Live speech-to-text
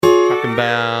Talking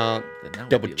about Then that would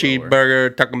double be lower.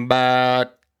 cheeseburger. Talking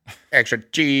about extra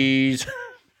cheese.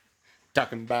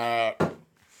 Talking about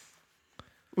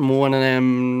one of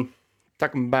them.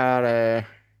 Talking about a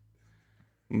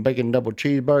bacon double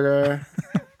cheeseburger.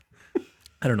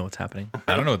 I don't know what's happening.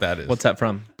 I don't know what that is. What's that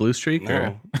from? Blue Streak?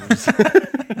 Or No.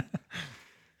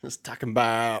 Just talking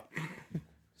about.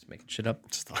 just making shit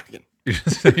up? Just talking. You're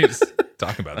just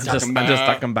talking about I'm stuff. just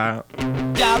talking about.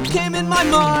 Doubt came in my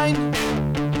mind,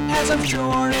 as I'm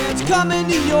sure it's coming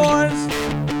to yours.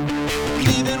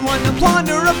 Leaving one to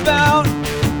ponder about,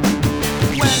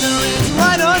 whether it's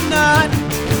right or not.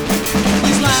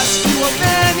 These last few of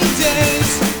many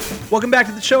days. Welcome back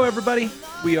to the show, everybody.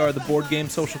 We are the Board Game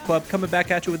Social Club, coming back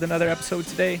at you with another episode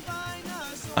today.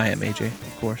 I am AJ,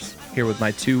 of course, here with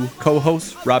my two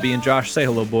co-hosts, Robbie and Josh. Say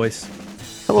hello, boys.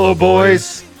 Hello,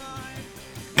 boys.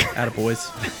 Attaboys.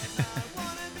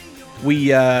 We,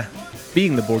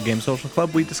 being the Board Game Social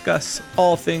Club, we discuss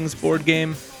all things board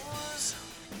game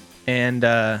and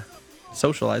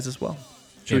socialize as well.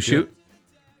 Should we Yeah, shoot?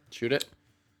 Shoot it.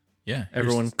 Yeah.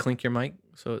 Everyone clink your mic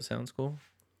so it sounds cool.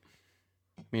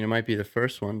 I mean, it might be the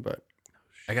first one, but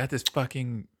I got this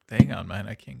fucking thing on mine.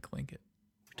 I can't clink it.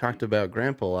 we talked about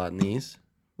Grandpa a lot in these.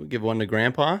 We'll give one to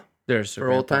Grandpa There's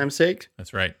for old time's sake.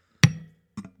 That's right.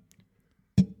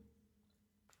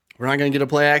 We're not going to get to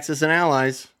play Axis and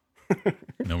Allies.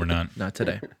 No, we're not. Not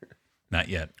today. Not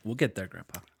yet. We'll get there,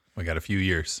 Grandpa. We got a few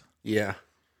years. Yeah.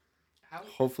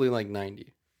 Hopefully like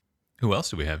 90. Who else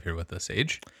do we have here with us?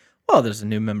 Age? Well, there's a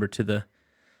new member to the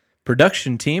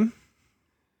production team.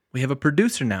 We have a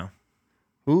producer now.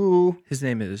 Ooh. His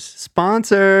name is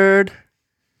Sponsored.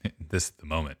 This is the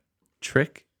moment.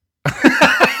 Trick.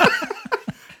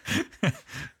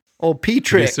 Oh,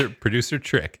 P-Trick. Producer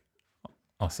Trick,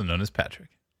 also known as Patrick.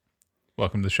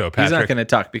 Welcome to the show, Patrick. He's not going to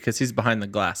talk because he's behind the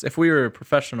glass. If we were a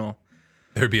professional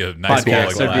There'd be a nice wall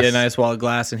podcast, of there'd glass. be a nice wall of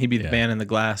glass, and he'd be the Yeah. man in the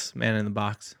glass, man in the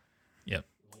box. Yep.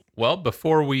 Well,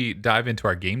 before we dive into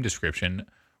our game description,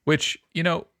 which,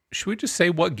 should we just say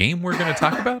what game we're going to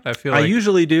talk about? I feel I like...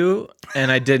 usually do,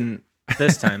 and I didn't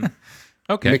this time.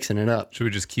 Okay. Mixing it up. Should we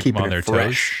just keep Keeping them on it their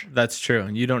fresh. toes? That's true.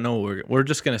 And you don't know what we're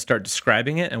just going to start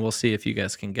describing it, and we'll see if you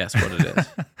guys can guess what it is.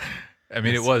 I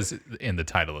mean, it was in the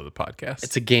title of the podcast.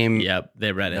 It's a game. Yep,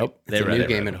 they read it. Nope. They It's a read new it.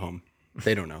 game at home.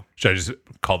 They don't know. Should I just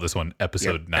call this one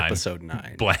episode Yep, 9? Episode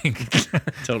 9. Blank.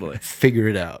 Totally. Figure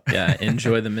it out. Yeah,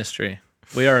 enjoy the mystery.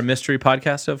 We are a mystery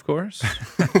podcast, of course,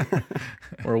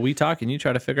 where we talk and you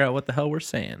try to figure out what the hell we're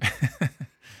saying.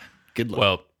 Good luck.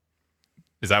 Well,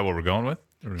 is that what we're going with?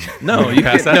 No, you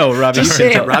pass can't. that? No, Robbie. Just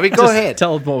say it, Robbie. Go just ahead.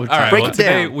 Tell them what we're All talking right. Break Well, it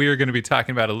today down. we are going to be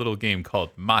talking about a little game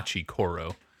called Machi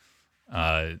Koro.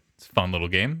 It's a fun little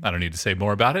game. I don't need to say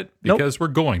more about it Nope. because we're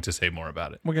going to say more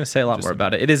about it. We're going to say a lot Just more a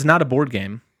about it. It is not a board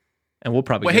game, and we'll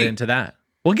probably Well, get hey, into that.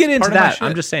 We'll get into part of my that. I'm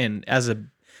shit. just saying, as a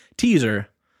teaser,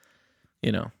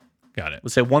 Got it. we'll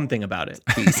say one thing about it.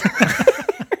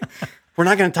 We're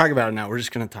not going to talk about it now. We're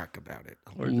just going to talk about it.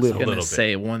 We're just little. going to little bit.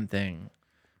 say one thing.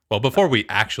 Well, before we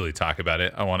actually talk about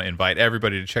it, I want to invite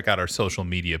everybody to check out our social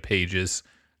media pages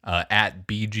at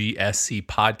BGSC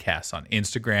Podcast on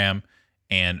Instagram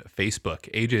and Facebook.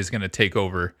 AJ is going to take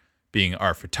over being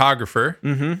our photographer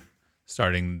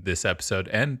starting this episode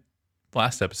and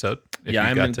last episode. if Yeah, you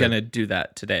I'm got going to do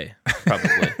that today,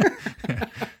 probably.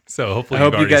 So hopefully I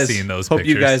you've hope you already guys seen those hope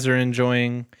pictures. you guys are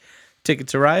enjoying Ticket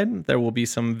to Ride. There will be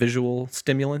some visual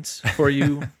stimulants for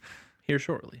you here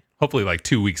shortly. Hopefully like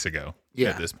 2 weeks ago Yeah.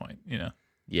 at this point,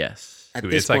 Yes. At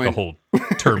It's this like a point, whole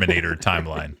Terminator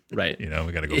timeline. Right. We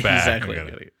got to go back. Exactly.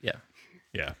 We gotta- Yeah.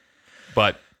 Yeah.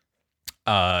 But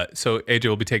so AJ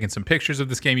will be taking some pictures of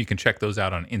this game. You can check those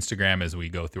out on Instagram as we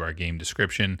go through our game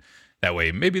description. That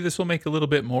way, maybe this will make a little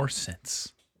bit more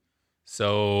sense.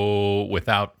 So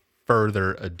without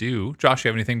further ado, Josh, you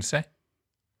have anything to say?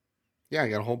 yeah, I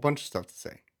got a whole bunch of stuff to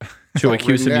say. Should we all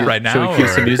cue written some down. Right now, Should we cue or-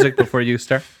 some music before you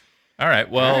start? All right.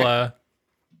 Well, All right.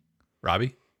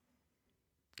 Robbie,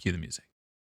 cue the music.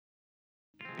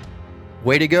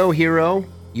 Way to go, hero.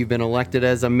 You've been elected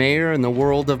as a mayor in the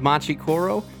world of Machi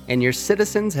Koro, and your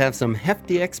citizens have some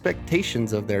hefty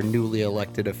expectations of their newly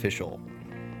elected official.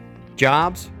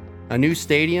 Jobs, a new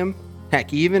stadium,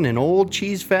 heck, even an old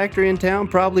cheese factory in town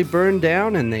probably burned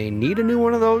down, and they need a new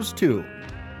one of those too.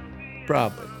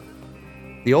 Probably.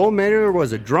 The old mayor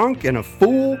was a drunk and a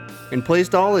fool and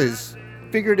placed all his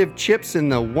figurative chips in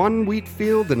the one wheat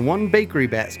field and one bakery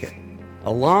basket,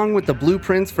 along with the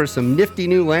blueprints for some nifty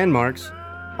new landmarks.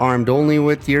 Armed only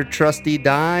with your trusty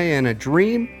die and a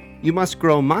dream, you must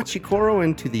grow Machi Koro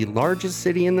into the largest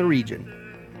city in the region.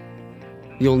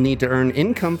 You'll need to earn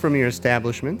income from your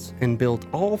establishments and build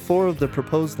all 4 of the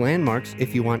proposed landmarks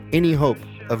if you want any hope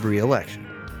of re-election.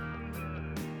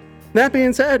 That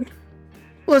being said,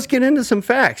 let's get into some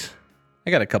facts.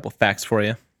 I got a couple facts for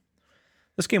you.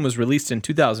 This game was released in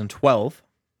 2012.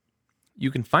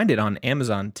 You can find it on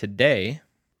Amazon today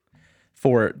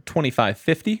for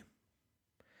 $25.50.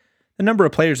 The number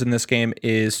of players in this game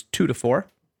is 2 to 4,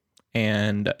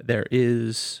 and there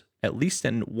is at least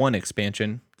one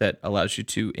expansion that allows you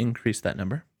to increase that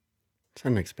number. Is that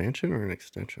an expansion or an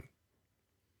extension?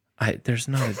 There's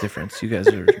not a difference. You guys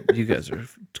are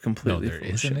completely No, there full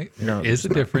of isn't. shit. There is a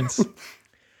difference.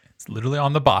 It's literally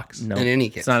on the box. No, In any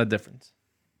case. it's not a difference.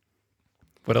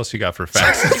 What else you got for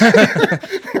facts?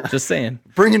 Just saying.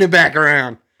 Bringing it back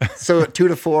around. So 2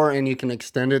 to 4, and you can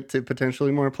extend it to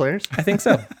potentially more players? I think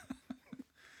so.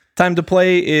 Time to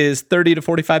play is 30 to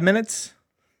 45 minutes.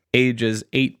 Age is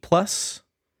 8+.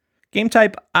 Game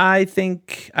type, I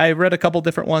think I read a couple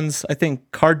different ones. I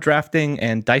think card drafting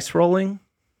and dice rolling.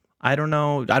 I don't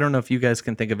know if you guys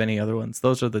can think of any other ones.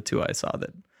 Those are the two I saw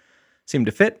that seem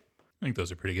to fit. I think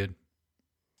those are pretty good.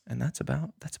 And that's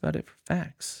about it for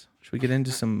facts. Should we get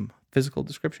into some physical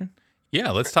description?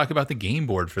 Yeah, let's talk about the game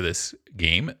board for this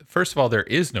game. First of all, there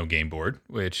is no game board,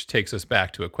 which takes us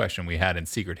back to a question we had in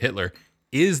Secret Hitler.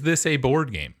 Is this a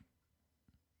board game?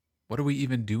 What are we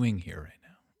even doing here right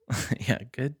now? Yeah,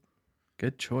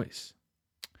 good choice.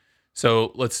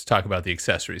 So let's talk about the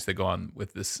accessories that go on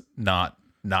with this not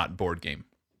board game.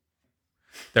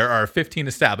 There are 15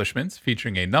 establishments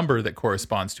featuring a number that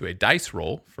corresponds to a dice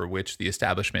roll for which the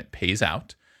establishment pays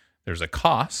out. There's a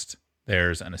cost,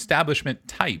 there's an establishment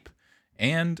type,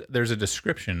 and there's a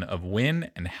description of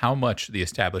when and how much the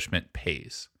establishment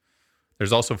pays.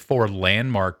 There's also 4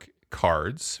 landmark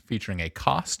cards featuring a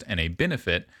cost and a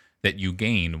benefit that you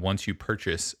gain once you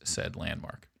purchase said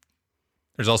landmark.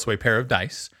 There's also a pair of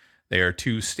dice. They are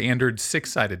 2 standard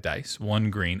 6-sided dice, 1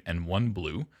 green and 1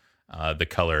 blue. The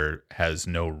color has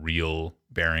no real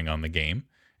bearing on the game.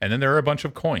 And then there are a bunch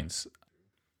of coins.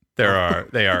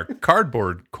 They are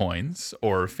cardboard coins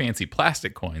or fancy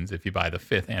plastic coins if you buy the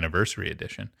 5th anniversary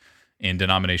edition in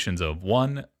denominations of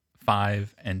 1,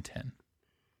 5, and 10.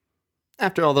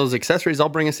 After all those accessories, I'll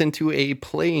bring us into a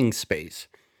playing space.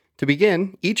 To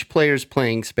begin, each player's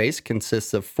playing space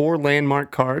consists of 4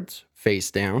 landmark cards, face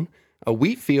down, a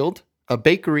wheat field, a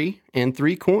bakery, and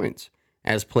 3 coins.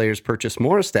 As players purchase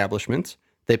more establishments,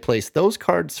 they place those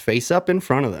cards face up in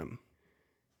front of them.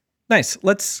 Nice.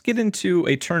 Let's get into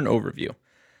a turn overview.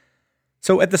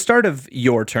 So at the start of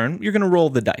your turn, you're going to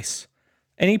roll the dice.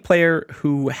 Any player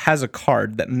who has a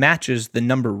card that matches the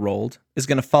number rolled is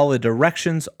going to follow the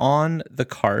directions on the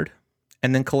card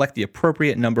and then collect the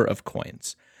appropriate number of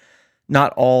coins.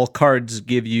 Not all cards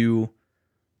give you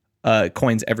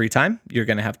coins every time. You're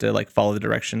going to have to follow the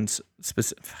directions.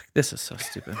 This is so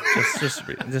stupid. Just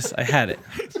read this. I had it.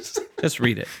 Just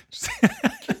read it.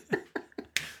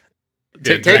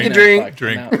 Take a drink.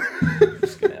 Drink.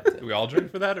 Just gonna have to. Do we all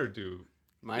drink for that or do...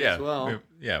 Might as well.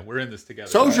 We're in this together.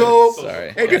 Social.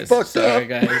 Sorry. Hey, get fucked Sorry,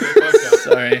 up. guys.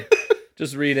 Sorry.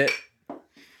 Just read it.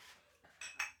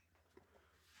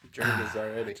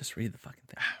 Just read the fucking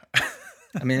thing.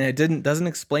 I mean, it doesn't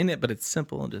explain it, but it's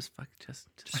simple and just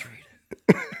read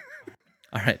it.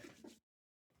 All right.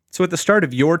 So at the start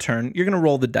of your turn, you're going to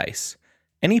roll the dice.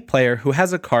 Any player who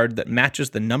has a card that matches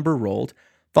the number rolled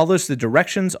follows the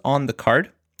directions on the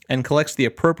card and collects the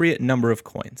appropriate number of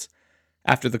coins.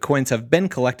 After the coins have been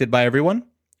collected by everyone,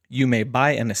 you may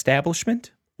buy an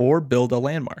establishment or build a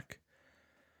landmark.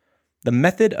 The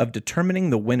method of determining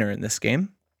the winner in this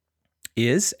game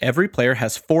is every player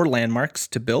has 4 landmarks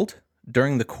to build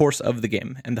during the course of the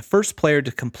game, and the first player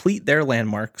to complete their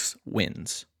landmarks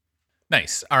wins.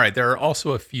 Nice. All right. There are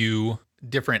also a few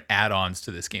different add-ons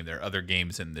to this game. There are other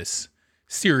games in this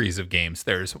series of games.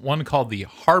 There's one called the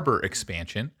Harbor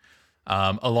Expansion,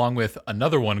 along with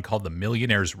another one called the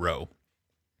Millionaire's Row.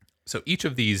 So each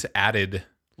of these added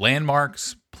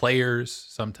landmarks, players,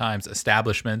 sometimes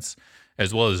establishments,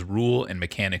 as well as rule and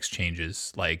mechanics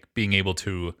changes, like being able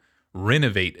to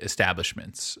renovate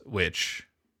establishments, which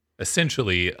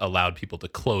essentially allowed people to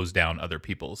close down other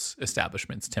people's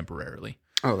establishments temporarily.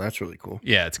 Oh, that's really cool.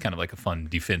 Yeah, it's kind of like a fun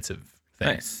defensive thing.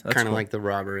 Nice. That's Kind of cool. like the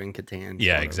robber in Catan.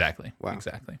 Yeah, sort of. exactly. Wow.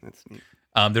 Exactly. That's neat.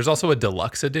 There's also a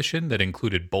deluxe edition that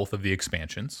included both of the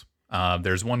expansions.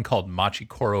 There's one called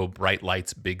Machikoro Bright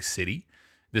Lights Big City.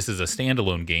 This is a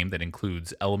standalone game that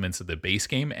includes elements of the base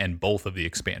game and both of the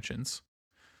expansions.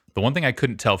 The one thing I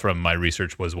couldn't tell from my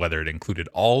research was whether it included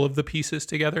all of the pieces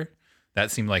together. That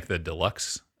seemed like the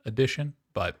deluxe edition,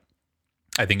 but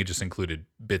I think it just included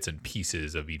bits and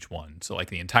pieces of each one. So like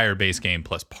the entire base game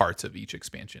plus parts of each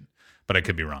expansion. But I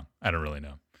could be wrong. I don't really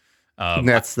know.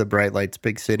 That's the Bright Lights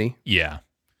Big City. Yeah.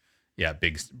 Yeah,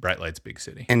 Bright Lights Big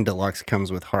City. And Deluxe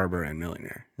comes with Harbor and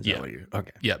Millionaire. Is Yeah. that what you're...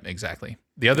 Okay. Yep, exactly.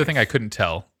 The other thing I couldn't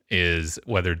tell is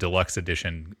whether Deluxe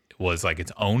Edition was like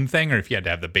its own thing or if you had to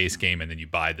have the base game and then you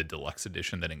buy the Deluxe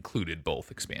Edition that included both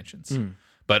expansions.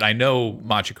 But I know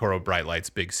Machikoro Bright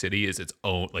Lights Big City is its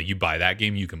own. Like you buy that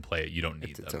game, you can play it. You don't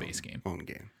need the base game. Own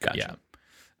game. Gotcha.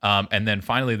 Yeah. And then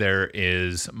finally there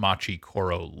is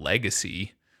Machikoro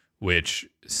Legacy, which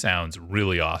sounds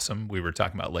really awesome. We were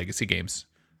talking about legacy games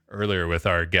earlier with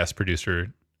our guest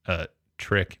producer,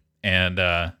 Trick.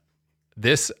 And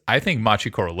this, I think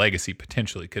Machikoro Legacy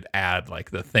potentially could add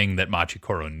like the thing that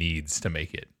Machikoro needs to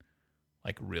make it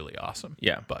like really awesome.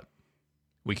 Yeah. But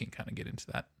we can kind of get into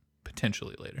that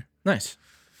potentially later. Nice.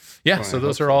 Yeah, Well, so I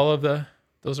those hope are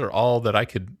those are all that I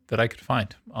could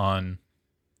find on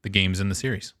the games in the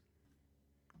series.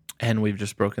 And we've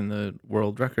just broken the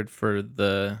world record for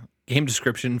the game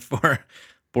description for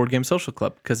Board Game Social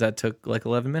Club because that took like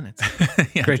 11 minutes.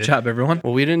 Yeah, Great did- job, everyone.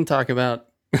 Well, we didn't talk about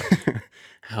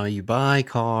how you buy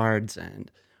cards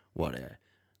and what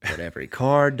every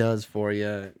card does for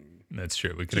you, That's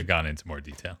true. We could have gone into more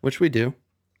detail. which we do.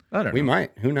 I don't We know.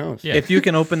 might. Who knows? Yeah. If you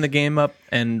can open the game up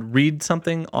and read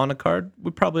something on a card, we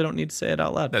probably don't need to say it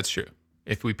out loud. That's true.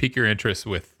 If we pique your interest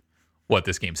with what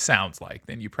this game sounds like,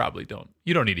 then you probably don't.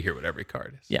 You don't need to hear what every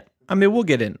card is. Yeah. I mean, we'll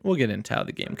get into how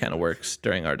the game kind of works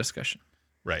during our discussion.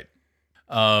 Right.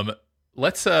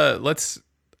 Let's.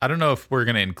 I don't know if we're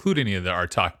going to include any of our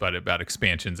talk about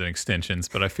expansions and extensions,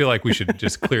 but I feel like we should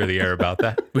just clear the air about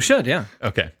that. We should, yeah.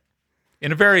 Okay.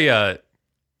 In a very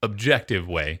objective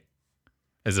way,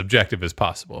 as objective as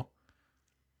possible.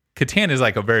 Catan is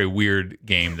like a very weird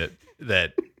game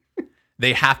that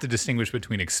they have to distinguish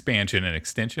between expansion and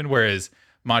extension, whereas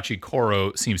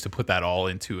Machikoro seems to put that all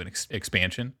into an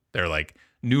expansion. They're like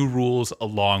new rules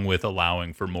along with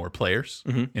allowing for more players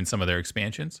in some of their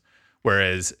expansions,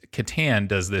 whereas Catan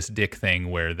does this dick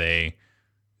thing where they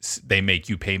make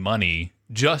you pay money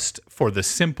just for the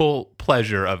simple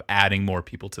pleasure of adding more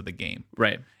people to the game.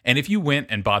 Right. And if you went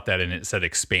and bought that and it said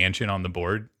expansion on the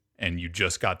board and you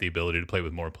just got the ability to play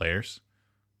with more players,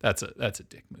 that's a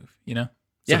dick move, you know?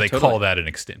 So Yeah, they totally. call that an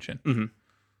extension. Mhm.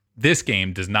 This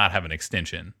game does not have an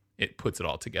extension. It puts it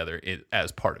all together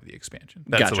as part of the expansion.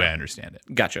 That's Gotcha. the way I understand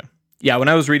it. Gotcha. Yeah, when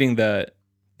I was reading the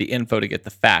info to get the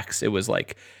facts, it was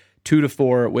like 2 to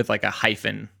 4 with like a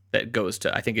hyphen that goes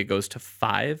to, I think it goes to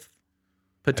 5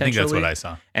 I think potentially. that's what I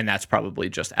saw. And that's probably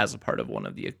just as a part of one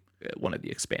of the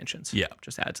expansions. Yeah.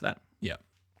 Just add to that. Yeah.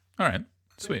 All right.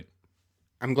 Sweet.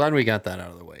 I'm glad we got that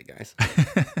out of the way, guys.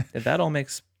 That all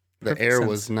makes The perfect air sense.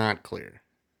 was not clear.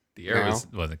 The air No.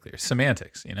 wasn't clear.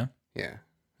 Semantics, you know? Yeah.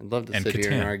 I'd love to And sit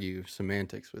here and Catan. argue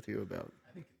semantics with you about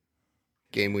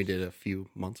game we did a few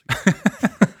months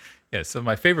ago. Yeah, so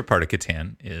my favorite part of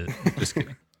Catan is just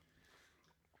kidding.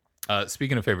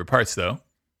 Speaking of favorite parts, though,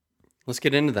 Let's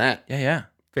get into that. Yeah.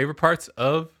 favorite parts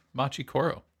of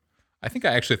Machikoro. I think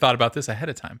I actually thought about this ahead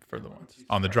of time for the ones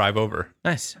on the drive over.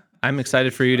 Nice. I'm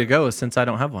excited for you to go since I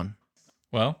don't have one.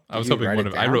 Well, I was you hoping write one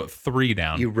it of I down? wrote 3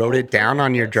 down. You wrote it down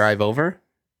on your drive over?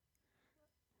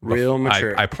 Real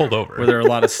mature. I pulled over. Were there a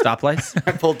lot of stoplights?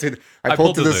 I pulled to I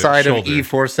pulled to the side shoulder. of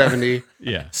E470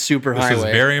 Yeah, super this was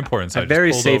highway. very important. So I I just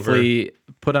very pulled over. safely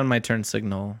put on my turn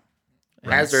signal.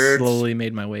 and Hazards. Slowly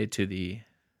made my way to the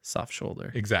soft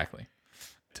shoulder. Exactly.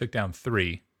 Took down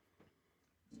 3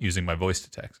 using my voice to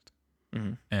text,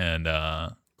 and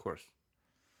Of course.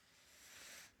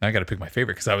 now I got to pick my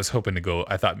favorite because I was hoping to go.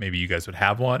 I thought maybe you guys would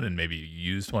have one, and maybe you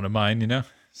used one of mine. You know,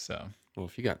 so. Well,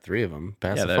 if you got 3 of them,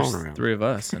 pass Yeah, the there's phone around. 3 of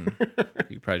us, and you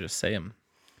could probably just say them.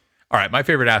 All right, my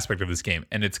favorite aspect of this game,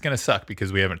 and it's going to suck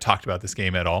because we haven't talked about this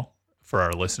game at all for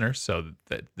our listeners, so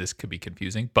that this could be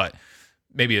confusing, but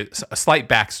maybe a slight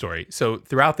backstory. So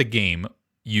throughout the game,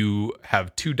 you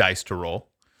have 2 dice to roll,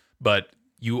 but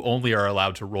you only are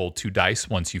allowed to roll 2 dice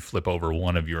once you flip over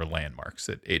one of your landmarks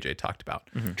that AJ talked about.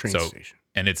 Train So- station.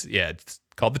 And it's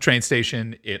called the train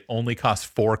station. It only costs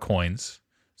 4 coins.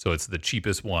 So it's the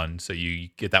cheapest one. So you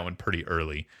get that one pretty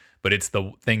early. But it's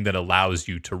the thing that allows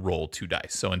you to roll 2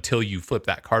 dice. So until you flip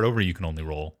that card over, you can only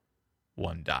roll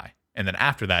 1 die. And then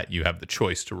after that, you have the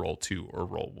choice to roll 2 or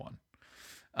roll 1.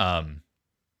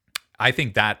 I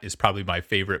think that is probably my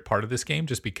favorite part of this game,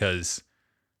 just because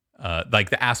like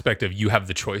the aspect of you have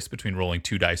the choice between rolling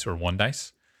 2 dice or 1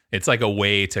 dice. It's like a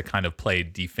way to kind of play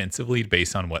defensively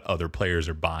based on what other players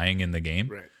are buying in the game.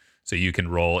 Right. So you can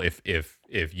roll if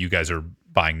you guys are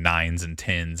buying 9s and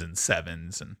 10s and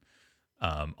 7s and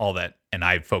all that, and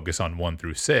I focus on 1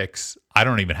 through 6, I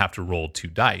don't even have to roll 2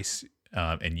 dice.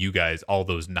 And you guys, all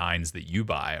those 9s that you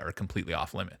buy are completely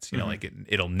off limits. You know, like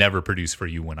it'll never produce for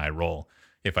you when I roll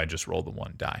if I just roll the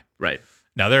 1 die. Right.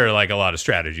 Now there are like a lot of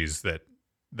strategies that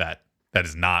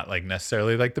is not like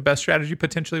necessarily like the best strategy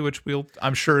potentially, which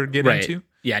I'm sure get into.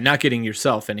 Yeah, not getting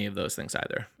yourself any of those things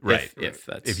either. Right.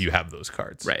 If you have those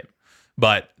cards. Right.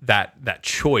 But that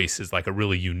choice is like a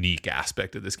really unique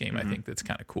aspect of this game. I think that's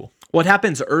kind of cool. What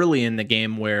happens early in the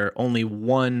game where only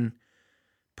one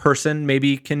person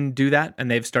maybe can do that, and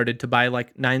they've started to buy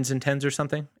like 9s and 10s or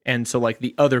something, and so like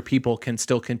the other people can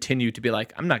still continue to be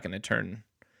like, I'm not going to turn,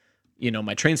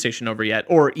 my train station over yet,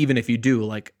 or even if you do,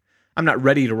 like, I'm not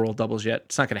ready to roll doubles yet.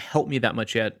 It's not going to help me that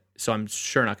much yet, so I'm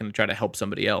sure not going to try to help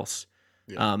somebody else.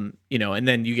 Yeah. And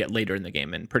then you get later in the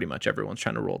game, and pretty much everyone's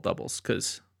trying to roll doubles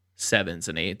because 7s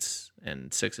and 8s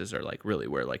and 6s are like really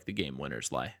where like the game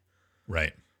winners lie.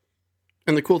 Right.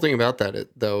 And the cool thing about that,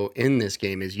 though, in this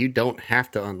game is you don't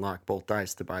have to unlock both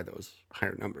dice to buy those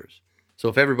higher numbers. So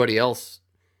if everybody else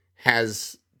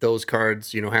has those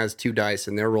cards, has 2 dice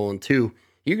and they're rolling 2,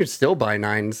 you can still buy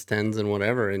 9s, 10s, and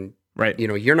whatever. And, right.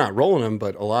 You're not rolling them,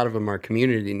 but a lot of them are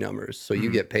community numbers. So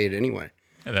you get paid anyway.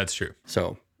 And that's true.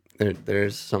 So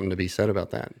there's something to be said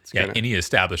about that. It's any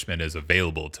establishment is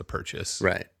available to purchase.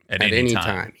 Right. At any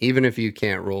time. Even if you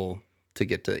can't roll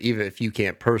even if you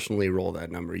can't personally roll that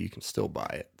number, you can still buy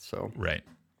it. So right.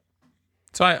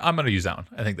 So I'm going to use that one.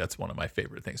 I think that's one of my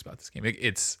favorite things about this game.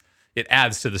 It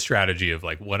adds to the strategy of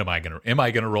like, am I going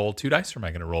to roll 2 dice or am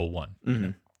I going to roll 1? Mm-hmm.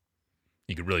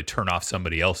 You could really turn off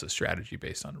somebody else's strategy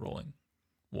based on rolling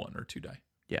 1 or 2 die.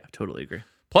 Yeah, totally agree.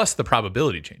 Plus the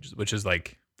probability changes, which is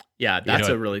like, yeah, that's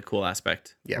a really cool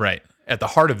aspect. Yeah. Right. At the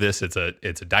heart of this, it's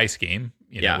a dice game,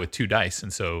 with 2 dice,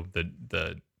 and so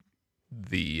the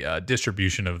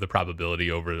distribution of the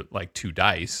probability over like 2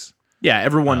 dice. Yeah,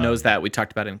 everyone knows that. We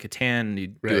talked about it in Catan. You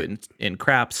do it in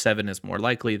craps. 7 is more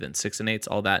likely than 6 and 8s,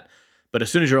 all that. But as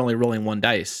soon as you're only rolling 1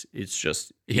 dice, it's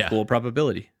just equal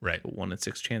probability. Right. 1 in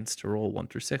 6 chance to roll 1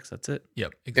 through 6. That's it.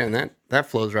 Yep. Exactly. And that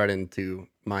flows right into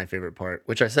my favorite part,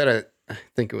 which I said I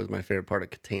think it was my favorite part of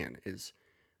Catan, is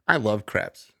I love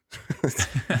craps.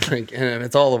 And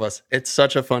it's all of us. It's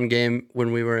such a fun game.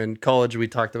 When we were in college, we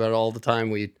talked about it all the time.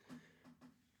 We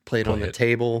played on the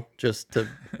table just to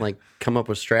like come up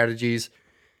with strategies.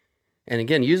 And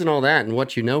again, using all that and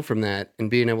what you know from that and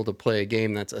being able to play a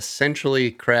game that's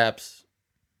essentially craps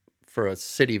for a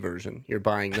city version. You're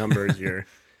buying numbers, you're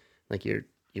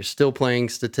still playing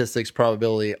statistics,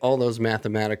 probability, all those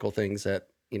mathematical things that,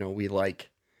 we like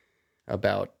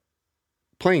about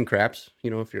playing craps.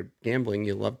 If you're gambling,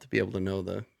 you love to be able to know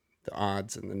the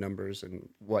odds and the numbers and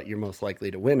what you're most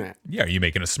likely to win at. Yeah, are you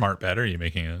making a smart bet or are you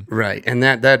making a... Right, and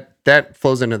that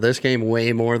flows into this game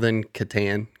way more than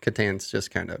Catan. Catan's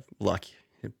just kind of luck,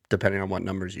 depending on what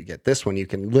numbers you get. This one, you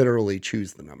can literally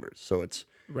choose the numbers, so it's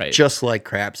just like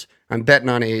craps. I'm betting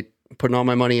on 8, putting all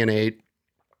my money in 8.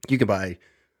 You can buy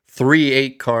 3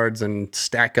 8 cards and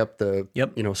stack up the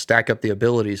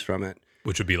abilities from it.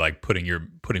 Which would be like putting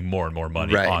more and more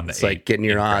money on the 8. It's like getting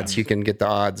your odds. You can get the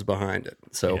odds behind it.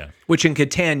 So, which in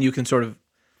Catan you can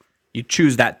you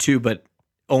choose that too, but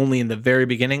only in the very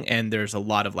beginning, and there's a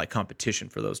lot of like competition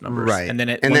for those numbers. Right. And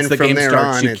then once the game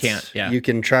starts, you can't. Yeah. You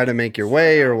can try to make your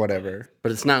way or whatever,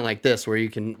 but it's not like this where you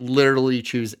can literally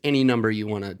choose any number you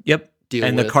want to. Yep.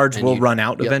 And the cards will run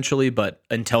out eventually, but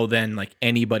until then, like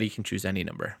anybody can choose any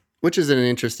number. Which is an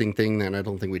interesting thing that I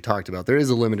don't think we talked about. There is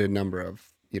a limited number of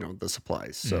the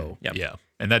supplies. So yeah,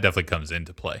 and that definitely comes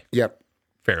into play. Yep.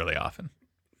 Fairly often.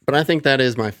 But I think that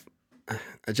is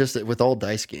just with all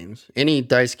dice games, any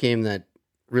dice game that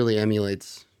really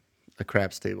emulates a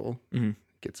craps table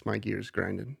gets my gears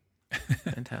grinded.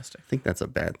 Fantastic. I think that's a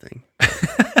bad thing.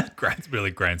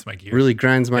 Really grinds my gears. Really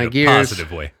grinds my gears.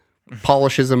 Positive way.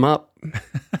 Polishes them up.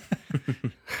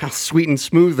 How sweet and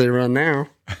smooth they run now.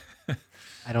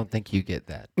 I don't think you get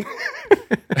that.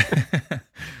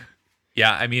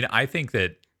 Yeah, I mean, I think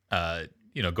that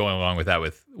going along with that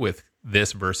with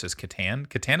this versus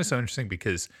Catan is so interesting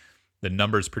because the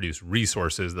numbers produce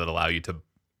resources that allow you to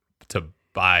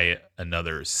buy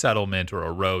another settlement or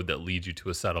a road that leads you to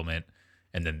a settlement,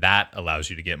 and then that allows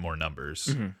you to get more numbers.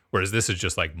 Mm-hmm. Whereas this is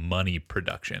just like money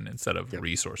production instead of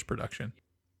resource production.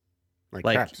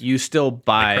 Like you still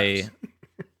buy,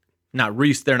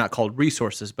 they're not called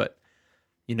resources, but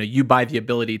you buy the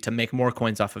ability to make more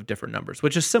coins off of different numbers,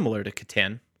 which is similar to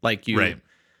Catan. Like you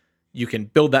can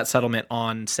build that settlement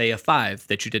on, say, a 5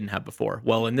 that you didn't have before.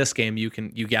 Well, in this game, you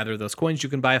gather those coins, you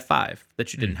can buy a 5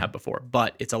 that you didn't have before.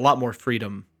 But it's a lot more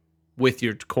freedom with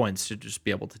your coins to just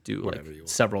be able to do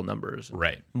several numbers,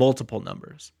 multiple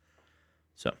numbers.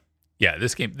 So yeah,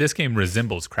 this game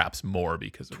resembles craps more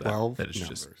because of that it's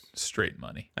numbers. Just straight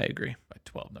money. I agree. By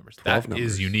 12 numbers. 12 that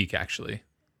numbers. is unique, actually.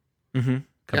 Mm-hmm.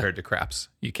 Compared to craps.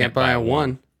 You can't buy a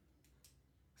 1.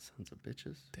 Sons of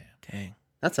bitches. Dang.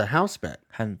 That's a house bet.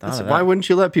 Hadn't thought of Why that. wouldn't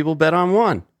you let people bet on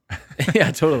one?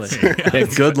 Yeah, totally. Yeah,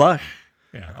 good luck.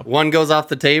 Yeah. One goes off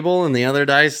the table and the other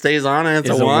dice stays on, and it's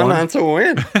Is a a one. one? That's a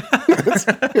win.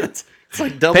 it's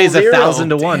like double Pays zero. 1,000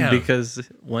 to 1 Damn. because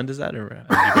when does that ever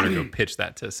happen? You better go pitch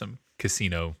that to some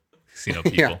casino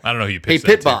people. Yeah. I don't know who you Hey, pitch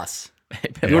pit that boss,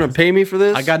 you want to pay me for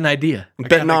this? I got an idea. I'm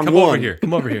betting on come one. over here.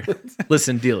 Come over here.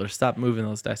 Listen, dealer, stop moving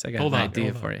those dice. I got Hold an on, idea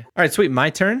hold on. for you. All right, sweet. My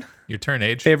turn. Your turn,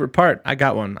 Age. Favorite part. I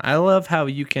got one. I love how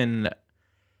you can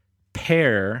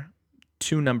pair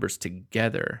two numbers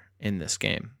together in this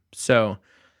game. So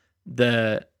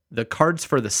the cards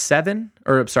for the 7,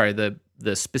 or sorry,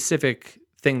 the specific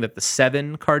thing that the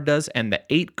 7 card does and the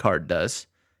 8 card does,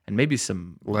 and maybe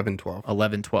some 11, 12.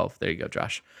 11, 12. There you go,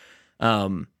 Josh.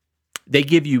 They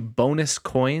give you bonus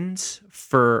coins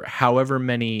for however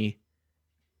many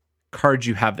cards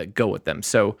you have that go with them.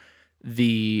 So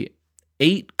the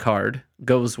 8 card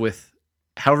goes with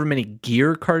however many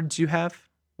gear cards you have,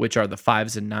 which are the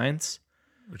 5s and 9s.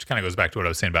 Which kind of goes back to what I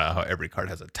was saying about how every card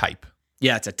has a type.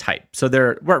 Yeah, it's a type. So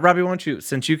Robbie, why don't you,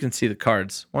 since you can see the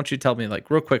cards, why don't you tell me like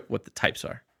real quick what the types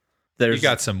are? You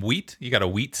got some wheat. You got a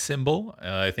wheat symbol.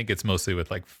 I think it's mostly with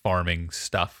like farming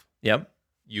stuff. Yep.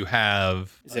 You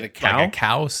have Is it a cow? like a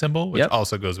cow symbol, which Yep.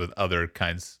 also goes with other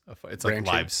kinds of. It's like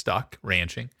Ranching. livestock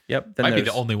ranching. Yep. Then Might be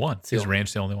there's- the only one. Is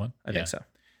ranch the only one? I think so.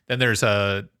 Then there's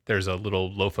a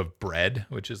little loaf of bread,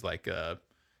 which is like a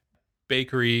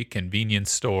bakery,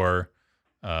 convenience store,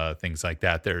 things like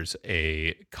that. There's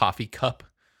a coffee cup,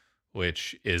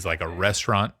 which is like a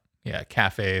restaurant. Yeah,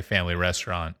 cafe, family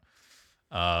restaurant.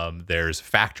 There's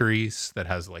factories that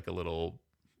has like a little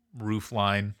roof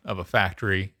line of a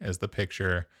factory as the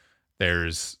picture.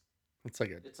 There's It's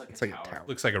like a tower.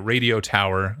 looks like a radio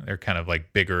tower. They're kind of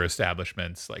like bigger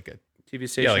establishments, like a TV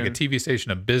station. yeah, like a TV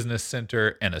station, a business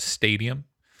center, and a stadium.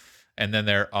 And then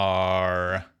there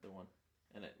are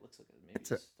And it looks like maybe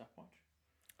It's a- stopwatch.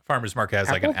 farmers market has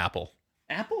like an apple.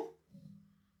 Apple?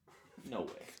 No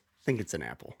way. I think it's an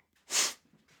apple.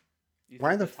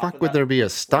 Why the fuck would there be a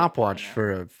stopwatch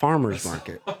for a farmer's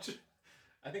market?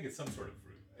 I think it's some sort of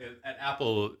fruit. An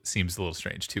apple seems a little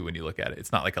strange too when you look at it.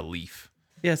 It's not like a leaf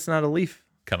Yeah, it's not a leaf.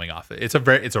 coming off it. It's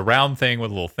a round thing with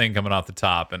a little thing coming off the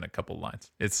top and a couple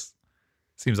lines. It's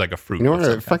seems like a fruit. You know what? of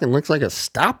some It kind. fucking looks like a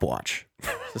stopwatch.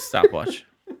 It's a stopwatch.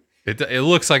 It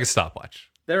looks like a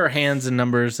stopwatch. There are hands and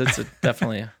numbers. It's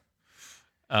definitely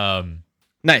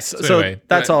nice. So, anyway,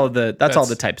 that's all the all the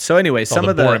that's- types. So anyway, All some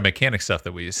the of the boring mechanic stuff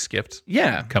that we just skipped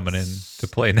yeah. coming in to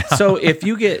play now. So if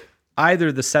you get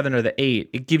either the 7 or the 8,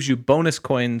 it gives you bonus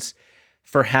coins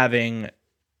for having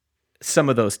some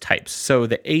of those types. So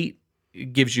the 8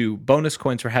 gives you bonus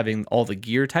coins for having all the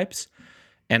gear types,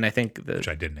 and I think which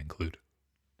I didn't include.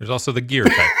 There's also the gear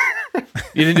type.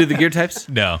 you didn't do the gear types.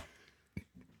 No,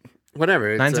 Whatever.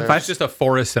 It's, 9s and it's 5s. just a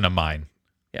forest and a mine.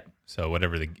 Yeah. So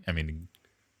whatever I I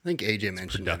think AJ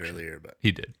mentioned that production. earlier, but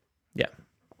he did. Yeah.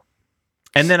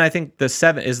 And then I think the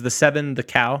 7 is the 7 the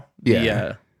cow.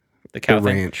 Yeah. The cow the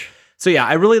thing. ranch. So yeah,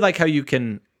 I really like how you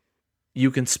can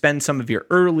spend some of your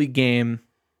early game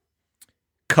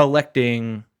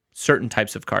collecting certain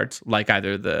types of cards, like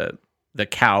either the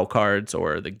cow cards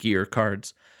or the gear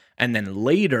cards, and then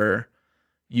later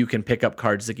you can pick up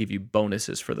cards that give you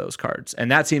bonuses for those cards.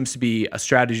 And that seems to be a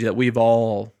strategy that we've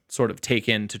all sort of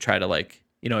taken to try to like,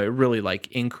 it really like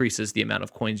increases the amount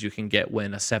of coins you can get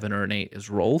when a 7 or an 8 is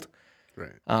rolled.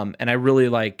 Right. And I really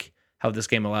like how this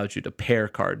game allows you to pair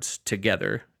cards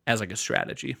together as like a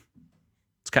strategy.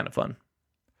 It's kind of fun.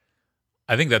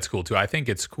 I think that's cool too. I think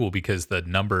it's cool because the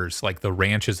numbers, like the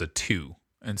ranch is a 2.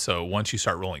 And so once you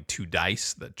start rolling 2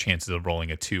 dice, the chances of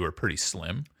rolling a 2 are pretty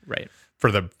slim. Right.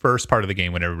 For the first part of the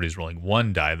game, when everybody's rolling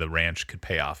 1 die, the ranch could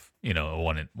pay off,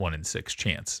 a 1 in 6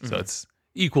 chance. So it's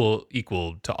equal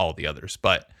to all the others.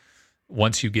 But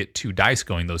once you get 2 dice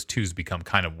going, those 2s become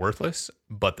kind of worthless.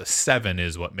 But the 7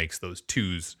 is what makes those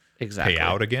 2s Exactly. pay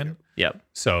out again. Yep.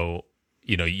 So,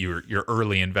 your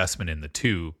early investment in the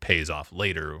 2 pays off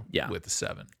later Yeah. with the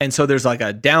 7. And so there's like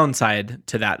a downside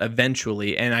to that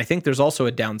eventually. And I think there's also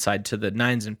a downside to the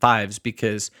 9s and 5s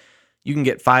because you can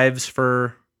get 5s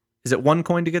for, is it 1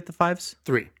 coin to get the 5s?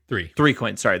 3. 3. 3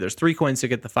 coins. Sorry, there's 3 coins to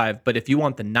get the 5. But if you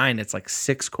want the 9, it's like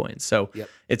 6 coins. So Yep.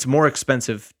 it's more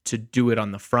expensive to do it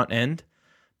on the front end.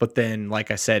 But then,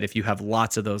 like I said, if you have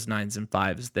lots of those 9s and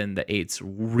 5s, then the 8s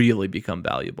really become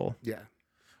valuable. Yeah.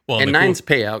 Well, And the cool- 9s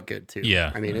pay out good too.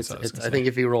 Yeah, I mean, that's what I was it's. gonna I think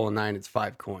if you roll a 9, it's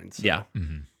 5 coins. So Yeah.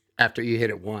 After you hit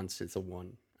it once, it's a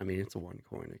 1. I mean, it's a 1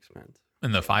 coin expense.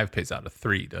 And the 5 pays out of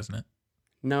 3, doesn't it?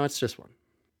 No, it's just 1.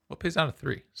 What pays out of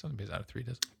 3? Something pays out of 3,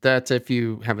 doesn't it? That's if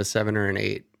you have a 7 or an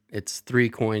 8. It's 3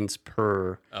 coins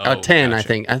per. Oh, 10, I gotcha.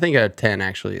 think. I think a 10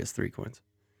 actually is 3 coins.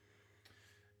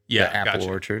 Yeah, The Apple gotcha.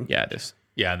 Orchard. Yeah, it is.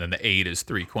 Yeah, and then the 8 is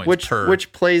 3 coins Which per.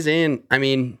 which plays in. I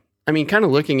mean, kind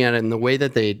of looking at it and the way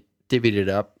that they divvied it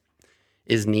up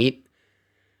is neat.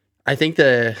 I think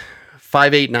the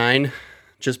 589,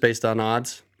 just based on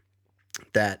odds,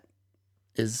 that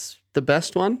is the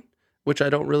best one, which I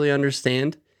don't really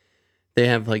understand. They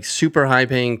have like super high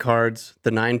paying cards.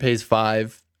 The 9 pays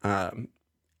 5, and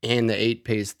the 8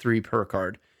 pays 3 per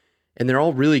card, and they're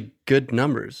all really good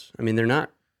numbers. I mean, they're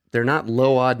not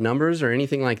low odd numbers or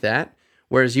anything like that.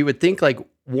 Whereas you would think like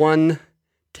 1,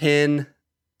 10,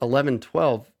 11,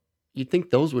 12, you'd think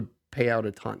those would pay out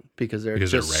a ton because they're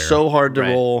Because they're just rare. so hard to Right.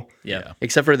 roll. Yeah.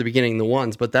 Except for at the beginning, the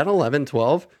ones. But that 11,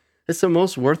 12, it's the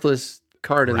most worthless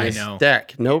card in Right. this I know.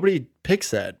 deck. Nobody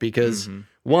picks that because, Mhm.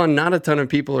 one, not a ton of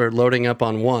people are loading up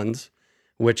on ones,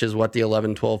 which is what the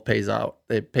 11, 12 pays out.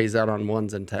 It pays out on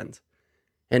 1s and 10s.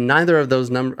 And neither of those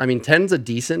numbers, 10's a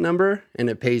decent number and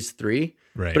it pays 3.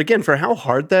 Right. But again, for how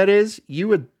hard that is, you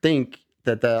would think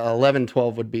that the 11,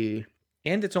 12 would be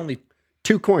And it's only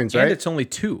 2 coins, right? and it's only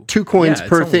 2. 2 coins Yeah, it's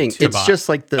per only thing. 2. It's just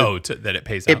like the that it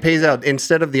pays out. it pays out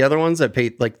instead of the other ones that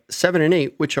pay like 7 and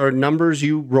 8, which are numbers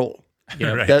you roll.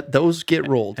 Yeah. Right. That those get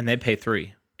rolled, And they pay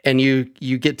 3. and you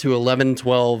get to 11,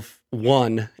 12,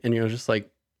 1, and you're just like,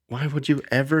 why would you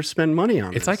ever spend money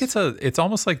on It's this? like it's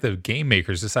almost like the game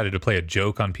makers decided to play a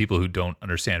joke on people who don't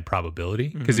understand probability.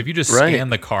 Because if you just Right. scan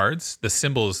the cards, the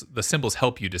symbols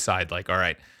help you decide like, all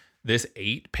right, this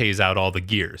 8 pays out all the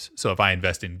gears. So if I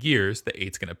invest in gears, the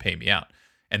 8's going to pay me out.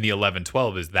 And the 11,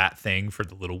 12 is that thing for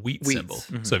the little wheat Wheats. symbol.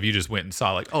 So if you just went and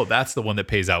saw like, oh, that's the one that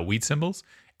pays out wheat symbols,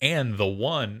 and the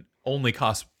 1 only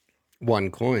costs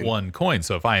 1 coin. 1 coin.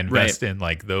 So if I invest in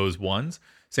like those ones,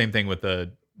 same thing with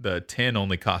the 10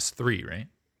 only costs 3, right?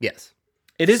 Yes.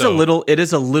 It is So-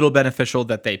 a little beneficial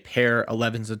that they pair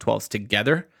 11s and 12s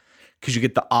together because you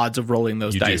get the odds of rolling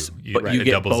those You dice. do. But Right. you It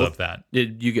get doubles both, up that.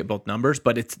 You get both numbers,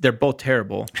 but they're both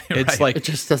terrible. It's Right. like It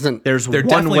just doesn't. there's They're one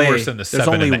definitely way. worse than the There's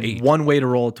 7 and only the 8. one way to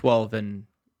roll a 12, and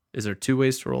is there 2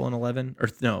 ways to roll an 11? Or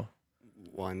no,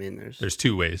 Well, there's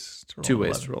 2 ways to roll 2 an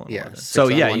ways 11. to roll an yeah. 11. 6 So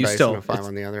on yeah, one you dice still and a 5 it's-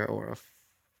 on the other, or a 5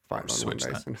 on one switch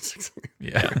dice that. and a 6.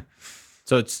 Yeah.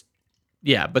 so it's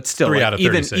yeah, but still 3 like, out of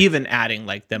even 36. even adding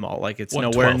like them all, like it's 1/12.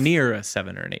 nowhere near a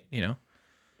 7 or an 8.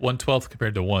 1/12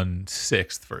 compared to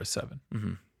 1/6 for a 7.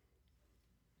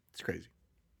 It's crazy.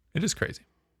 It is crazy.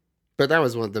 But that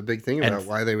was the big thing And about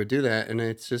why they would do that, and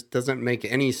it just doesn't make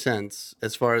any sense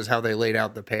as far as how they laid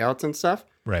out the payouts and stuff.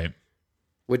 Right.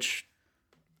 Which,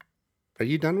 are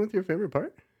you done with your favorite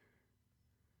part?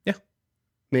 Yeah.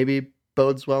 Maybe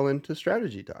bodes well into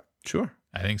strategy talk. Sure.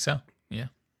 I think so. Yeah.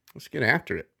 Let's get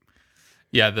after it.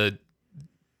 Yeah,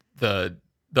 the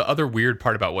other weird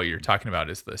part about what you're talking about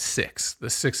is the 6. The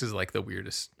 6 is like the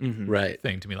weirdest Right.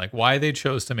 thing to me. Like why they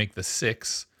chose to make the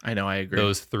 6 I know. I agree.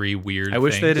 those 3 weird I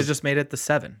wish things. they'd have just made it the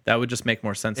 7. That would just make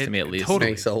more sense to It me at least.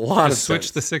 totally Makes a lot of Just switch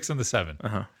sense. the 6 and the 7.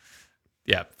 Uh-huh.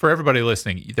 Yeah, for everybody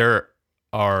listening, there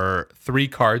are 3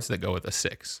 cards that go with a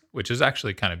 6, which is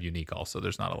actually kind of unique also.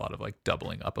 There's not a lot of like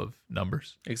doubling up of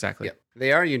numbers. Exactly. Yep.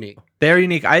 They are unique. They're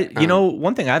unique.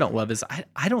 One thing I don't love is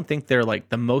I don't think they're like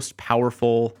the most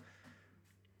powerful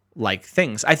like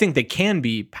things. I think they can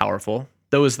be powerful.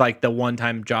 There was like the one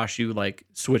time, Josh, you like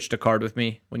switched a card with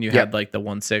me when you Yeah. had like the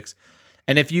 1/6.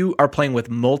 And if you are playing with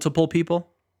multiple people,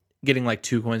 getting like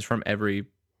 2 coins from every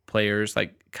player is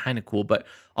like kind of cool. But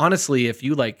honestly, if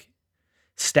you like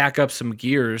stack up some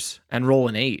gears and roll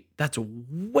an 8, that's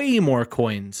way more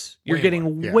coins. You're Way getting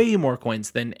more, yeah. way more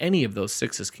coins than any of those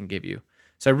 6s can give you.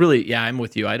 So I'm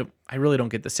with you. I really don't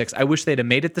get the 6. I wish they'd have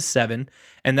made it the 7,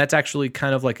 and that's actually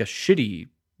kind of like a shitty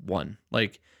one.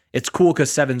 Like it's cool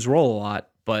because 7s roll a lot,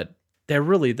 but they're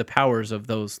really the powers of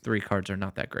those 3 cards are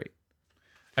not that great.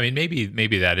 I mean,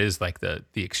 maybe that is like the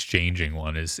exchanging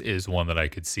one is one that I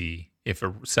could see if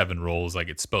a 7 rolls like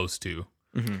it's supposed to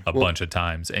a bunch of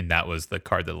times, and that was the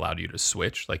card that allowed you to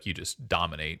switch. Like you just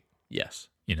dominate, Yes.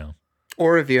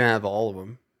 Or if you have all of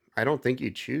them, I don't think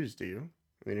you choose, do you?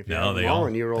 I mean, if you No, have they them all all-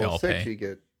 and you they roll all 6, pay.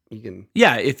 you can.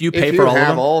 Yeah, if you pay If for you all of have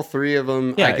them, all 3 of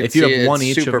them, Yeah, I can if you see have it's one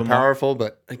each of super them all. powerful.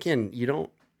 But again, you don't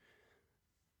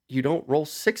roll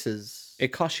 6s. it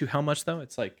costs you how much though?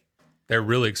 It's like they're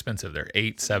really expensive. They're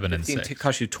 8, 7, and 15 6. It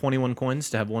costs you 21 coins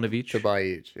to have one of each. to buy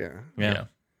each. Yeah. Yeah.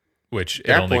 Which it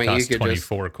that only point, you costs could just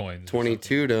 24 coins. or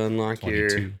 22 to unlock something. your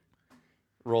 22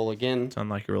 roll again. It's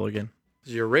unlike your roll again.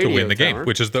 Your to radio win the game, tower.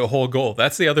 which is the whole goal.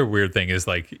 That's the other weird thing is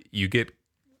like you get.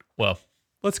 Well,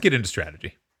 let's get into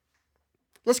strategy.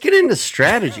 Let's get into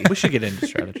strategy. We should get into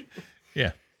strategy.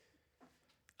 Yeah.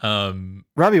 Robbie,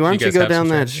 why You don't you guys go have down some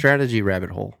that strategy? strategy rabbit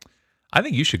hole? I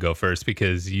think you should go first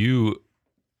because you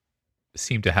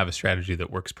seem to have a strategy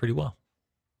that works pretty well.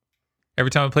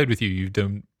 Every time I played with you, you've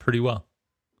done pretty well.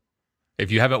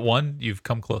 If you haven't won, you've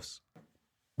come close.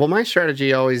 Well, my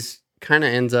strategy always kind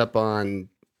of ends up on,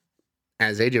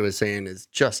 as AJ was saying, is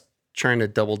just trying to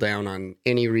double down on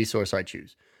any resource I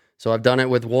choose. So I've done it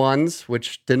with ones,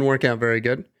 which didn't work out very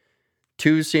good.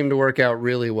 Twos seem to work out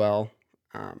really well,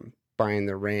 buying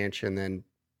the ranch and then,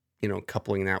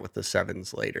 coupling that with the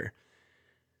sevens later.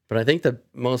 But I think the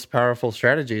most powerful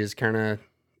strategy is kind of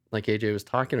like AJ was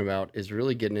talking about, is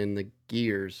really getting in the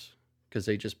gears because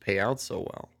they just pay out so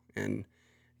well. And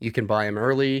you can buy them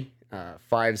early.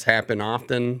 Fives happen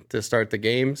often to start the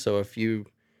game. So if you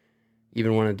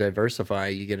even want to diversify,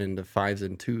 you get into fives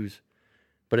and twos.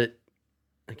 But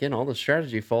all the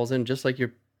strategy falls in just like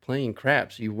you're playing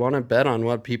craps. You want to bet on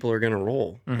what people are going to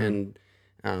roll. Mm-hmm.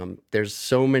 And there's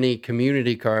so many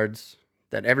community cards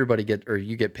that everybody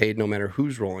you get paid no matter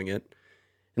who's rolling it.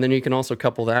 And then you can also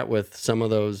couple that with some of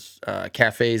those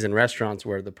cafes and restaurants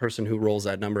where the person who rolls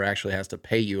that number actually has to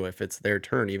pay you if it's their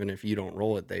turn. Even if you don't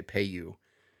roll it, they pay you.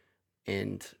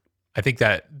 And I think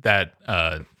that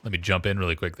let me jump in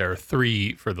really quick. There are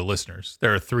three, for the listeners,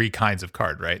 there are three kinds of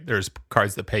card, right? There's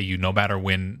cards that pay you no matter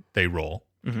when they roll.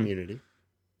 Community.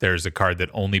 There's a card that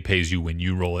only pays you when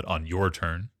you roll it on your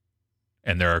turn.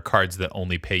 And there are cards that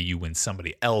only pay you when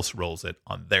somebody else rolls it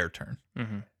on their turn.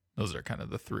 Mm-hmm. Those are kind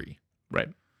of the three. Right.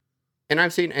 And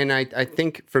I've seen, and I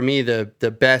think for me,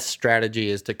 the best strategy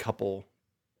is to couple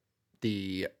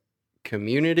the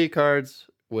community cards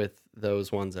with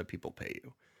those ones that people pay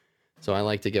you. So I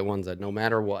like to get ones that no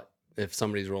matter what, if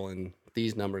somebody's rolling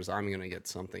these numbers, I'm going to get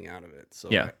something out of it. So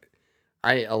yeah.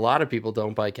 A lot of people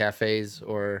don't buy cafes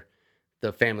or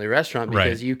the family restaurant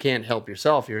because you can't help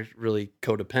yourself. You're really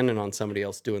codependent on somebody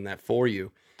else doing that for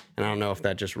you. And I don't know if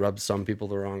that just rubs some people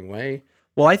the wrong way.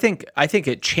 Well, I think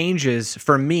it changes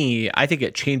for me. I think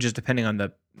it changes depending on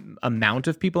the amount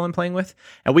of people I'm playing with.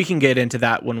 And we can get into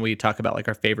that when we talk about like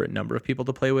our favorite number of people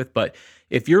to play with. But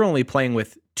if you're only playing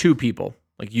with two people,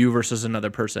 like you versus another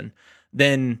person,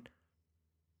 then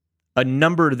a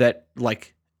number that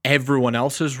like everyone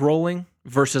else is rolling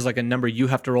versus like a number you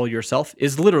have to roll yourself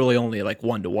is literally only like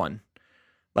 1-to-1.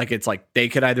 Like it's like they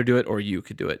could either do it or you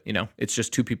could do it. It's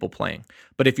just two people playing.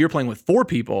 But if you're playing with four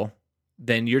people,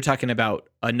 then you're talking about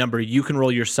a number you can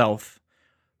roll yourself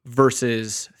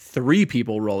versus three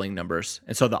people rolling numbers.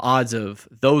 And so the odds of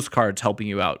those cards helping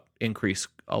you out increase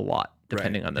a lot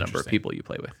depending on the number of people you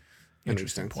play with.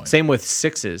 Interesting point. Same with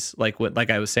sixes, like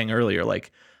I was saying earlier,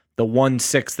 like the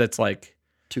 1-6 that's like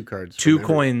two cards, two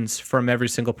coins from every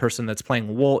single person that's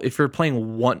playing. Well, if you're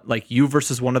playing one, like you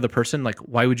versus one other person, like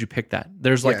why would you pick that?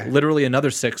 There's like literally another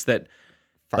 6 that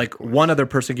like coins. One other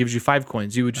person gives you 5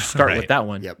 coins. You would just start with that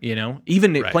one. Yep.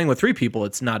 Even playing with 3 people,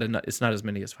 it's not as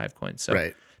many as 5 coins.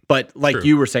 So, but like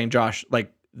you were saying, Josh,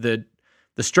 like the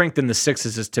strength in the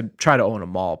 6s is to try to own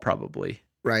them all, probably.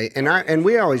 Right, and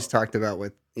we always talked about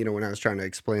with when I was trying to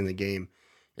explain the game,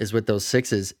 is with those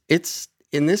 6s. It's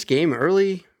in this game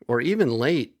early or even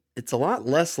late. It's a lot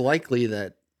less likely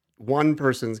that one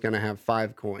person's going to have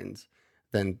 5 coins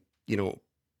than 2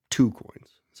 coins.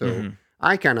 So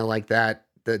I kind of like that.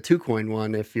 The 2-coin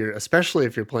one, especially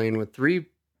if you're playing with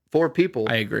 3-4 people,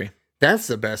 I agree. That's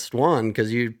the best one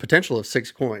because you potential of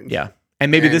 6 coins. Yeah,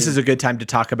 and maybe this is a good time to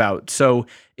talk about. So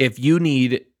if you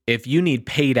need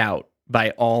paid out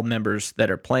by all members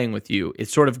that are playing with you, it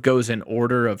sort of goes in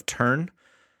order of turn,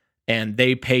 and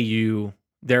they pay you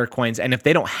their coins. And if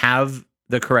they don't have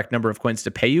the correct number of coins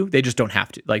to pay you, they just don't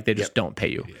have to. Like they just don't pay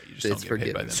you. Yeah, you just don't get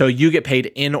paid by them. So you get paid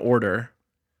in order,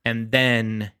 and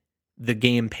then the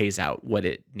game pays out what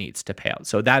it needs to pay out.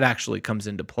 So that actually comes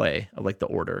into play, like the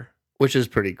order. Which is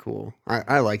pretty cool.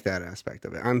 I like that aspect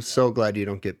of it. I'm so glad you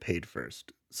don't get paid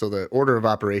first. So the order of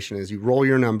operation is you roll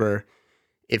your number.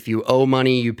 If you owe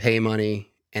money, you pay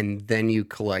money, and then you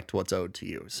collect what's owed to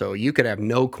you. So you could have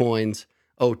no coins,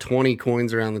 owe 20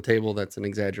 coins around the table. That's an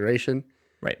exaggeration.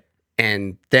 Right.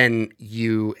 And then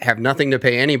you have nothing to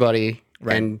pay anybody.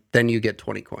 Right. And then you get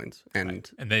 20 coins, and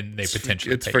then they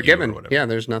potentially it's pay forgiven. You or whatever. Yeah,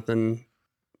 there's nothing.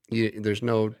 There's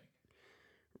no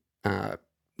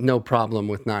problem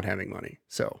with not having money.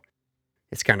 So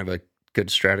it's kind of a good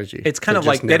strategy. It's kind of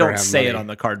like they don't say it on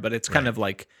the card, but it's kind of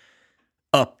like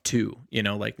up to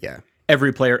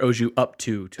every player owes you up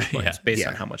to 2 coins based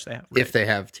on how much they have. Right. If they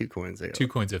have 2 coins, they owe 2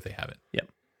 coins if they have it. Yep.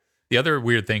 The other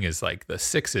weird thing is like the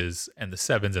 6s and the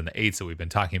 7s and the 8s that we've been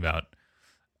talking about.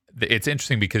 It's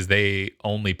interesting because they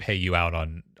only pay you out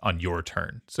on your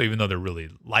turn. So even though they're really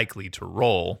likely to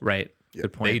roll, right?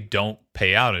 Good point. They don't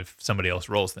pay out if somebody else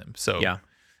rolls them. So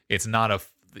it's not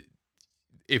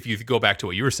if you go back to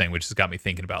what you were saying, which has got me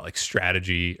thinking about like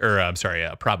strategy, or I'm sorry,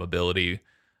 a probability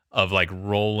of like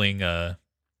rolling a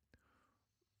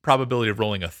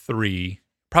 3,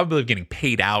 probability of getting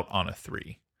paid out on a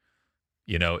 3,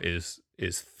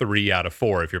 is 3 out of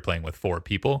 4 if you're playing with 4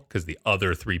 people, because the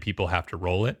other 3 people have to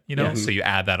roll it, so you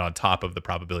add that on top of the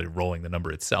probability of rolling the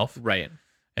number itself. Right.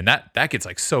 And that gets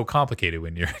like so complicated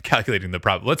when you're calculating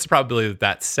the what's the probability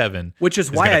that 7, which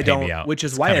is why I don't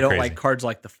crazy. like cards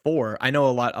like the 4. I know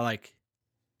a lot like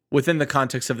within the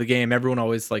context of the game, everyone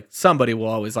always like somebody will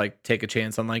always like take a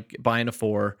chance on like buying a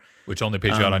 4, which only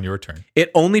pays you out on your turn. It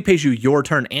only pays you your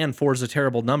turn, and 4 is a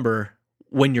terrible number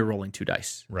when you're rolling 2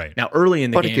 dice. Right. Now early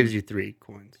in the game, it gives you 3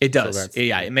 coins. It does. So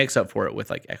it makes up for it with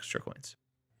like extra coins.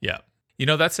 Yeah.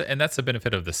 That's a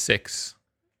benefit of the 6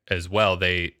 as well.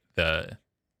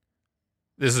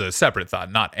 This is a separate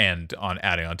thought, not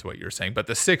adding on to what you're saying, but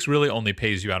the 6 really only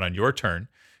pays you out on your turn,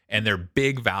 and they're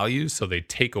big values, so they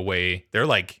take away. They're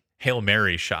like Hail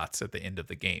Mary shots at the end of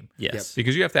the game. Yes, Yep.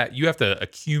 Because you have to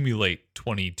accumulate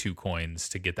 22 coins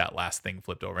to get that last thing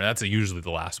flipped over, and that's usually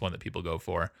the last one that people go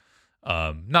for.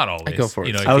 Not always. I go for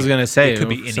it. I was gonna say it could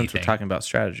be since anything. we're talking about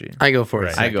strategy, I go for it.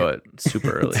 Right. I go it super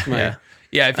early.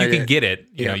 Yeah, if you I- can get it,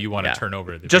 yeah. you want to Yeah. turn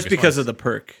over the Just biggest because ones. of the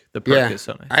perk. The perk is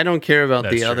so nice. I don't care about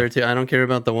That's the true. other 2. I don't care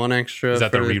about the 1 extra. Is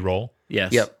that the for re-roll?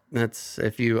 Yes. Yep. That's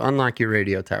if you unlock your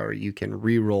radio tower, you can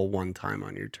re-roll 1 time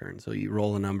on your turn. So you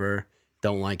roll a number,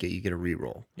 don't like it, you get a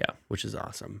re-roll. Yeah. Which is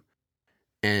awesome.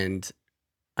 And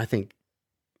I think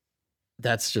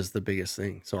that's just the biggest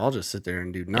thing. So I'll just sit there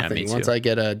and do nothing. me Once too. I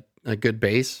get a good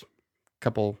base,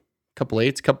 couple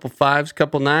 8s, couple 5s,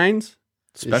 couple 9s.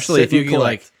 Especially if sit you and can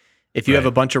collect. like if you have Right.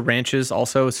 a bunch of ranches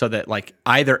also, so that like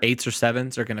either 8s or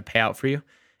 7s are going to pay out for you,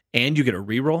 and you get a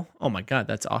reroll. Oh my god,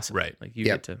 that's awesome! Right. Like you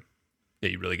Yep. get to Yeah,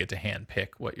 you really get to hand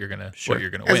pick what you're gonna Sure.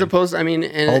 win. As opposed, I mean,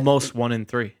 and almost 1 in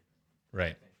 3.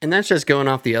 Right. And that's just going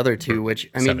off the other 2, which,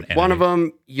 I mean, 7 and one 8. of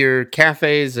them, your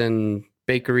cafes and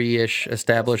bakery-ish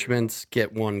establishments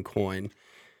get 1 coin,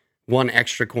 1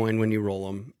 extra coin when you roll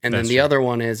them. And That's then the true. other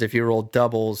one is if you roll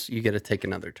doubles, you get to take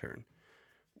another turn,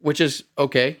 which is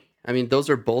okay. I mean, those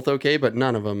are both okay, but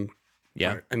none of them.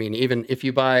 Yeah. I mean, even if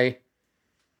you buy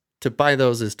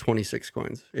those is 26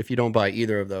 coins. If you don't buy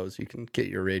either of those, you can get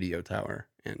your radio tower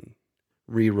and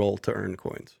re-roll to earn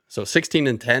coins. So 16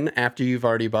 and 10 after you've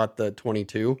already bought the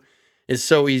 22 is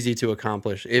so easy to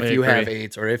accomplish if I you have agree.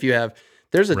 8s or if you have.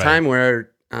 There's a Right. time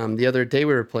where the other day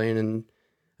we were playing and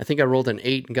I think I rolled an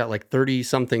 8 and got like 30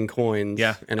 something coins.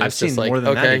 Yeah, and I've it's just seen like, more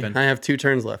than that okay, even. I have 2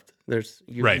 turns left. There's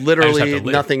Right. I just have literally to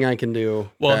live. nothing I can do.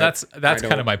 Well, that that's I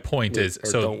kind of don't my point win is or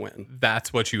so don't win.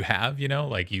 that's what you have,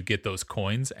 like you get those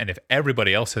coins, and if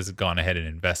everybody else has gone ahead and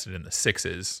invested in the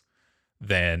 6s,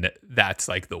 then that's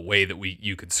like the way that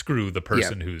you could screw the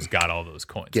person who's got all those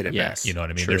coins. Get it Yes. back. You know what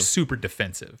I mean? True. They're super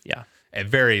defensive. Yeah. A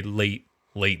very late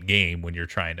game when you're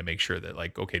trying to make sure that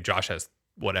like, okay, Josh has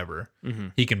whatever.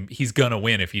 He's gonna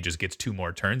win if he just gets 2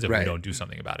 more turns if we Right. don't do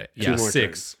something about it. 2 Yeah, more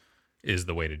 6 is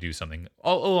the way to do something.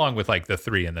 Along with like the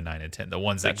 3 and the 9 and 10, the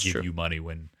ones that That's give true. you money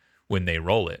when they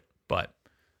roll it. But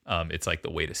it's like the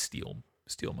way to steal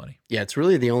money. Yeah, it's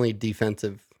really the only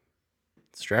defensive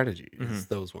strategy is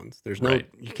those ones. There's no, Right.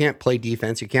 you can't play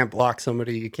defense. You can't block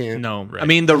somebody. You can't. No, Right. I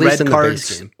mean the At least red in the base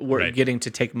cards game. we're Right. getting to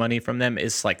take money from them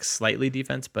is like slightly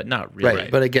defense, but not really.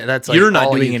 Right. But again, that's like You're not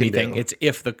all doing you can anything. do. It's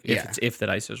if Yeah. the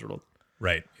dice is rolled.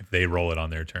 Right. If they roll it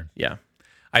on their turn. Yeah.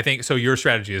 I think so. Your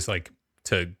strategy is like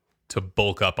to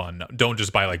bulk up on. Don't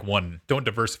just buy like one. Don't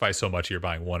diversify so much. You're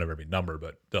buying one of every number,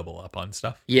 but double up on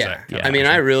stuff. Is Yeah. that kinda I mean,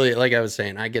 what I you're- really, like I was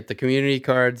saying, I get the community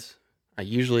cards. I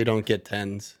usually don't get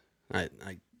 10s. I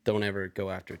don't ever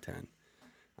go after 10.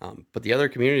 But the other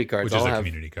community cards, which is I'll a have,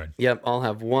 community card. Yep, I'll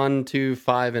have 1, 2,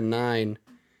 5, and 9.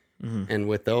 Mm-hmm. And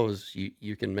with those,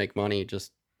 you can make money.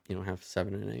 Just have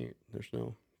 7 and 8. There's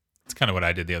no. It's kind of what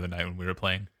I did the other night when we were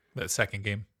playing that second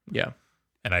game, Yeah.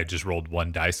 and I just rolled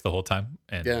 1 dice the whole time.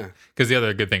 And Yeah. because the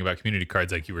other good thing about community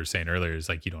cards, like you were saying earlier, is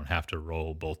like you don't have to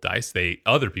roll both dice.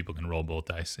 Other people can roll both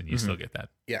dice, and you still get that.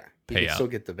 Yeah, you Payout. can still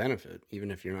get the benefit even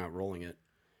if you're not rolling it.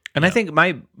 And I think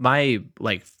my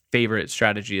like favorite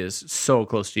strategy is so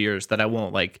close to yours that I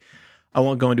won't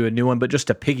go into a new one, but just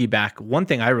to piggyback, one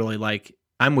thing I really like,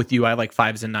 I'm with you. I like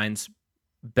 5s and 9s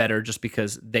better just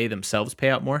because they themselves pay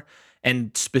out more.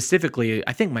 And specifically,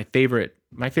 I think my favorite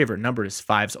number is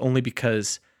 5s only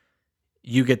because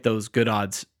you get those good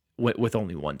odds with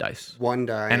only 1 dice. 1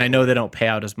 die. And I know they don't pay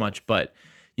out as much, but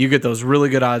you get those really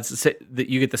good odds.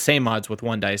 You get the same odds with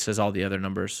 1 dice as all the other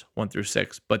numbers, 1 through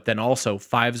 6. But then also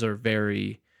 5s are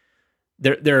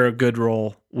they're a good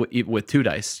roll with 2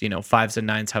 dice. 5s and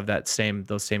 9s have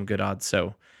those same good odds.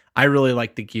 So I really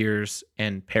like the gears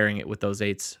and pairing it with those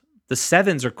 8s. The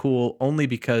 7s are cool only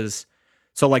because,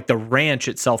 so like the ranch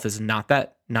itself is not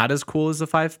as cool as the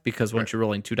 5 because once you're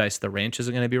rolling 2 dice, the ranch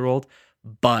isn't going to be rolled.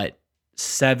 But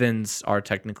 7s are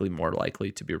technically more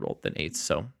likely to be rolled than 8s,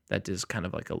 so that is kind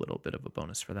of like a little bit of a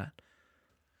bonus for that.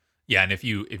 Yeah, and if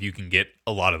you can get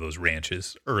a lot of those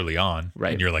ranches early on,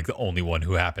 Right. and you're like the only one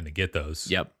who happened to get those,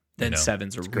 Yep. Then know,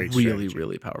 7s are great really, strategy.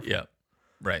 really powerful. yeah,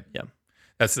 right, Yeah.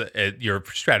 That's your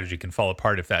strategy can fall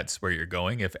apart if that's where you're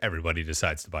going. If everybody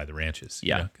decides to buy the ranches,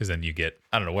 Yeah. because then you get,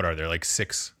 I don't know, what are there, like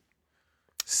six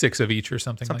of each or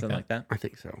something Something like that. I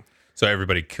think so. So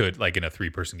everybody could, like in a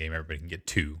 3-person game, everybody can get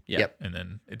 2. Yeah. Yep. And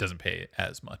then it doesn't pay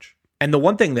as much. And the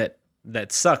one thing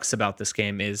that sucks about this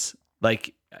game is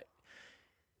like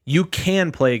you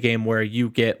can play a game where you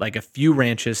get like a few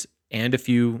ranches and let's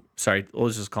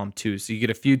just call them 2s. So you get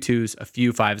a few 2s, a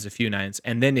few 5s, a few 9s,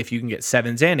 and then if you can get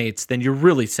 7s and 8s, then you're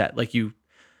really set. Like you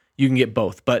can get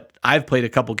both. But I've played a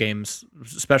couple games,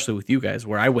 especially with you guys,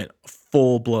 where I went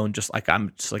full blown, just like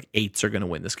 8s are going to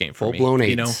win this game for me. Full-blown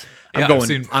You know, 8s. I'm Yeah, going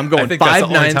I think 5 that's the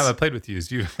only 9s. time I played with you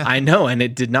is you. I know, and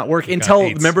it did not work got until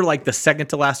 8s. remember like the second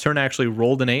to last turn I actually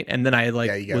rolled an 8 and then I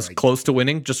you got was like- close to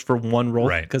winning just for one roll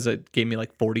Right. because it gave me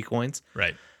like 40 coins.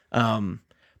 Right.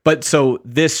 But so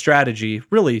this strategy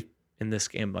really in this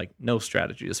game, like no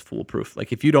strategy is foolproof.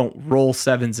 Like if you don't roll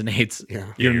 7s and 8s,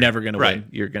 Yeah. you're Yeah, never going to right. win.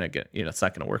 You're going to get, it's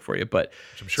not going to work for you. But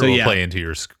Which I'm sure will play into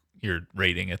your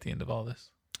rating at the end of all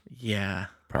this. yeah,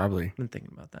 Probably. I've been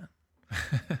thinking about that.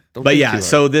 Don't But think yeah, too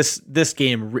so this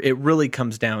game, it really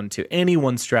comes down to any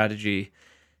one strategy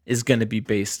is going to be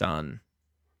based on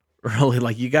really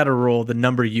like you got to roll the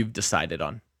number you've decided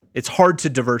on. It's hard to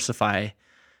diversify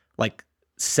like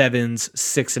 7s,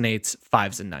 6 and 8s,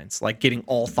 5s and 9s. Like getting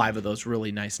all 5 of those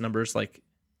really nice numbers, like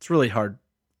it's really hard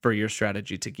for your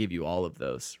strategy to give you all of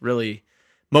those. Really,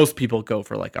 most people go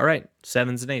for like, all right,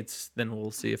 7s and 8s, then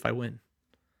we'll see if I win.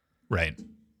 Right.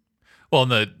 Well,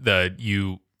 and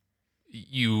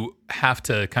you have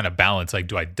to kind of balance, like,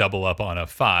 do I double up on a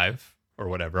 5 or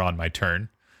whatever on my turn,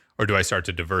 or do I start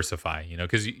to diversify?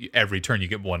 Because every turn you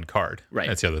get one card. Right.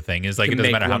 That's the other thing is like You it can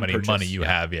doesn't make matter how one many purchase, money you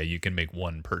yeah. have. Yeah, you can make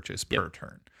one purchase per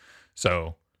turn.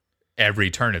 So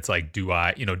every turn it's like, do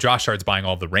I? Josh starts buying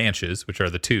all the ranches, which are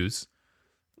the 2s.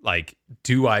 Like,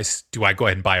 do I go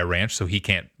ahead and buy a ranch so he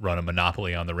can't run a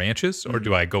monopoly on the ranches, or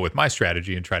do I go with my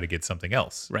strategy and try to get something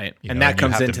else? Right. You And know, that you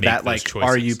comes have to into make that, those like,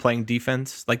 are you choices. playing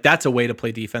defense? Like, that's a way to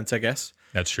play defense, I guess.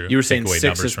 That's true. You were Take saying away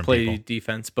numbers 6s from play people.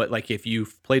 defense, but, like, if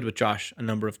you've played with Josh a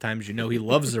number of times, he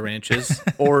loves the ranches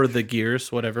or the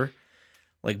gears, whatever.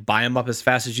 Like, buy them up as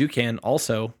fast as you can.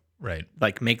 Also, Right.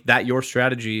 like, make that your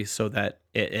strategy so that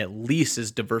it at least is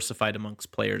diversified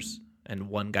amongst players and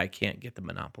one guy can't get the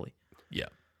monopoly. Yeah.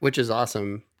 Which is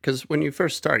awesome because when you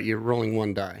first start, you're rolling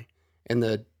one die, and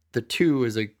the 2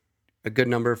 is a good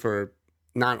number for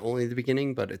not only the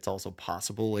beginning, but it's also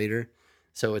possible later.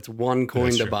 So it's one coin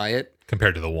That's to true. buy it,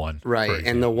 Compared to the 1. for right? And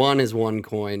example. the 1 is one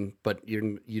coin, but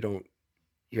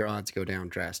your odds go down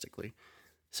drastically.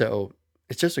 So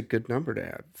it's just a good number to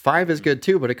have. 5 is good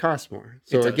too, but it costs more.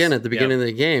 So It does. again, at the beginning of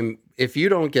the game, if you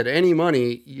don't get any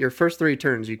money, your first 3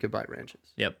 turns you could buy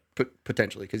ranches. Yep.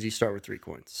 Potentially, because you start with 3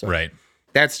 coins. So Right.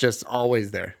 that's just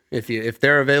always there. If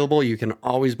they're available, you can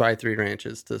always buy 3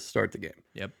 ranches to start the game.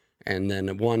 Yep. And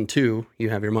then 1, 2, you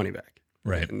have your money back.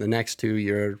 Right. And the next 2,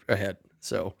 you're ahead.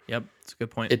 So Yep. That's a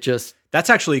good point. it just That's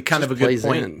actually kind of just a good plays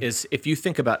point. in. Is if you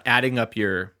think about adding up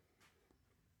your,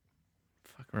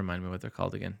 remind me what they're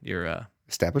called again. Your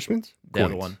establishments. the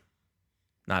other Coins. one,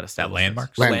 not establishments.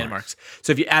 landmarks? The Landmarks. landmarks.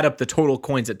 So if you add up the total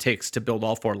coins it takes to build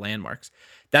all 4 landmarks,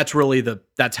 that's really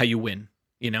that's how you win.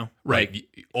 Right.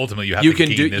 Like, Ultimately, you have you to can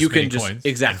gain do this you many can just coins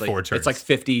exactly. in 4 turns. It's like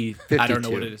 50. I don't know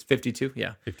what 52. it is. 52.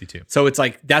 Yeah. 52. So it's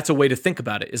like that's a way to think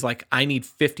about it. Is like I need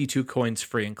 52 coins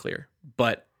free and clear,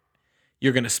 but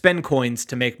you're going to spend coins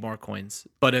to make more coins.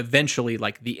 But eventually,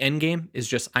 like the end game is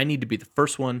just I need to be the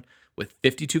first one with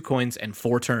 52 coins and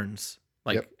 4 turns.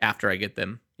 Like Yep. after I get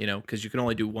them, because you can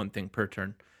only do one thing per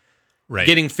turn. Right.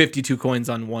 Getting 52 coins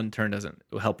on one turn doesn't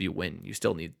help you win. You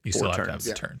still need you 4 still have turns. to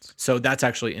have the turns. So that's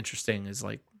actually interesting. Is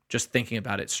like just thinking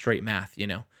about it straight math.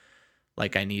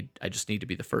 Like I just need to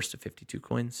be the first to 52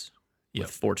 coins Yep.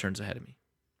 with 4 turns ahead of me.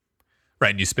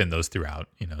 Right. And you spin those throughout,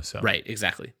 so. Right,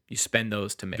 exactly. You spend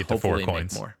those to make Get to 4 hopefully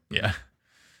coins. make more. Yeah.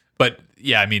 But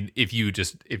yeah, I mean, if you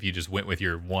just went with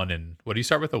your 1 and what do you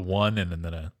start with? A 1 and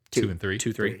then a 2 and 3?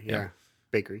 2, 3. Yeah.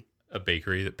 Bakery. A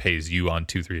bakery that pays you on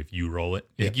 2, 3 if you roll it.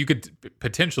 Like, you could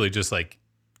potentially just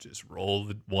roll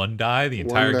the 1 die the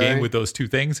entire game die. with those 2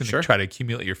 things and Sure. try to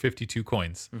accumulate your 52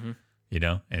 coins,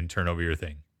 Mhm. and turn over your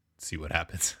thing. See what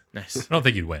happens. Nice. I don't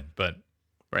think you'd win, but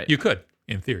Right. you could.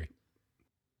 in theory.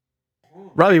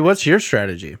 Robbie, what's your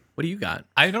strategy? What do you got?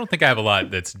 I don't think I have a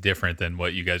lot that's different than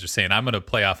what you guys are saying. I'm going to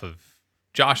play off of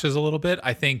Josh's a little bit.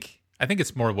 I think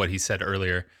it's more what he said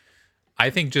earlier. I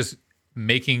think just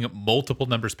making multiple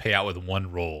numbers pay out with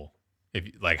one roll, if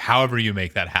like however you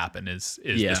make that happen is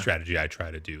the strategy I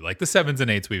try to do. Like the 7s and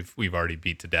 8s we've already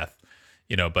beat to death,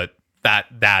 but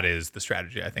that is the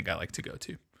strategy I think I like to go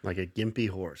to. Like a gimpy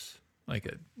horse. Like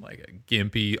a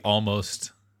gimpy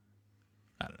almost.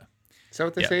 I don't know. Is that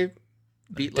what they say?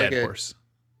 Beat dead like a horse.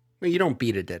 Well, you don't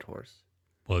beat a dead horse.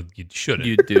 Well, you shouldn't.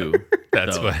 You do.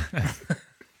 That's though. what.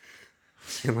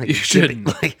 Like You shouldn't.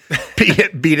 Like,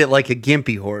 beat it like a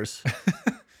gimpy horse.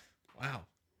 Wow.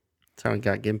 That's how I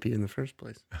got gimpy in the first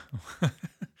place.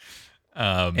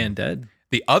 And dead.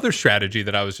 The other strategy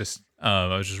that I was just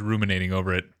ruminating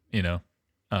over it,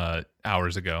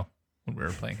 hours ago when we were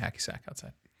playing hacky sack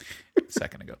outside a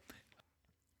second ago,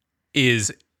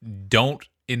 is don't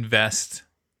invest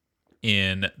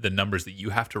in the numbers that you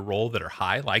have to roll that are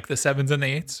high, like the 7s and the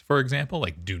 8s, for example.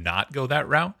 Like, do not go that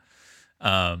route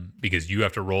because you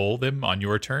have to roll them on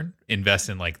your turn. Invest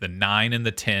in like the 9 and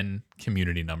the 10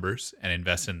 community numbers, and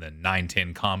invest in the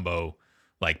 9-10 combo,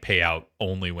 like payout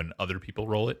only when other people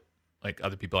roll it, like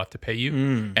other people have to pay you,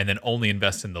 and then only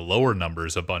invest in the lower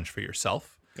numbers a bunch for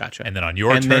yourself. Gotcha. And then on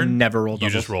your And turn, then never roll you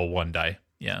doubles? just roll one die.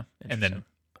 Yeah, and then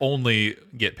only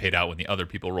get paid out when the other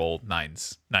people roll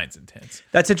 9s and 10s.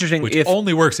 That's interesting. Which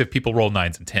only works if people roll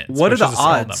 9s and 10s. What are which the is a small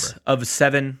odds number. of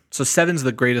 7? So 7's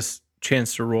the greatest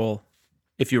chance to roll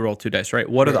if you roll 2 dice, right?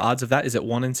 What are the odds of that? Is it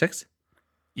 1 in 6?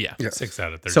 Yeah, Yes. 6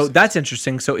 out of 36. So that's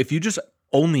interesting. So if you just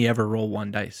only ever roll 1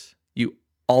 dice, you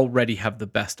already have the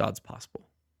best odds possible,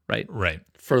 right? right.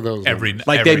 For those numbers.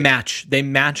 Like they match. They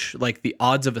match, like the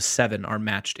odds of a 7 are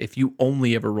matched if you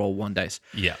only ever roll 1 dice.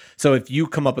 Yeah, So if you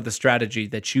come up with a strategy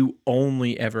that you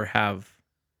only ever have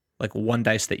like 1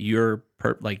 dice that you're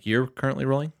currently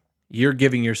rolling, you're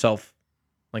giving yourself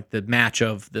like the match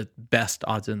of the best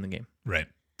odds in the game right.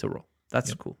 to roll.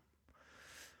 That's cool.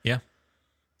 Yeah,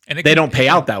 and They don't pay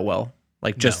out that well,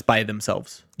 like just No. by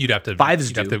themselves. You'd have to 5s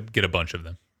You'd have do. to get a bunch of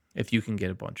them. If you can get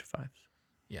a bunch of 5s.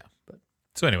 Yeah,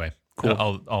 so anyway,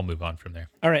 Cool. I'll move on from there.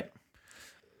 All right.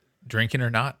 Drinking or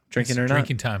not? Drinking It's or not?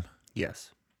 drinking time.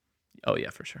 Yes. Oh yeah,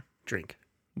 for sure. Drink.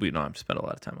 We don't have to spend a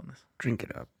lot of time on this. Drink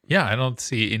it up. Yeah, I don't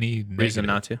see any Reason negative.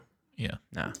 not to. Yeah,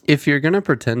 Nah. If you're going to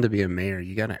pretend to be a mayor,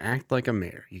 you got to act like a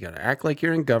mayor. You got to act like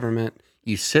you're in government.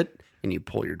 You sit and you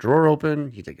pull your drawer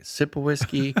open. You take a sip of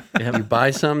whiskey. You buy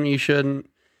something you shouldn't.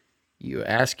 You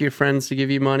ask your friends to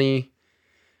give you money.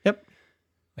 Yep.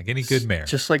 like any good mayor.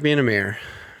 Just like being a mayor.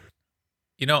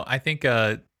 I think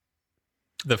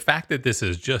the fact that this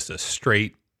is just a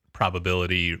straight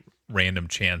probability, random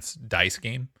chance dice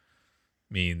game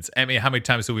means, how many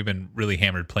times have we been really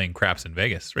hammered playing craps in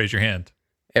Vegas? Raise your hand.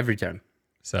 Every time.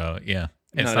 So, yeah,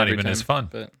 it's not every even as time, fun.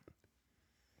 But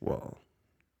Well,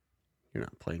 you're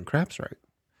not playing craps right.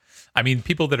 I mean,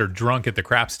 people that are drunk at the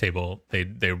craps table,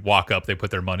 they walk up, they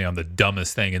put their money on the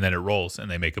dumbest thing, and then it rolls, and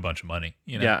they make a bunch of money.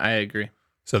 yeah, I agree.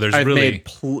 So there's I've really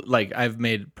I've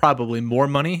made probably more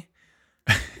money.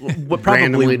 Probably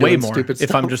Randomly way doing more stupid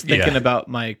if I'm stuff. just thinking Yeah. about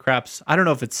my craps. I don't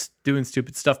know if it's doing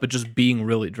stupid stuff, but just being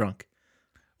really drunk,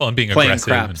 and being playing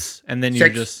aggressive. and- craps, and then you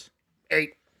 6, just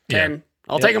 8, Yeah. 10.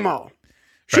 I'll take them all.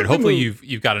 Right. Hopefully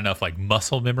you've got enough like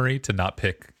muscle memory to not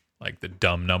pick like the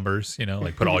dumb numbers,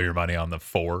 like put all your money on the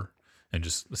 4 and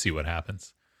just see what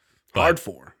happens. But Hard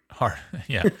 4. hard,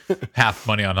 yeah. Half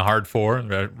money on the hard 4 and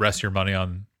the rest of your money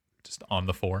on just on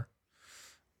the 4.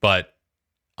 But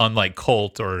unlike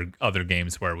Colt or other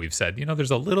games where we've said,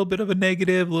 there's a little bit of a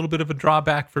negative, a little bit of a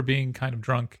drawback for being kind of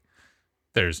drunk,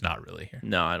 there's not really here.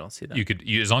 no, I don't see that. You could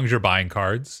as long as you're buying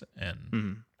cards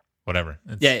and whatever.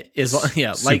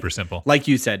 It's super simple. Like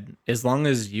you said, as long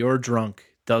as your drunk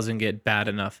doesn't get bad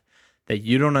enough that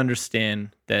you don't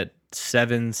understand that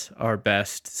 7s are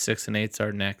best, 6 and 8s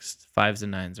are next, 5s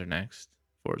and 9s are next,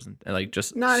 4s and like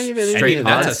just Not even And straight any of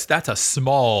odds. that. that's a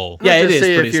small. Yeah, I'll it just is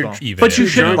say pretty if you're small. even But you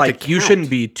if shouldn't drunk to you count. shouldn't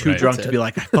be too Right. drunk That's to it. be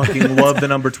like, I fucking love the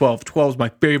number 12. 12 is my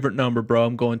favorite number, bro.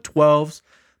 I'm going 12s.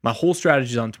 My whole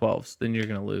strategy's on 12s. Then you're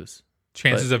gonna lose.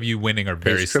 Chances of you winning are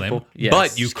very Pace slim, triple. Yes.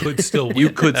 but you could still win. You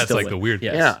could That's still like win. the weird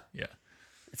Yes. thing. Yeah. Yeah.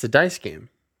 It's a dice game.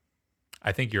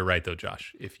 I think you're right though,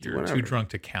 Josh. If you're Whatever. too drunk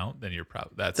to count, then you're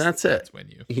probably That's it. That's when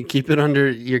you You keep it under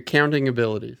your counting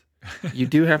abilities. You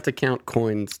do have to count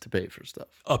coins to pay for stuff.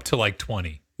 up to like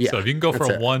 20. Yeah, So if you can go that's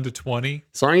from it. 1 to 20,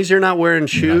 As long as you're not wearing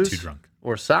you're not shoes too drunk.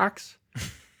 or socks,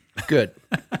 good.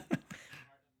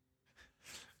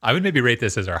 I would maybe rate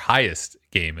this as our highest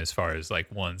game as far as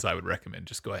like ones I would recommend.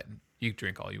 Just go ahead and you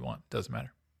drink all you want. Doesn't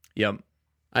matter. Yep.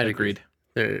 I'd Agreed.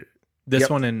 agree. This Yep.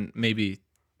 one and maybe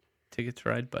Ticket to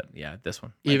Ride, but yeah, this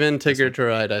one. Even Ticket to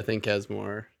Ride, I think, has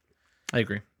more. I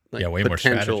agree. Like, Yeah, way more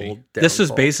potential strategy. This is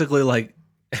downfall. basically like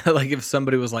if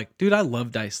somebody was like, dude, I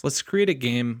love dice. Let's create a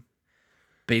game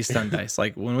based on dice.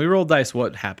 Like when we roll dice,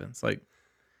 what happens? Like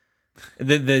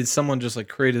then someone just like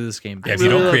created this game. Yeah, if based you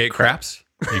on- don't love create craps,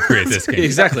 you create this game.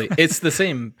 Exactly. It's the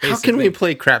same. How basic can we thing.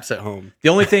 play craps at home The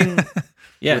only thing,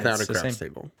 yeah, without it's a the craps same.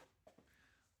 table?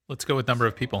 Let's go with number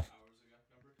of people.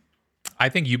 I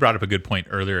think you brought up a good point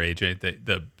earlier, AJ.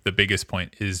 The biggest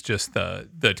point is just the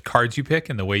cards you pick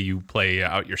and the way you play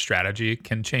out your strategy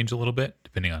can change a little bit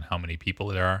depending on how many people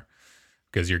there are,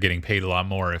 because you're getting paid a lot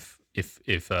more if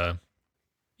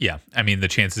yeah. I mean, the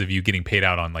chances of you getting paid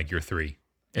out on like your 3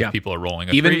 if Yeah. people are rolling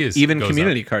a Even 3 is even goes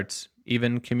community up. cards,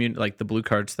 even community like the blue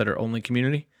cards that are only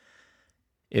community.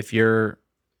 If you're,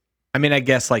 I mean, I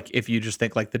guess like if you just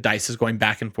think like the dice is going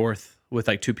back and forth with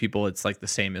like 2 people, it's like the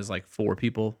same as like 4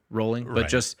 people rolling. But Right.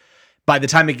 just by the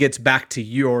time it gets back to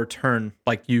your turn,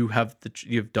 like you have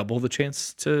double the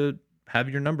chance to have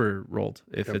your number rolled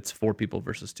if it's 4 people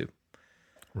versus 2.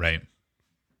 Right.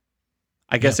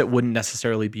 I guess it wouldn't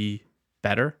necessarily be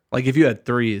better. Like if you had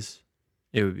 3s,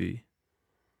 it would be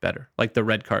better. Like the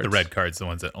red cards. The red cards, the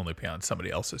ones that only pay on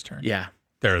somebody else's turn. Yeah.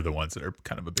 They're the ones that are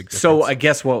kind of a big difference. So I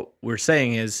guess what we're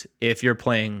saying is if you're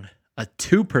playing a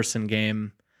 2-person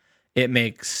game, it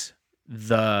makes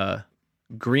the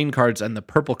green cards and the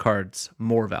purple cards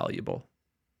more valuable,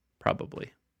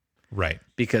 probably, right.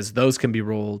 because those can be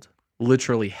rolled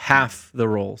literally half the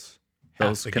rolls. Half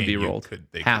Those the can be game you rolled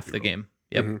they half could the be rolled. game.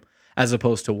 Yep. As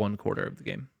opposed to 1/4 of the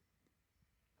game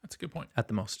That's a good point. at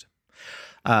the most.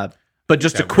 But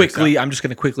just to that works quickly, I'm just going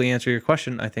to quickly answer your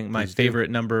question. I think my Please do. favorite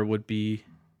number would be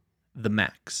the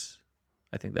max.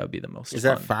 I think that would be the most Is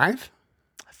fun. that 5?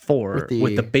 4 with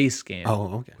with the the- base game.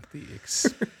 Oh, okay. The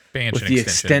expansion With the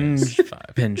extension is 5.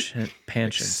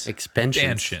 Pensions.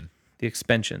 Expansion. The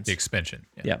expansions. The expansion.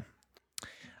 Yeah.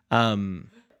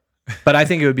 But I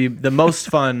think it would be the most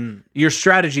fun. Your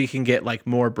strategy can get like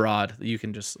more broad. You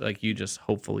can just like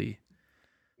hopefully,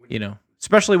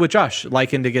 especially with Josh,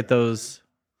 liking to get those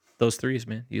 3s,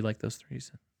 man. You like those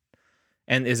 3s.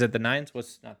 And is it the 9s?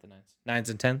 What's not the 9s? 9s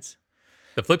and 10s?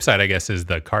 The flip side, I guess, is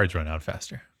the cards run out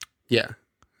faster. Yeah.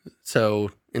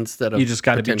 So instead of You just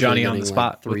gotta be potentially Johnny on the getting,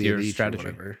 spot with 3 your of each or strategy.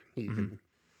 whatever, you can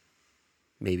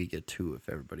maybe get 2 if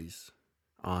everybody's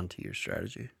on to your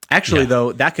strategy. Actually, Yeah.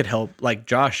 though, that could help. Like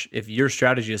Josh, if your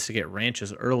strategy is to get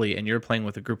ranches early and you're playing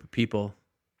with a group of people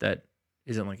that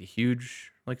isn't like a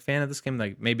huge like fan of this game,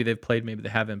 like maybe they've played, maybe they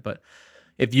haven't, but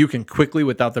if you can quickly,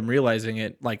 without them realizing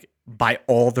it, like buy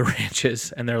all the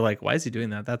ranches, and they're like, "Why is he doing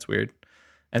that? That's weird."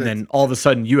 And then all of a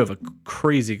sudden, you have a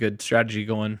crazy good strategy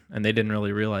going, and they didn't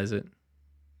really realize it.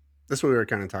 That's what we were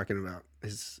kind of talking about.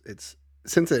 Is it's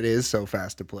since it is so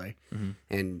fast to play, Mhm.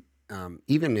 and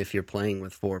even if you're playing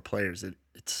with 4 players,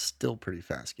 it's still pretty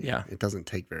fast game. Yeah. It doesn't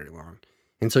take very long,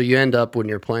 and so you end up when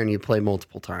you're playing, you play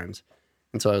multiple times.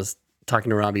 And so I was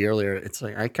talking to Robbie earlier. It's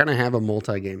like I kind of have a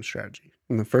multi-game strategy.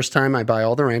 And the first time I buy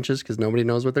all the ranches because nobody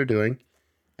knows what they're doing,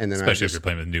 and then Especially I if just you're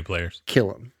playing with new players. kill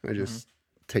them. I just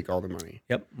take all the money.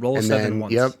 Yep, roll a And 7 then,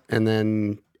 once. yep. And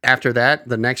then after that,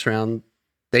 the next round,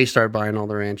 they start buying all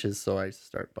the ranches, so I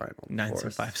start buying all the 9s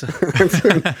and 4s.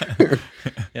 5s.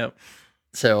 Yep.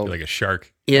 So You're like a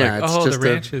shark. Yeah, Like, it's oh, just the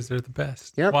a- ranches, they're the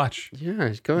best. Yep. Watch.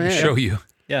 yeah, go Let me ahead. show you.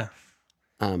 Yeah.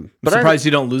 But I'm surprised you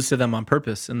don't lose to them on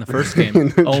purpose in the first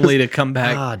game, only to come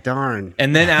back darn.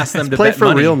 and then ask them to Play bet for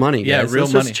money. real money, Yeah, guys. real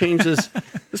Let's money. just change this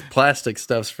plastic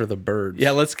stuff's for the birds.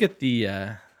 Yeah, let's get the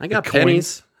I got the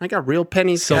pennies. I got real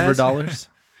pennies. silver guys. dollars.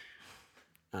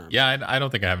 Yeah, I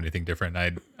don't think I have anything different.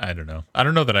 I don't know. I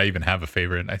don't know that I even have a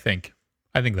favorite. I think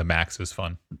the max is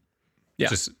fun. Yeah.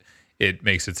 Just it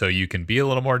makes it so you can be a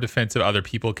little more defensive. Other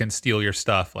people can steal your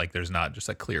stuff. Like there's not just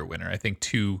a clear winner. I think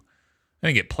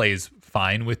it plays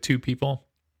fine with 2 people,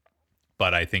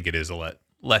 but I think it is a lot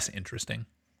less interesting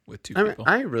with 2 people.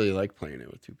 I really like playing it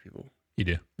with 2 people. You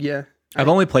do. Yeah, I've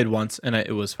only played once, and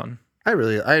it was fun. I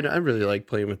really like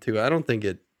playing with 2. I don't think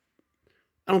it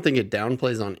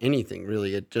downplays on anything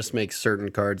really. It just makes certain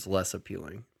cards less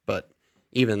appealing. But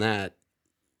even that,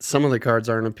 some of the cards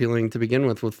aren't appealing to begin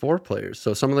with 4 players.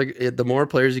 So some of the more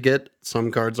players you get, some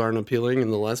cards aren't appealing,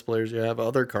 and the less players you have,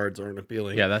 other cards aren't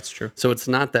appealing. Yeah, that's true. So it's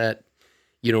not that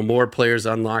more players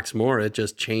unlocks more. It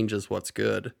just changes what's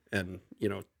good and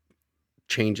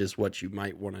changes what you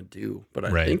might want to do. But I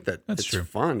Right. think that That's it's true.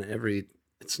 fun.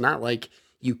 It's not like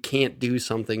you can't do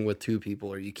something with 2 people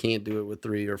or you can't do it with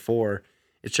 3 or 4.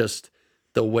 It's just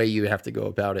the way you have to go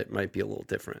about it might be a little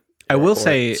different. I will Or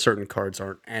say- certain cards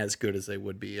aren't as good as they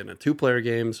would be in a 2-player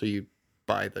game, so you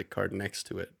buy the card next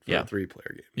to it for Yeah. a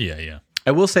 3-player game. Yeah.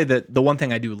 I will say that the one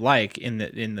thing I do like in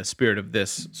the spirit of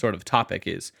this sort of topic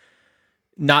is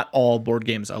not all board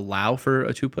games allow for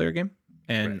a 2-player game.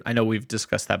 And I know we've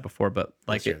discussed that before, but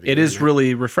like Unless you have it the is internet.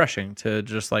 really refreshing to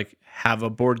just like have a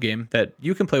board game that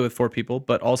you can play with 4 people,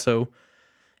 but also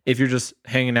if you're just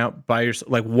hanging out by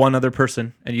yourself, like one other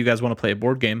person, and you guys want to play a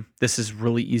board game, this is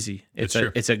really easy. That's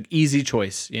true. It's an easy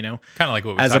choice, you know, Kind of like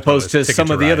what we as talked about opposed with to Ticket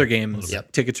some of the Ride other a little games.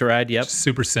 bit. Ticket to Ride, yep,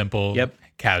 Super simple. Yep.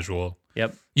 Casual.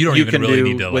 yep. You don't even can really do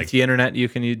need to with like. the internet. You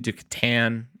can do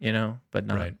Catan, you know, but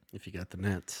not Right. If you got the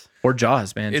nets. or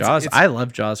Jaws, man. It's- Jaws. it's- I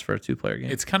love Jaws for a 2-player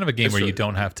game. It's kind of a game It's where you really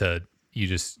don't have to.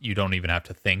 You don't even have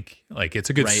to think. Like it's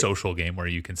a good Right. social game where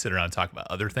you can sit around and talk about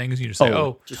other things. You just say,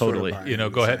 Oh, Just sort of totally. buy you know,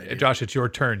 and go ahead, decide. Josh, it's your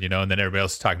turn, you know, and then everybody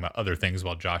else is talking about other things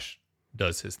while Josh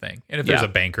does his thing. And if there's Yeah.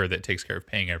 a banker that takes care of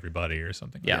paying everybody or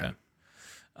something Yeah. like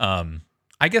that.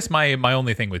 I guess my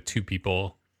only thing with 2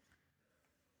 people,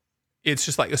 it's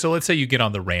just like, so let's say you get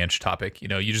on the ranch topic, you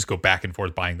know, you just go back and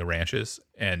forth buying the ranches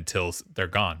until they're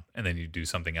gone, and then you do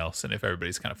something else. And if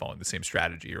everybody's kind of following the same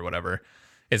strategy or whatever,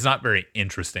 it's not very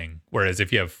interesting. Whereas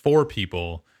if you have 4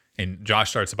 people and Josh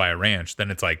starts to buy a ranch,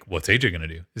 then it's like, what's AJ going to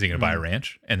do? Is he going to buy a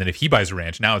ranch? And then if he buys a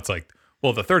ranch, now it's like,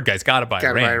 well, the third guy's got to buy a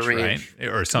Gotta buy a ranch, ranch. right?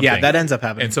 Or something. Yeah, that ends up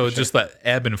happening. And so for it's sure. just that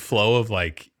ebb and flow of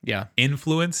like yeah.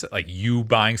 influence, like you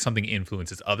buying something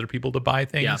influences other people to buy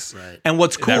things. Right. And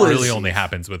what's That cool really is only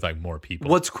happens with like more people.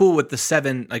 what's cool with the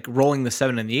 7, like rolling the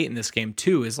 7 and the 8 in this game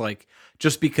too, is like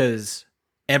just because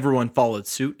everyone followed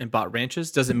suit and bought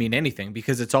ranches doesn't mean anything,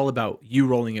 because it's all about you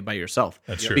rolling it by yourself.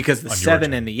 That's true. Because the On your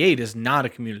 7 turn. and the 8 is not a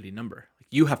community number. Like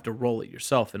you have to roll it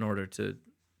yourself in order to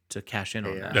cash in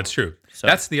on that. That's true. So-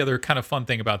 That's the other kind of fun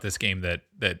thing about this game that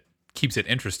keeps it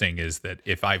interesting is that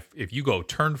if you go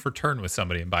turn for turn with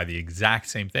somebody and buy the exact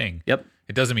same thing, Yep.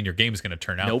 it doesn't mean your game's going to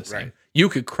turn out Nope. the same. You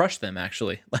could crush them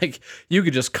actually. Like you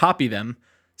could just copy them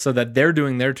so that they're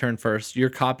doing their turn first, you're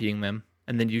copying them,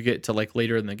 and then you get to like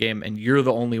later in the game and you're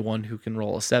the only one who can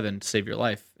roll a 7 to save your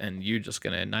life, and you're just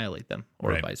going to annihilate them, or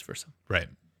Right. vice versa. Right.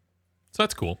 So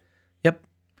that's cool. Yep.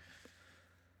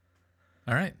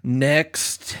 All right.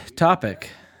 Next topic.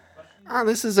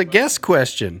 This is a guest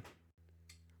question.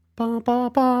 Ba, ba,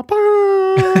 ba,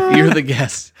 ba. You're the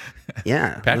guest.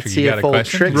 Yeah. Patrick, let's you see got if a old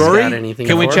question? Tricks Rory, got anything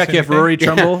can we for us? check if anything? Rory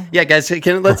Trumbull? Yeah, guys,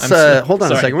 let's I'm hold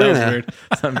on a sorry, second. that We're was gonna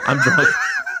weird. I'm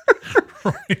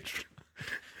drunk.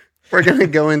 we're gonna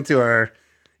go into our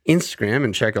Instagram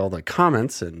and check all the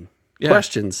comments and Yeah.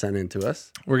 questions sent in to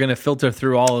us. We're gonna filter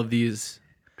through all of these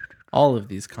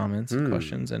comments and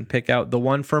questions and pick out the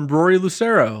one from Rory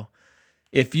Lucero.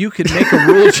 If you could make a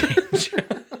rule change,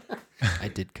 I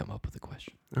did come up with a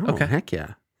question. Oh, Okay. heck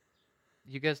yeah.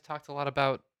 You guys talked a lot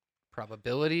about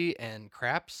probability and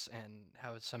craps and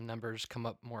how some numbers come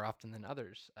up more often than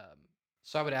others.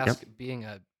 So I would ask, being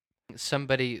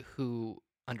somebody who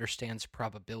understands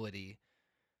probability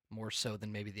more so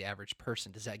than maybe the average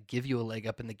person, does that give you a leg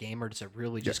up in the game, or does it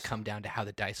really just Yes. come down to how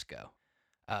the dice go,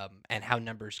 and how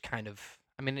numbers kind of?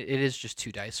 I mean, it is just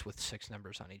 2 dice with 6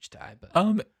 numbers on each die,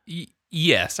 but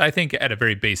Yes, I think at a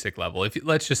very basic level. If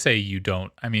let's just say you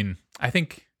don't, I mean, I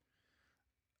think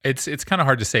it's kind of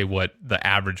hard to say what the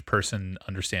average person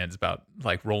understands about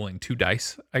like rolling 2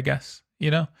 dice, I guess, you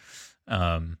know.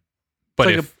 But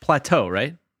it's like if a plateau,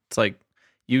 right? It's like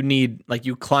you need, like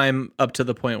you climb up to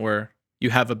the point where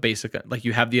you have a basic, like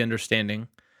you have the understanding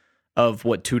of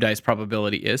what 2 dice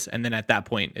probability is, and then at that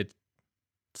point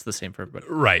it's the same for everybody.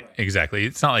 right, exactly.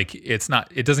 It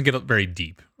doesn't get very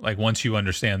deep. Like once you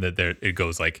understand that it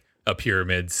goes like a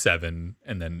pyramid 7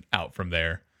 and then out from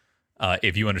there.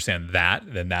 If you understand that,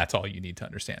 then that's all you need to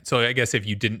understand. So I guess if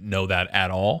you didn't know that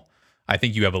at all, I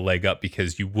think you have a leg up,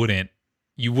 because you wouldn't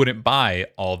buy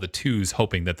all the 2s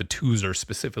hoping that the 2s are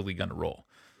specifically going to roll.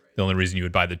 The only reason you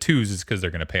would buy the 2s is because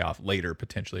they're going to pay off later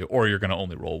potentially, or you're going to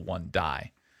only roll 1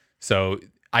 die. So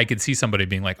I could see somebody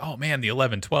being like, oh man, the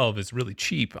 11-12 is really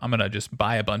cheap. I'm going to just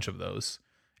buy a bunch of those.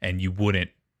 And you wouldn't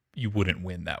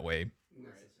win that way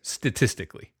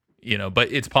statistically, you know,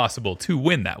 but it's possible to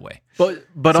win that way. But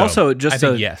So, also I just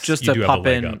think, to yes, just you to do have a pop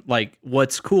leg in, up. like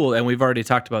what's cool, and we've already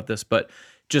talked about this, but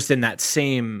just in that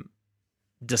same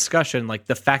discussion, like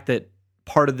the fact that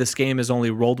part of this game is only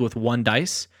rolled with 1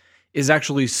 dice is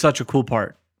actually such a cool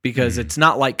part, because it's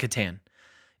not like Catan.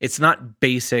 It's not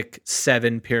basic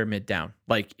 7 pyramid down.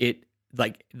 Like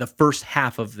the first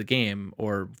half of the game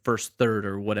or first third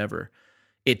or whatever,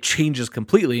 it changes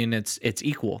completely, and it's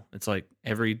equal. It's like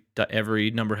every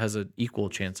number has an equal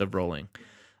chance of rolling.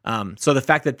 So the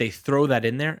fact that they throw that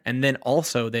in there, and then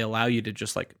also they allow you to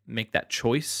just like make that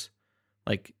choice,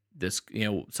 like this, you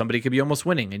know, somebody could be almost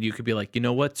winning, and you could be like, you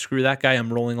know what, screw that guy,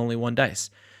 I'm rolling only 1 dice.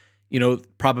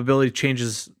 probability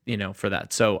changes, for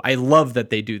that. So I love that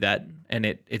they do that, and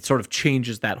it sort of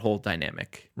changes that whole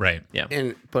dynamic. Right. Yeah.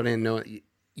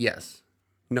 Yes,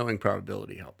 knowing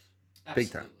probability helps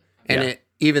big time. Absolutely. And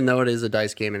even though it is a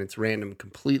dice game and it's random,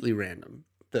 completely random,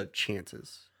 the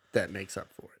chances that makes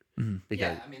up for it. Mm-hmm.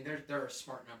 Because I mean, there are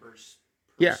smart numbers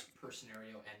per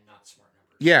scenario and not smart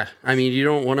numbers. yeah, I mean, you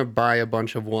don't want to buy a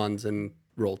bunch of ones and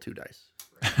roll 2 dice.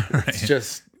 Right. It's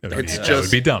just That would be- it's that just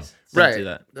would be dumb. Don't right. do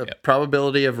that. The Yep.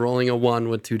 probability of rolling a 1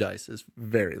 with 2 dice is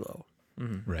very low,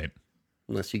 Right.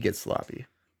 unless you get sloppy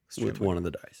with one of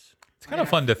the dice. It's kind of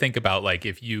fun to think about, like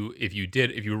if you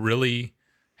really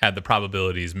had the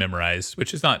probabilities memorized,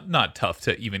 which is not tough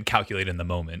to even calculate in the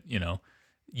moment.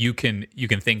 You can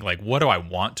think like, what do I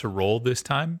want to roll this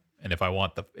time? And if I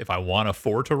want a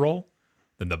 4 to roll,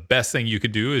 then the best thing you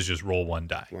could do is just roll 1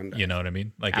 die. You know what I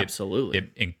mean? Like Absolutely.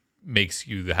 it makes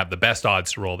you have the best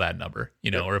odds to roll that number.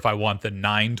 Or if I want the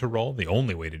 9 to roll, the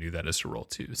only way to do that is to roll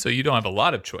 2. So you don't have a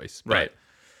lot of choice. but Right. it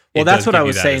Well, that's does what give I you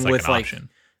was that saying as, with an like option.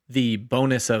 the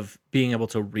bonus of being able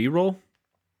to re-roll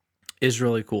is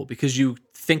really cool because you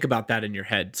think about that in your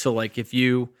head. So like if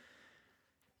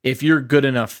you're good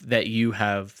enough that you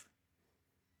have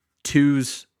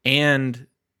 2s and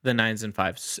the 9s and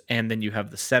 5s, and then you have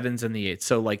the 7s and the 8s.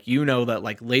 So like that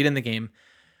like late in the game,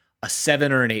 a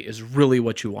 7 or an 8 is really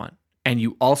what you want. And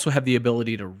you also have the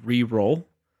ability to re-roll.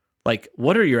 Like,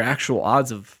 what are your actual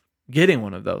odds of getting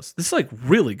one of those? This is like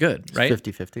really good, right?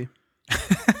 50-50.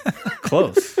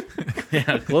 Close.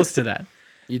 Yeah, close to that.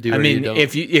 You do. I or mean, you don't.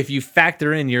 if you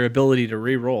factor in your ability to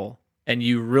re-roll and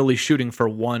you really shooting for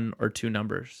 1 or 2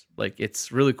 numbers, like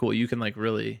it's really cool. You can like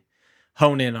really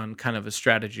hone in on kind of a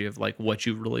strategy of like what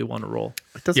you really want to roll.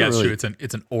 it doesn't Yeah, it's really, true.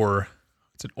 It's an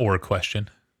or question.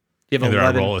 You have Either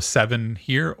 11. I roll a 7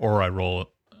 here or I roll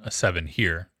a 7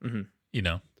 here. Mhm.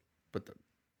 but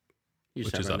you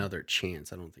just which is have up. another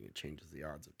chance. I don't think it changes the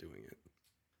odds of doing it.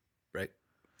 Right?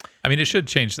 I mean, it should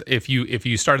change. If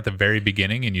you start at the very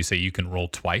beginning and you say you can roll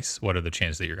twice, what are the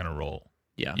chances that you're going to roll?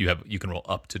 Yeah. You can roll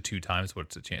up to 2 times.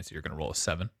 What's the chance that you're going to roll a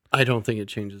 7? I don't think it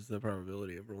changes the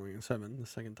probability of rolling a 7 the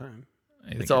second time. I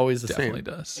think It's always it the same.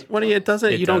 Definitely does. What do you? It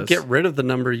doesn't. It you don't does. get rid of the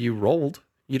number you rolled.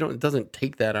 You don't. It doesn't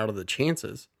take that out of the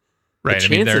chances. Right. I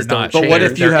mean, they're chances don't not. change. But what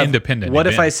if you they're have independent? What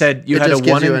if I events. said you It had a just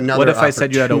gives 1 you in, another what if I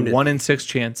said you had a opportunity. 1 in 6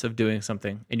 chance of doing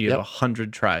something and you have Yep.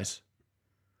 100 tries?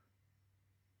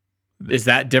 Is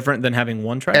that different than having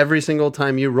 1 try? Every single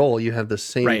time you roll, you have the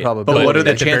same Right. probability. But what are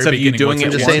the at the chances very of you beginning, doing what's it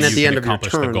I'm just once saying at you the can end of your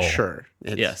accomplish the turn, goal. sure.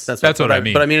 It's- Yes. That's what I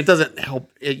mean. But I mean, it doesn't help.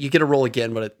 You get a roll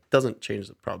again, but it doesn't change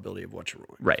the probability of what you're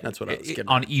rolling. Right. That's what I was getting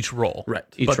on at. each roll? Right.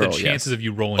 Each but roll, the yes. chances of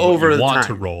you rolling Over what you the want to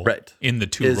time, roll right, in the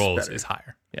 2 is rolls better. is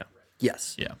higher.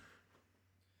 Yes. Yeah.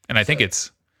 And I think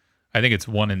it's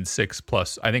 1 in 6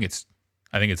 plus. I think it's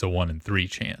a 1 in 3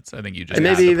 chance. I think you just And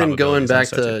add maybe the even going probabilities back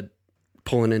and such to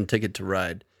pulling in Ticket to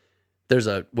Ride,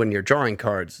 when you're drawing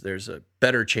cards, there's a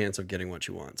better chance of getting what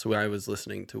you want. So I was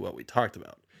listening to what we talked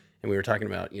about, and we were talking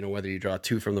about whether you draw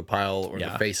 2 from the pile or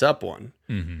Yeah. the face up one.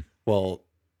 Mhm. Well,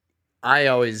 I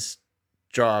always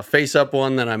draw a face up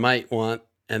one that I might want,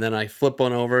 and then I flip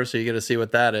one over, so you get to see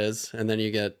what that is, and then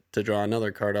you get to draw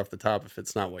another card off the top if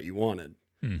it's not what you wanted.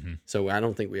 Mhm. So I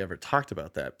don't think we ever talked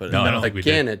about that, but No, I don't think we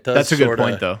again, did. it does. That's a good sorta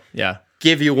point, though. Yeah.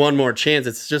 Give you one more chance.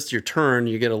 It's just your turn.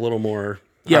 You get a little more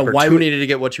Yeah, why would- opportunity to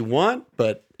get what you want,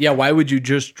 but Yeah. Why would you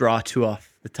just draw 2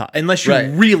 off the top? Unless you Right.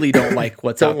 really don't like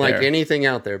what's don't out like there. anything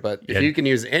out there. But Yeah. if you can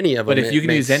use any of them, But if it you can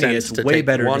makes use any, sense it's to way take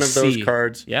better one to of those see.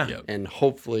 cards, Yeah. Yep. and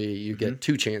hopefully you get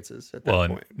 2 chances at that Well,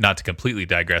 and point. not to completely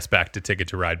digress back to Ticket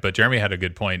to Ride, but Jeremy had a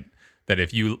good point that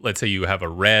if you, let's say you have a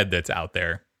red that's out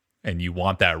there and you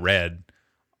want that red,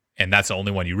 and that's the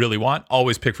only one you really want,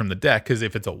 always pick from the deck, because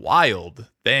if it's a wild,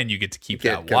 then you get to keep You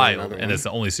that get wild, another and one. that's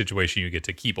the only situation you get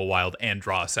to keep a wild and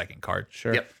draw a second card.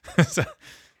 Sure. Yep. So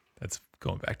that's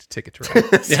going back to Ticket to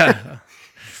Ride. Yeah.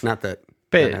 Not that.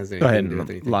 But that has go anything ahead to do with and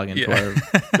anything. log into Yeah.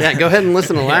 our Yeah, go ahead and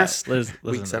listen to last listen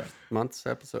week's to that. month's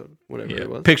episode, whatever Yeah. it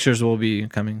was. Pictures will be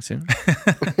coming soon.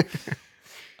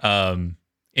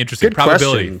 Interesting. Good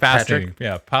Probability. question, Fascinating.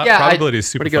 Yeah. Yeah, Probability is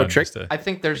super Way to go, fun. Trick. just to- I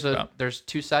think there's Yeah. there's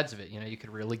 2 sides of it. You could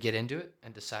really get into it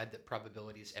and decide that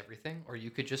probability is everything, or you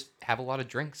could just have a lot of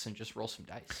drinks and just roll some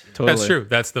dice. Totally. That's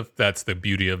true. That's the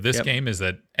beauty of this Yep. game is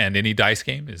that, and any dice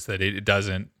game is that it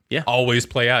doesn't Yeah. always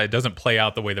play out. It doesn't play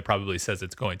out the way the probability says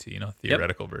it's going to.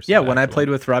 Theoretical versus Yeah, when I actual. played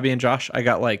with Robbie and Josh, I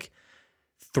got like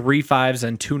 3 5s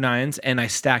and 2 9s, and I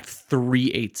stacked 3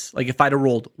 8s. Like if I'd have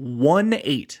rolled 1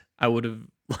 8, I would have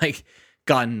like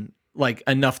gotten like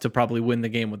enough to probably win the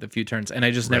game with a few turns, and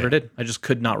I just never Right. did. I just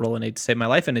could not roll an 8 to save my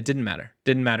life, and it didn't matter.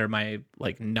 Didn't matter my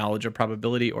like knowledge of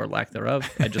probability or lack thereof.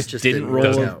 I just, just didn't didn't roll.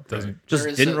 work doesn't out. doesn't Just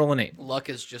There is didn't roll an 8. Luck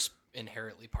is just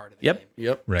inherently part of the Yep. game.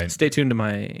 Yep. Right. Stay tuned to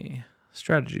my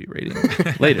strategy rating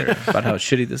later about how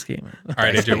shitty this game is. All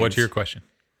right, AJ, what's your question?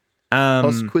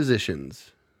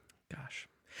 Postquisitions. Gosh.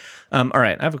 All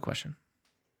right, I have a question.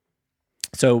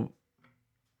 So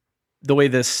the way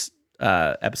this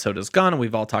episode has gone,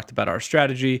 we've all talked about our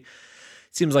strategy. It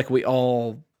seems like we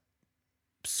all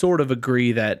sort of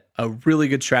agree that a really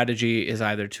good strategy is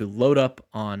either to load up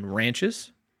on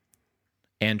ranches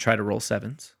and try to roll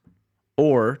sevens,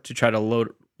 or to try to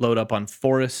load up on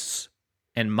forests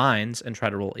and mines and try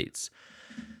to roll eights.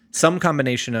 Some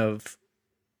combination of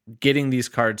getting these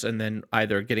cards and then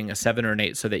either getting a 7 or an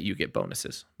 8 so that you get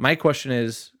bonuses. My question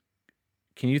is,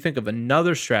 can you think of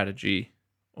another strategy,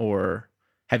 or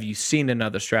have you seen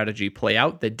another strategy play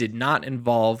out that did not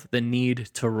involve the need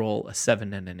to roll a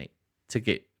 7 and an 8 to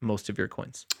get most of your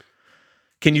coins?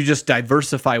 Can you just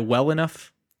diversify well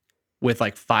enough with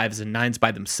like 5s and 9s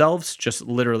by themselves, just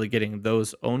literally getting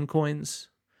those own coins?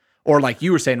 Or like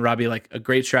you were saying, Robbie, like a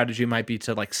great strategy might be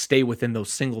to like stay within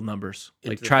those single numbers.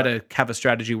 Like try to have a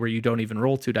strategy where you don't even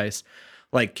roll 2 dice.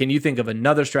 Like, can you think of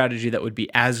another strategy that would be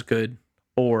as good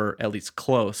or at least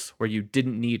close, where you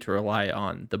didn't need to rely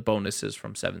on the bonuses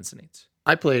from 7s and 8s?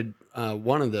 I played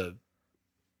one of the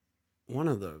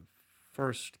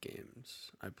first games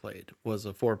I played was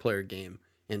a 4-player game,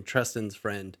 and Treston's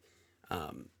friend, I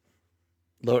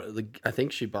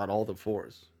think she bought all the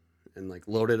 4s and like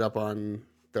loaded up on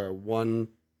the 1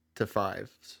 to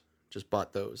 5s, just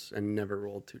bought those and never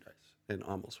rolled 2 dice and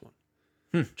almost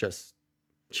won. Just,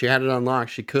 she had it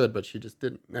unlocked. She could, but she just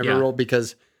didn't. Never rolled,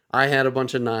 because I had a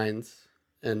bunch of 9s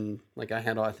and like I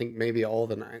had, I think maybe all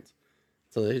the 9s.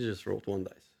 So they just rolled 1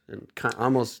 dice and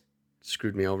almost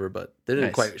screwed me over, but they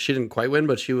didn't she didn't quite win,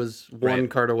 but she was 1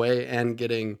 card away and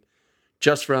getting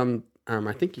just from,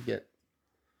 I think you get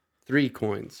 3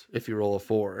 coins if you roll a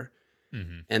 4.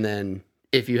 Mm-hmm. And then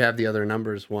if you have the other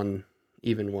numbers, 1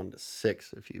 to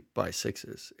 6, if you buy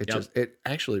 6s, it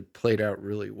actually played out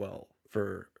really well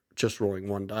for just rolling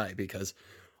 1 die, because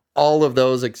all of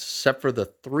those except for the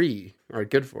 3 are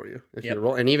good for you if you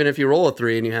roll. And even if you roll a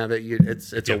 3 and you have it,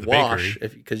 it's a wash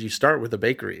because you start with a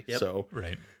bakery. Yep. So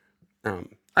Right.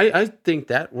 I think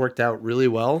that worked out really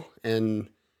well, and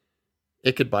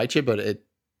it could bite you, but it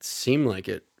seemed like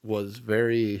it was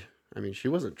very. I mean, she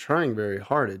wasn't trying very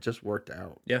hard. It just worked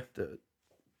out. Yeah.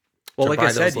 Well, like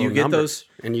I said, you get those,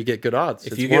 and you get good odds.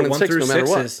 If It's you get 1 and 6 through no matter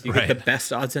 6s, what. you get the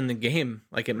best odds in the game.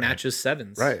 Like it matches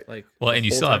 7s. Right. Like, Well, and you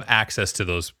the still whole have time. access to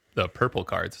the purple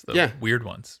cards, the weird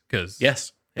ones, because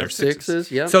Yes. they're Sixes.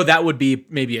 6s. Yeah. So that would be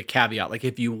maybe a caveat. Like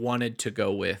if you wanted to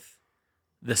go with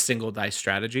the single dice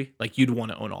strategy, like you'd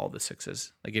want to own all the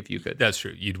 6s. Like if you could. That's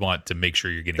true. You'd want to make sure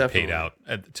you're getting Definitely. paid out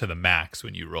to the max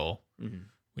when you roll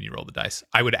when you roll the dice.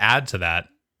 I would add to that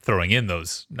throwing in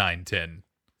those 9, 10,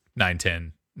 9,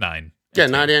 10, 9. Yeah,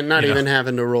 10, not you know? even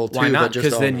having to roll 2, Why not? but just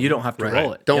Because own then them. you don't have to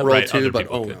roll it. Don't Yep. roll Right, 2, other but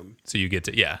people own could. them. So you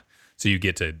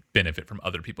get to benefit from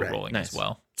other people rolling Nice. as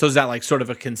well. So is that like sort of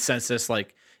a consensus?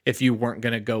 Like if you weren't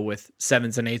going to go with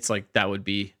 7s and 8s, like that would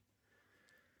be.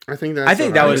 I think that's. I think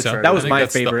what that I was- would try that to was do. my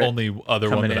that's favorite the only other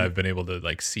one coming that in. I've been able to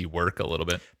like see work a little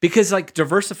bit. Because like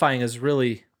diversifying is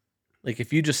really like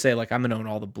if you just say like I'm gonna own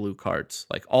all the blue cards,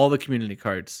 like all the community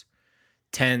cards,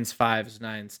 10s, 5s,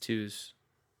 9s, 2s.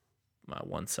 Well,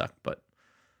 1 suck, but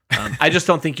I just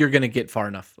don't think you're gonna get far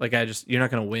enough. Like you're not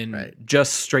gonna win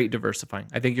just straight diversifying.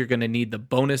 I think you're gonna need the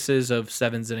bonuses of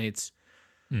 7s and 8s,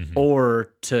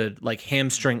 or to like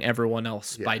hamstring everyone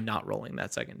else by not rolling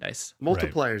that second dice.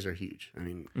 Multipliers are huge. I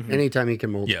mean, anytime you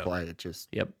can multiply, it just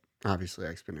Yep. obviously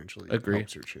exponentially Agree.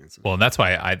 helps your chances. Well, and that's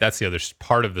why that's the other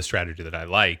part of the strategy that I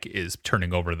like is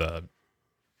turning over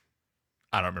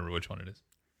I don't remember which one it is.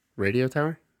 Radio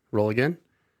tower, roll again.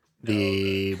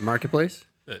 The marketplace,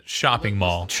 The shopping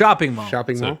mall. Shopping mall.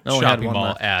 shopping So mall. No one had shopping one mall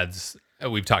left. adds.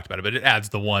 We've talked about it, but it adds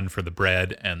the one for the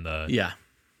bread and the Yeah.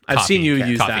 I've seen you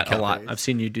use coffee that a cup. lot. I've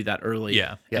seen you do that early.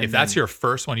 Yeah. If that's your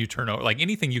first one you turn over, like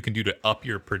anything you can do to up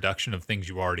your production of things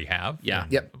you already have. Yeah. then,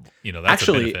 Yep. You know, that's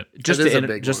Actually, a benefit. just That is a to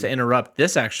big just to one. interrupt,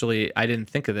 this actually I didn't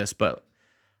think of this, but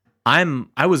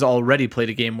I was already played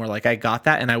a game where like I got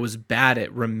that and I was bad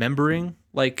at remembering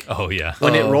like Oh yeah.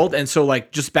 when it rolled, and so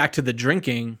like just back to the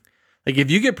drinking. Like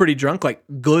if you get pretty drunk, like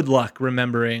good luck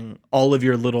remembering all of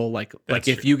your little like That's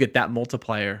if true. you get that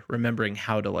multiplier, remembering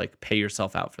how to like pay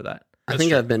yourself out for that. I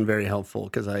think I've been very helpful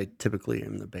because I typically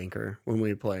am the banker when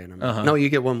we play, and I'm Uh-huh. like, no, you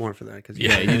get one more for that because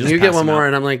Yeah, you just you get pass one them more, out.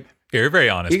 and I'm like, You're very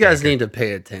honest. you guys banker. need to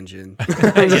pay attention.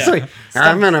 I'm just like,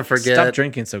 I'm gonna forget. Stop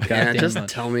drinking so Yeah, goddamn just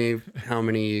much. tell me how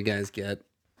many you guys get.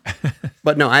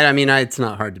 But no, I mean, it's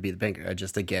not hard to be the banker. I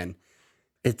just, again,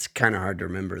 it's kind of hard to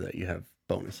remember that you have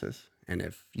bonuses. And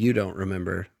if you don't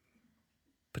remember,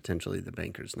 potentially the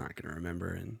banker's not going to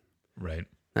remember, and Right.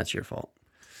 that's your fault.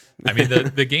 I mean,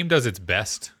 the game does its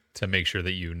best to make sure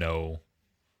that you know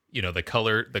the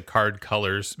card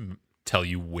colors tell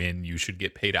you when you should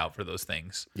get paid out for those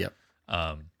things. Yep.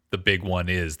 The big one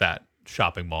is that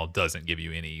shopping mall doesn't give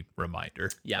you any reminder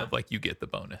Yeah. of like you get the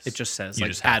bonus. It just says You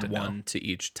like just have add to know. 1 to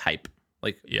each type,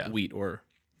 like Yeah. wheat or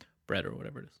bread or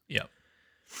whatever it is. Yeah.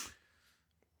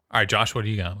 All right, Josh, what do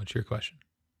you got? What's your question?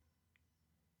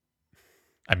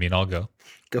 I mean, I'll go.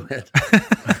 Go ahead.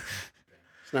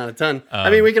 It's not a ton. I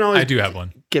mean, we can always I do have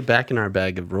one. get back in our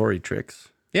bag of Rory tricks.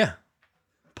 Yeah.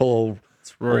 Pull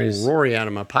It's Rory's. Rory out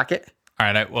of my pocket.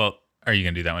 All right. Well, are you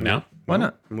going to do that one now? Why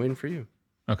not? I'm waiting for you.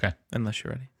 Okay. Unless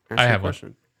you're ready. Ask I your have one.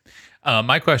 question.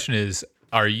 My question is,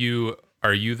 are you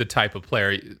the type of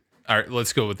player?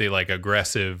 Let's go with the like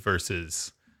aggressive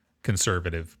versus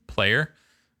conservative player,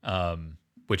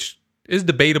 which is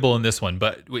debatable in this one.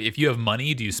 But if you have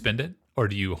money, do you spend it or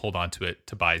do you hold on to it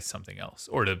to buy something else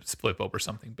or to flip over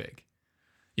something big?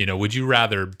 Would you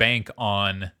rather bank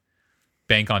on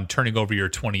turning over your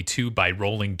 22 by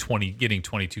rolling 20, getting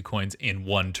 22 coins in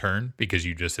one turn because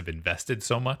you just have invested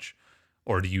so much?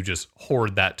 Or do you just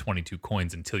hoard that 22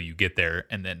 coins until you get there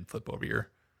and then flip over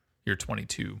your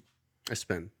 22? I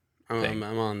spend. Thing.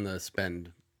 I'm on the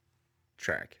spend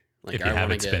track. Like If you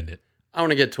haven't spend it. I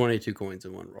want to get 22 coins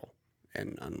in one roll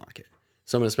and unlock it.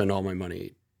 So I'm going to spend all my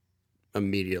money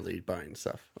immediately buying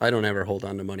stuff. I don't ever hold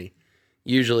on to money.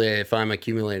 Usually if I'm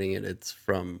accumulating it, it's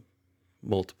from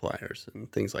multipliers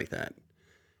and things like that.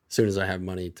 As soon as I have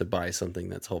money to buy something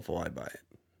that's helpful, I buy it.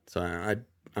 So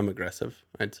I'm aggressive,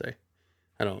 I'd say.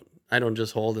 I don't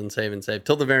just hold and save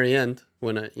till the very end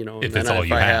when If and it's then all if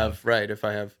you I have. if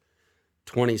I have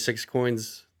 26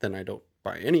 coins, then I don't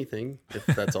buy anything if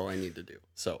that's all I need to do.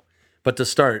 So, but to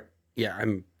start, yeah,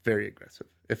 I'm very aggressive.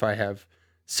 If I have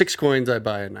 6 coins, I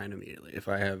buy a 9 immediately. If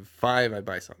I have 5, I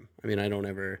buy some. I mean, I don't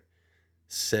ever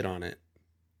sit on it.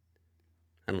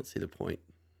 I don't see the point.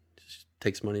 It just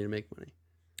takes money to make money.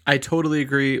 I totally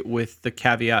agree with the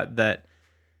caveat that,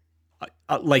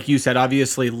 like you said,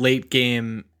 obviously late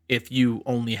game, if you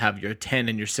only have your 10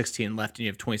 and your 16 left and you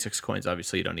have 26 coins,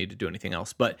 obviously you don't need to do anything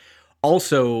else. But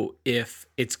also if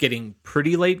it's getting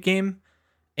pretty late game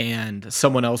and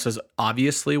someone else is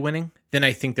obviously winning, then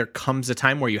I think there comes a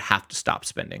time where you have to stop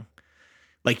spending.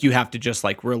 Like you have to just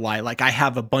like rely, like I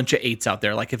have a bunch of 8s out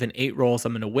there. Like if an 8 rolls,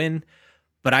 I'm going to win.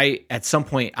 But at some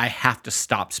point I have to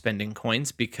stop spending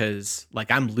coins because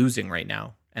like I'm losing right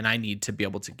now and I need to be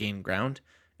able to gain ground.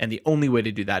 And the only way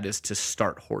to do that is to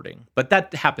start hoarding. But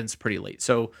that happens pretty late.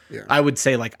 So Yeah. I would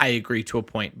say like I agree to a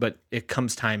point, but it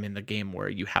comes time in the game where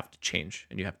you have to change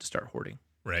and you have to start hoarding.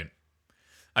 Right.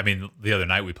 I mean, the other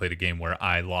night we played a game where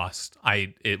I lost.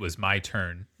 It was my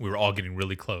turn. We were all getting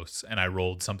really close, and I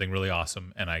rolled something really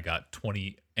awesome, and I got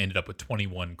 20. Ended up with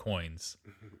 21 coins.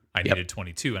 I needed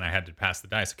 22, and I had to pass the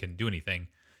dice. I couldn't do anything.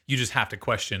 You just have to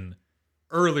question.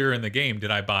 Earlier in the game, did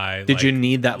I buy? Did you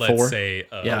need that let's for? say,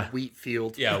 Yeah. Wheat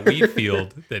field. yeah, wheat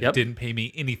field that Yep. didn't pay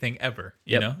me anything ever.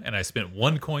 You Yep. know, and I spent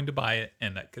 1 coin to buy it,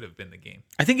 and that could have been the game.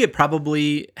 I think it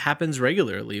probably happens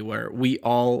regularly where we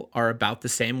all are about the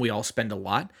same. We all spend a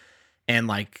lot. And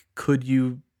like, could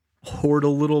you hoard a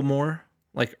little more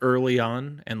like early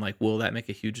on? And like, will that make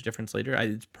a huge difference later?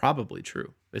 It's probably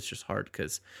true. It's just hard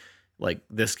because like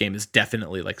this game is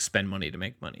definitely like spend money to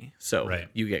make money. So Right.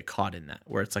 you get caught in that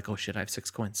where it's like, oh shit, I have 6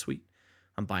 coins. Sweet.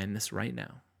 I'm buying this right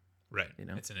now. Right. You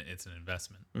know? It's an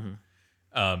investment. Mhm.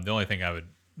 The only thing I would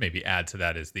maybe add to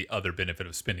that is the other benefit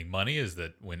of spending money is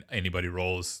that when anybody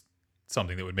rolls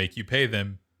something that would make you pay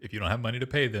them, if you don't have money to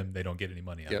pay them, they don't get any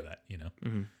money out of that. You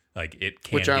know, like it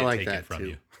can Which I get like taken that from too.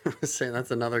 you. Saying that's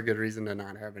another good reason to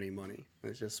not have any money.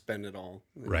 Is just spend it all.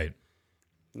 Right.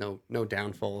 No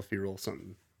downfall if you roll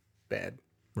something bad.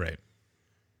 Right.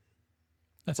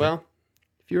 That's Well,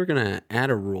 if you were gonna add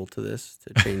a rule to this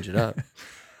to change it up,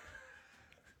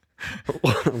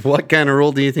 what kind of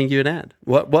rule do you think you'd add?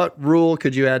 What rule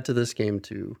could you add to this game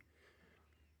to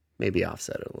maybe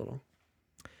offset it a little?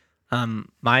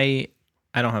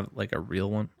 I don't have like a real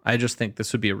one. I just think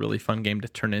this would be a really fun game to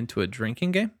turn into a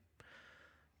drinking game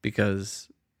because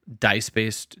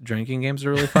dice-based drinking games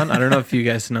are really fun. I don't know if you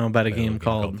guys know about a game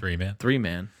called Three Man. Three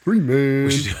Man. 3 Man.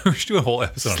 We should do a whole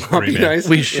episode on Sloppy Three Man. dice.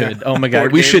 We Yeah. should. Oh my god,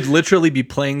 Board we game. should literally be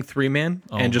playing Three Man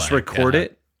Oh and just my record God.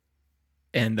 it.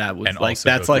 And that would And like also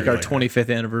that's go like through our like-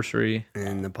 25th anniversary.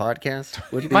 And the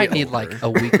podcast would You be might need over. like a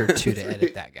week or 2 to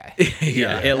edit that guy.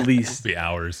 Yeah, at least. Be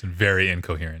hours and very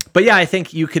incoherent. But yeah, I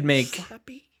think you could make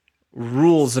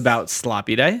rules about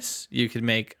sloppy dice. You could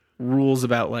make rules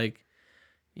about like,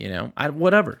 you know,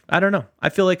 whatever. I don't know. I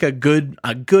feel like a good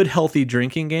healthy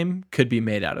drinking game could be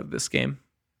made out of this game.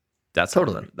 That's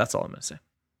Totally. That's all I'm gonna say.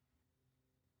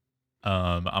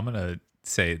 I'm gonna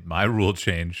say my rule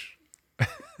change.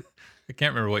 I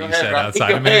can't remember what Go you ahead, said Robbie. outside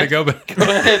Go a minute ahead. ago, but Go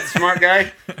ahead, smart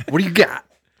guy. What do you got?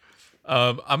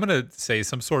 I'm gonna say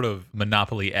some sort of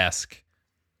Monopoly-esque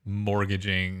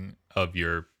mortgaging of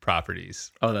your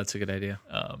properties. Oh, that's a good idea.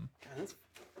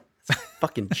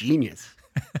 Fucking genius.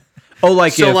 Oh,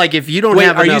 like So, like, if you don't wait,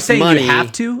 have are you enough saying money, you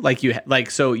have to?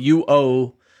 Like so you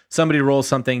owe somebody rolls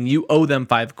something, you owe them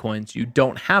 5 coins. You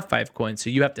don't have 5 coins, so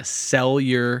you have to sell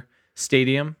your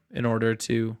stadium in order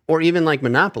to. or even like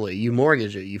Monopoly, you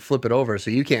mortgage it, you flip it over,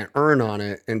 so you can't earn on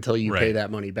it until you pay Right.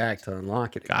 that money back to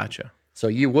unlock it again. Gotcha. So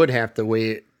you would have to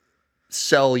wait,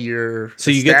 sell your So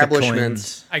you get the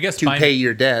establishments coins. I guess to pay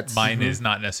your debts. Mine is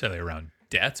not necessarily around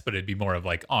debts, but it'd be more of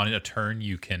like on a turn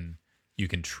you can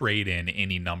trade in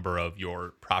any number of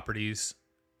your properties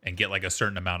and get like a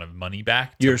certain amount of money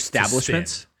back. Your to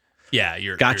establishments. spin. Yeah,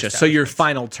 your Gotcha. So your establishments.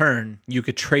 final turn, you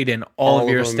could trade in all All of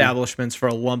your of them. establishments for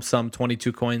a lump sum,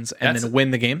 22 coins, and That's- then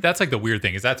win the game. That's like the weird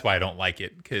thing is that's why I don't like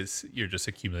it because you're just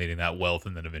accumulating that wealth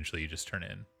and then eventually you just turn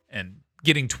in. And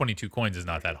getting 22 coins is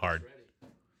not that hard.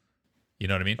 You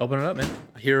know what I mean? Open it up, man.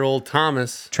 Here, old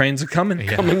Thomas Trains are coming.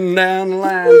 Yeah. coming down the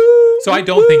line. So I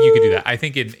don't think you could do that. I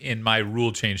think in my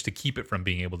rule change to keep it from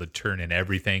being able to turn in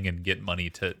everything and get money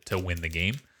to win the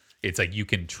game, it's like you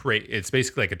can trade. It's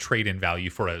basically like a trade-in value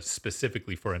for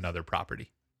specifically for another property.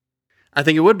 I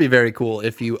think it would be very cool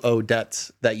if you owe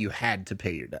debts that you had to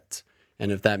pay your debts,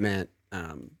 and if that meant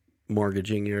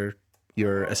mortgaging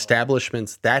your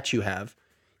establishments that you have,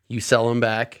 you sell them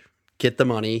back, get the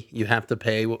money, you have to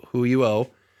pay who you owe,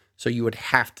 so you would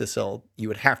have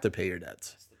to pay your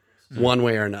debts one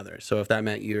way or another. So if that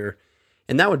meant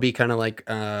and that would be kind of like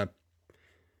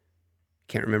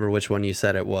can't remember which one you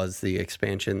said it was, the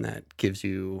expansion that gives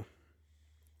you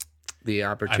the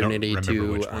opportunity remember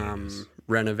to which one it is.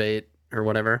 renovate or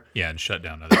whatever. Yeah, and shut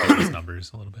down other people's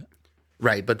numbers a little bit.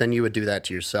 Right, but then you would do that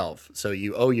to yourself. So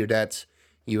you owe your debts,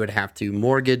 you would have to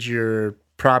mortgage your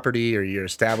property or your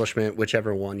establishment,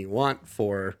 whichever one you want,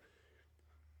 for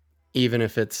even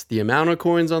if it's the amount of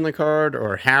coins on the card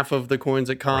or half of the coins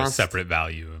it Or a costs. separate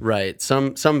value. Right.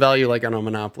 Some value, like on a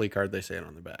Monopoly card, they say it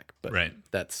on the back. But Right.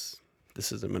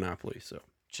 this is a Monopoly, so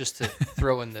Just to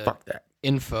throw in the fuck that.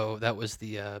 info, that was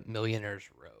the Millionaires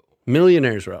Row.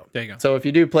 Millionaires Row. There you go. So if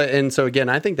you do play, and so again,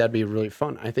 I think that'd be really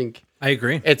fun. I think I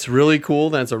agree. it's really cool.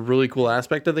 That's a really cool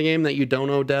aspect of the game, that you don't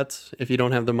owe debts if you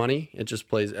don't have the money. It just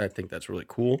plays. I think that's really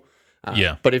cool.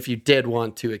 Yeah. But if you did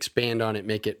want to expand on it,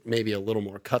 make it maybe a little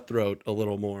more cutthroat, a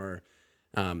little more,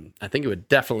 I think it would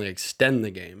definitely extend the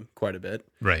game quite a bit.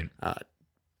 Right.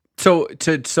 So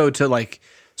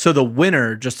the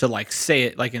winner, just to like say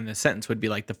it like in the sentence, would be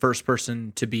like the first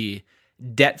person to be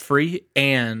debt free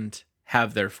and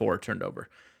have their 4 turned over.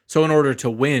 So in order to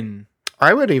win,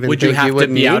 I would even would think you have to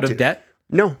wouldn't be need out to. of debt?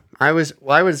 No, I was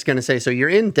going to say, so you're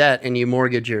in debt and you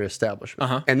mortgage your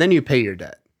establishment, and then you pay your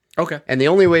debt. Okay. And the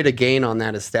only way to gain on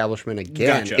that establishment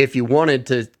again, Gotcha. if you wanted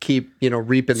to keep,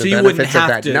 reaping So the you wouldn't benefits of have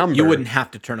that to. number, You wouldn't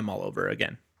have to turn them all over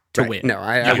again to Right. win. No,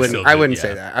 I You wouldn't. still I do, wouldn't yeah.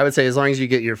 say that. I would say as long as you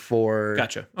get your 4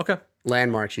 Gotcha. Okay.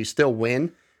 landmarks, you still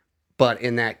win. But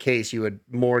in that case, you would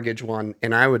mortgage one,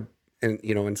 and I would,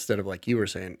 instead of like you were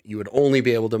saying, you would only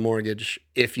be able to mortgage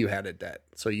if you had a debt.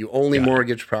 So you only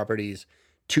mortgage properties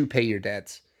to pay your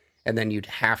debts, and then you'd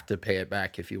have to pay it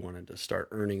back if you wanted to start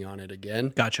earning on it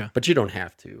again. Gotcha. But you don't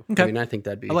have to. Okay. I mean, I think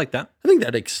that'd be. I like that. I think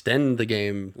that'd extend the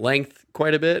game length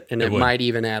quite a bit, and it would. might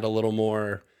even add a little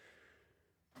more.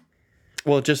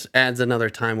 Well, it just adds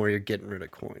another time where you're getting rid of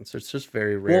coins. It's just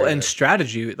very rare. Well, and that-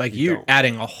 strategy, like you you're don't.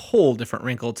 adding a whole different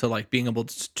wrinkle to like being able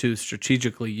to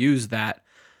strategically use that,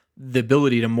 the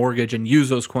ability to mortgage and use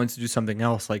those coins to do something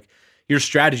else. Like your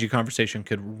strategy conversation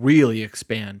could really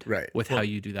expand Right. with how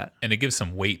you do that. And it gives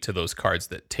some weight to those cards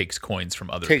that takes coins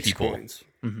from other takes people. coins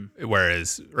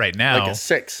Whereas right now, like a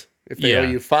 6. If they Yeah. owe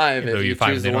you 5, If they if owe you you 5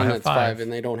 choose and they the don't one have that's 5. 5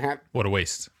 and they don't have. what a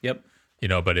waste. Yep.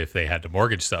 But if they had to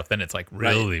mortgage stuff, then it's like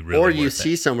Right. really, really. Or you worth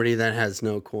see it. somebody that has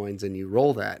no coins and you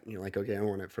roll that and you're like, okay, I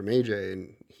want it from AJ,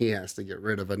 and he has to get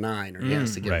rid of a 9 or he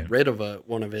has to get right. rid of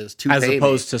one of his 2 As pay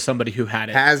opposed me. to somebody who had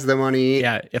it. has the money.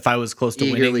 Yeah. If I was close to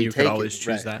winning, eagerly you could take it, always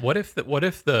choose right. that. What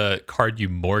if the card you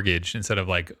mortgage instead of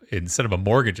a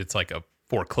mortgage, it's like a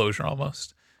foreclosure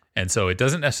almost, and so it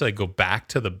doesn't necessarily go back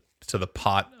to the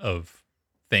pot of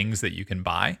things that you can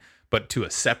buy, but to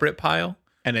a separate pile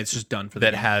And it's just done for the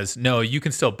that game. has you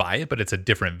can still buy it, but it's a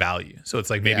different value. So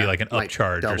it's like maybe Yeah, like an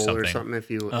upcharge double or something.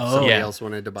 if if Oh. somebody Yeah. else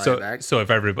wanted to buy So it back. so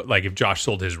if everybody like if Josh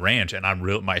sold his ranch and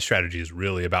my strategy is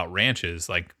really about ranches,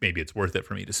 like maybe it's worth it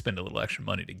for me to spend a little extra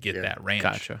money to get Yeah. that ranch.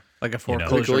 Gotcha. Like a You know.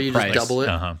 foreclosure Cool, you price. just double it.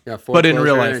 Uh-huh. Yeah, But in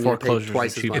real foreclosure, life, and you pay foreclosures are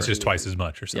twice as cheaper. much. It's just twice as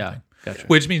much or something. Yeah, gotcha.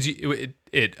 Which means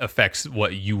it affects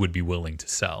what you would be willing to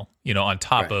sell. You know, on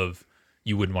top Right. of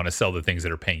you wouldn't want to sell the things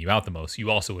that are paying you out the most. You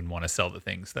also wouldn't want to sell the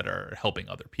things that are helping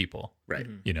other people. Right.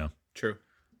 You know, True.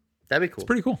 That'd be cool. it's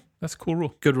pretty cool. That's a cool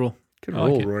rule. Good rule. Good I like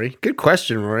rule, it. Rory. Good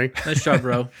question, Rory. Nice job,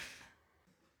 bro.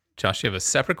 Josh, you have a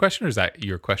separate question, or is that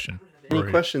your question? Any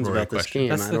Rory- questions Rory about this question? game?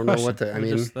 That's I the don't question. know what to. I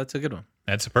mean, that's a good one.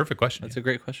 That's a perfect question. That's a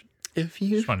great question. if you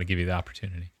Just wanted to give you the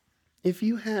opportunity. if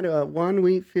you had one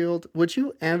wheat field, would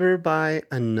you ever buy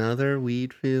another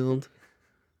wheat field?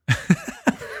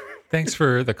 Thanks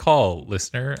for the call,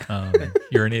 listener.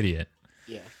 You're an idiot.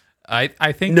 Yeah.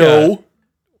 I think No.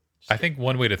 I think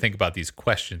one way to think about these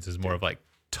questions is more of like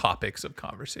topics of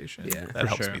conversation. Yeah, that for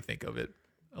helps sure. me think of it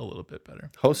a little bit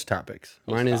better. Host topics.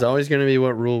 Mine is always going to be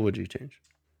what rule would you change?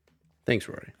 Thanks,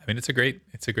 Rory. I mean, it's a great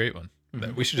one.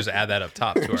 We should just add that up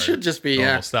top to our It should just be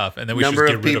normal stuff, and then we should number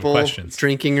just of get rid of people questions.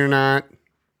 drinking or not.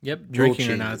 Yep. Rule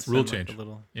Drinking or not. changes. It's Rule been like change. a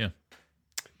little. Yeah,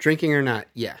 Drinking or not.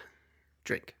 Yeah.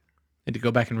 Drink. Need to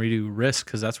go back and redo Risk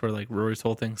because that's where like Rory's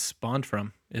whole thing spawned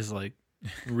from. Is like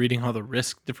reading all the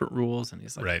Risk different rules, and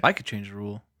he's like, Right. if I could change a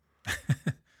rule.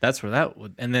 That's where that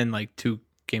would. And then like 2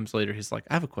 games later, he's like,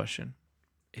 I have a question.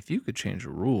 If you could change a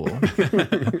rule,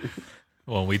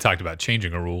 well, we talked about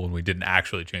changing a rule, and we didn't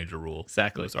actually change a rule.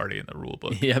 Exactly. It was already in the rule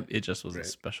book. yep, it just was a Right.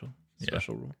 special Yeah.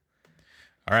 rule.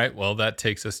 All right, well, that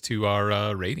takes us to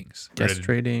our ratings. Ready Guest to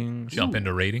trading. jump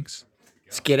into ratings?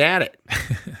 Let's get at it.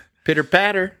 Pitter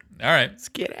patter. All right. Let's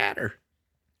get at her.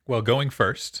 Well, going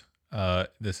first,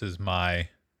 this is my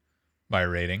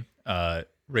rating.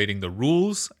 Rating the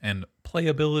rules and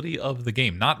playability of the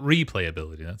game, not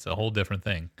replayability. That's a whole different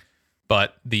thing.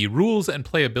 But the rules and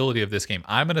playability of this game,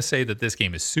 I'm going to say that this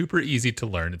game is super easy to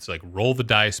learn. It's like roll the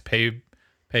dice, pay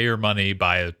your money,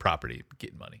 buy a property,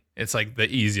 get money. It's like the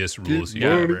easiest rules you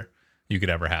could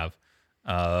ever have.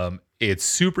 It's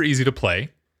super easy to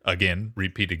play. Again,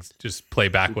 just play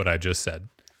back what I just said.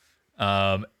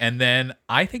 And then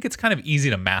I think it's kind of easy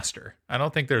to master. I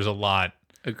don't think there's a lot.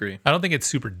 Agree. I don't think it's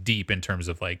super deep in terms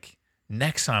of like,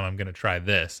 next time I'm going to try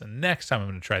this and next time I'm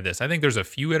going to try this. I think there's a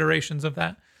few iterations of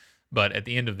that, but at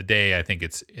the end of the day, I think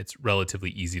it's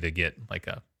relatively easy to get like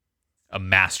a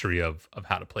mastery of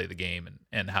how to play the game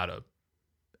and how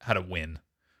to win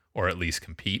or at least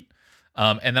compete.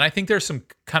 And then I think there's some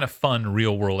kind of fun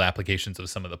real world applications of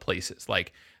some of the places,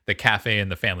 like the cafe and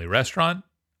the family restaurant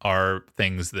are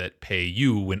things that pay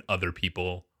you when other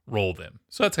people roll them.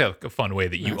 So that's a fun way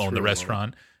that you That's own the really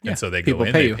restaurant. Yeah, And so they go people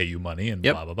in, pay they you. pay you money and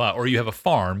Yep. blah, blah, blah. Or you have a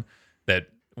farm that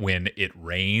when it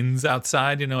rains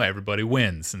outside, everybody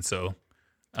wins. And so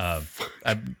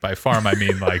by farm, I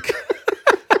mean like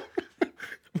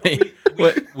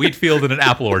wheat field and an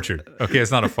apple orchard. Okay,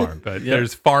 it's not a farm, but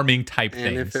there's farming type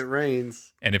And things. if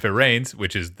it rains,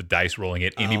 Which is the dice rolling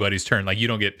at anybody's turn, like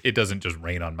it doesn't just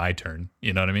rain on my turn.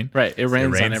 You know what I mean? Right. It rains,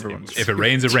 on rains- everyone's. If it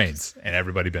rains, it rains, and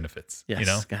everybody benefits.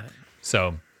 yes, got it.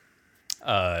 So,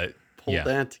 pull yeah.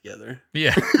 that together.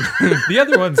 yeah. The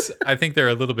other ones, I think they're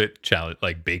a little bit challenging.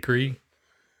 Like bakery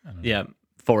Yeah.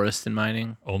 Forest and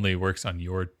mining. only works on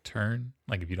your turn.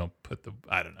 Like if you don't put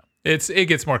I don't know. It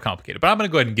gets more complicated. But I'm gonna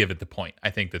go ahead and give it the point. I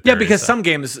think that Yeah, there because is some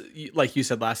games, like you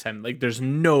said last time, like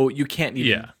you can't even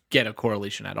Yeah. get a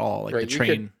correlation at all. Like Right, the you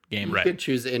train game. You Right. could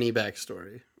choose any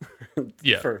backstory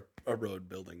Yeah. for a road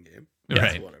building game.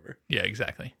 Right. Whatever. Yeah,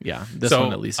 exactly. Yeah. This so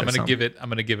one at least. I'm has gonna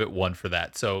some. give it 1 for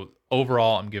that. So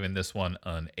overall, I'm giving this one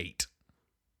an 8.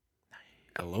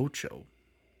 El Ocho.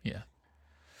 Yeah.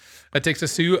 That takes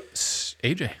us to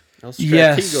AJ. El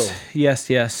Stratego.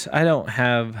 Yes. I don't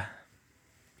have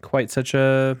quite such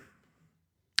a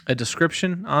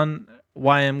description on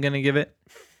why I'm gonna give it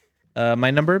my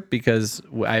number because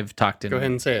I've talked in Go ahead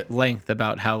and say it. length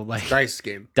about how like Dice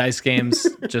game. dice games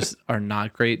just are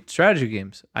not great strategy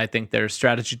games. I think there's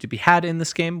strategy to be had in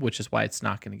this game, which is why it's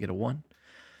not going to get a 1.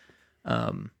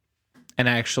 And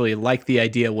I actually like the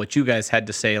idea what you guys had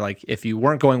to say. Like, if you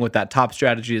weren't going with that top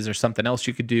strategy, is there something else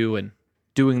you could do? And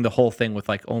doing the whole thing with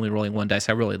like only rolling 1 dice,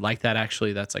 I really like that.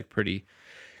 Actually, that's like pretty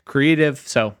creative.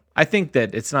 So I think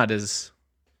that it's not as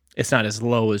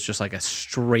low as just like a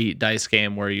straight dice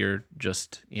game where you're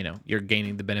just, you're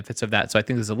gaining the benefits of that. So I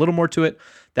think there's a little more to it.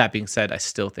 That being said, I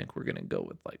still think we're going to go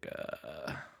with like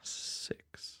a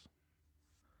 6.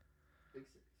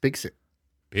 Big six.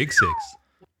 Big 6.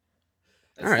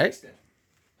 All right.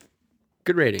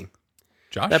 Good rating.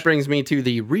 Josh? That brings me to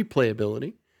the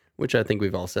replayability, which I think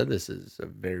we've all said this is a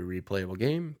very replayable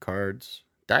game. Cards,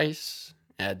 dice,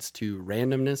 adds to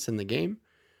randomness in the game,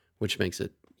 which makes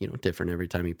it, different every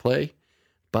time you play.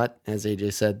 But as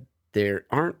AJ said, there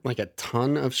aren't like a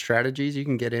ton of strategies you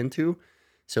can get into.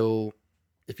 So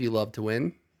if you love to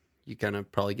win, you kind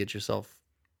of probably get yourself,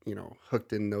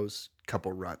 hooked in those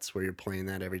couple ruts where you're playing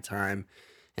that every time.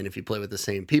 And if you play with the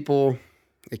same people,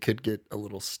 it could get a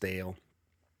little stale.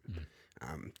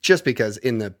 Just because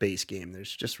in the base game,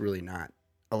 there's just really not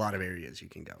a lot of areas you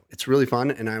can go. It's really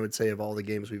fun. And I would say of all the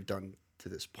games we've done to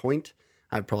this point,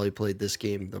 I've probably played this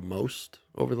game the most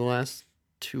over the last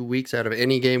 2 weeks. Out of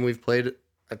any game we've played,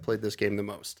 I've played this game the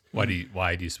most. Why do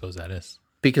you suppose that is?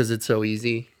 Because it's so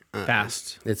easy.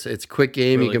 Fast. It's a quick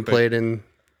game. Really you can quick. play it in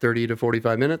 30 to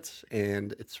 45 minutes,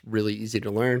 and it's really easy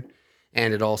to learn.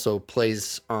 And it also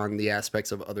plays on the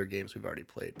aspects of other games we've already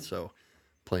played. So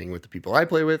playing with the people I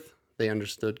play with, they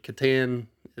understood Catan.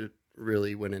 It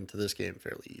really went into this game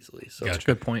fairly easily. So, Gotcha.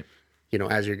 Good point.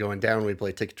 as you're going down, we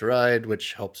play Ticket to Ride,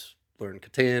 which helps learn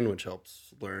Catan, which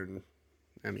helps learn.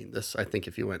 This, I think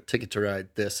if you went Ticket to Ride,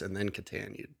 this, and then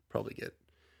Catan, you'd probably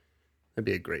that'd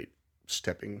be a great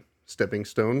stepping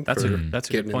stone. That's for a good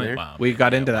getting in point. there. Wow. We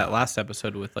got into that last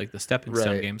episode with like the stepping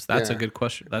stone Right, games. That's a yeah. good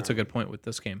question. That's a good point with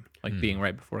this game, like being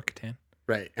right before Catan.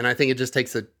 Right. And I think it just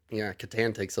takes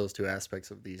Catan takes those two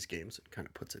aspects of these games and kind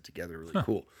of puts it together really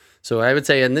cool. So I would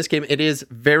say in this game, it is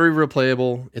very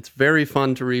replayable. It's very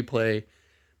fun to replay.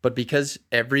 But because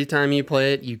every time you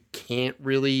play it, you can't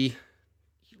really,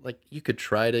 you could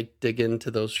try to dig into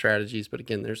those strategies. But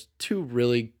again, there's two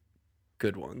really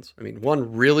good ones.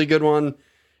 One really good one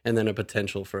and then a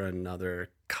potential for another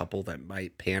couple that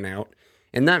might pan out.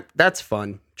 And that's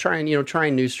fun. Trying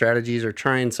new strategies or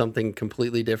trying something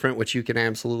completely different, which you can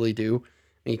absolutely do.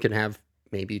 And you can have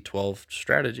maybe 12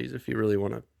 strategies if you really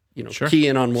want to, Sure. key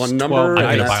in on one number. I'm and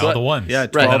going to that's buy all what- the ones. Yeah,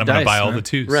 and 12 then I'm going to dice, buy all man. the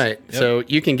twos. Right. So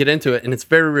you can get into it and it's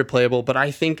very replayable. But I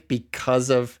think because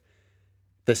of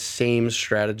the same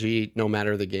strategy, no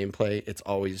matter the gameplay, it's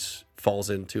always falls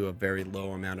into a very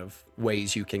low amount of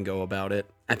ways you can go about it.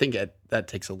 I think that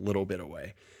takes a little bit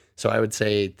away. So I would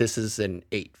say this is an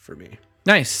 8 for me.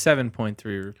 Nice. 7.3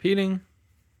 repeating.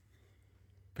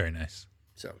 Very nice.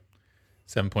 So,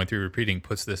 7.3 repeating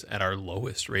puts this at our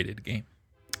lowest rated game.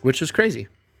 which is crazy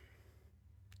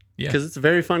Yeah. because it's a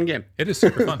very fun game. It is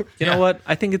super fun. You know what?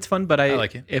 I think it's fun, but I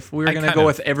like it. if we were I gonna kind go of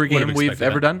with every would have game we've expected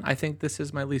ever that. done, I think this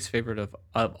is my least favorite of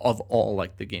all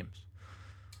like the games.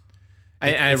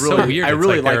 It's so weird. I It's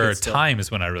really like there are it still. times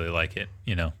when I really like it.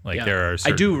 Yeah. There are I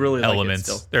certain do really like it elements.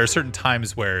 still. There are certain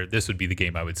times where this would be the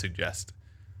game I would suggest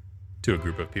to a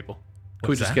group of people. Could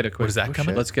we just get a quick? What is that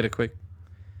coming? Let's get a quick.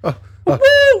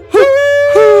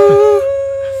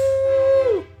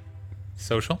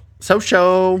 Social?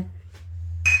 Social.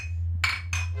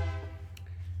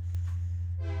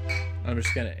 I'm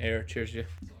just gonna air cheers you.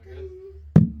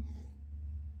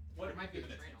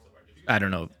 I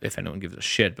don't know if anyone gives a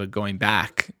shit, but going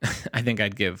back, I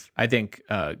think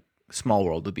Small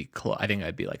World would be I think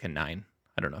I'd be like a 9.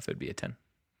 I don't know if it'd be a 10.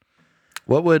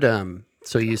 What would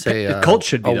so you say The Cult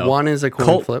should be, a though. 1 is a coin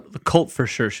Cult, flip? the Cult for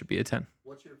sure should be a 10.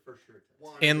 What's your for sure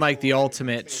 10? And like the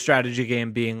ultimate strategy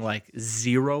game being like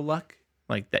 0 luck,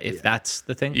 like if that's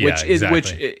the thing, Yeah, which is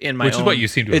exactly. in my Which is own, what you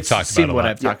seem to have it's talked seemed about a what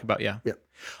lot. I've talked about, yeah. Yeah.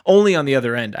 Only on the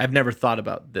other end, I've never thought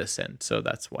about this end, so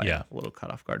that's why Yeah. I'm a little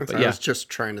caught off guard. I But yeah, was just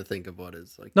trying to think of what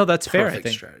is like no, that's fair. I perfect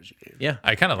think. strategy game. Yeah,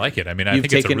 I kind of like it. I mean, I you've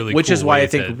think it's a taken, really which cool is why way I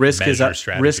think to risk is measure risk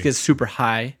strategy. is super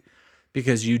high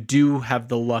because you do have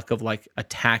the luck of like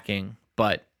attacking,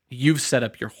 but you've set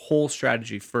up your whole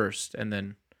strategy first, and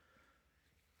then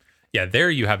Yeah, there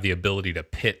you have the ability to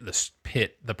pit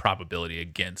the probability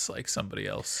against like somebody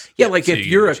else. yeah, like So if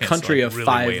you you're a get a chance to, country like, of really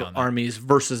 5 weigh on that. armies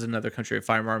versus another country of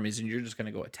 5 armies, and you're just going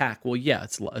to go attack. Well, yeah,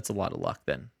 it's a lot of luck.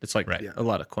 Then it's like Right. a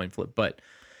lot of coin flip, but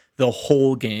the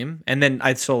whole game, and then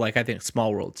I think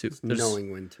Small World too. There's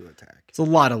Knowing when to attack. it's a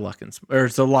lot of luck or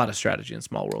it's a lot of strategy in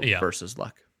Small World Yeah. versus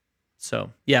luck.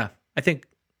 So yeah, I think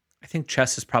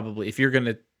chess is probably if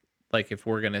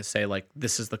we're gonna say like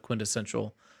this is the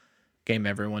quintessential game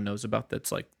everyone knows about.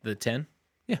 That's like the 10.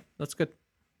 Yeah, that's good.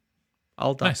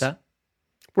 I'll adopt Nice. that.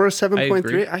 We're a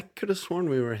agree. 7.3. I could have sworn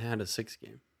we had a 6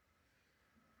 game.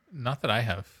 Not that I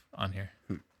have on here.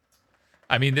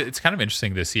 I mean, it's kind of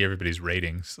interesting to see everybody's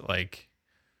ratings. Like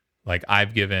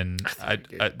I've given, I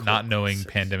gave Cult not knowing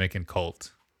 6. Pandemic and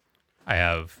Cult, I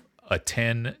have a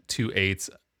 10, 2 8s,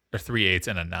 or 3 8s,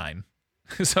 and a 9.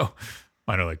 So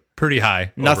mine are like pretty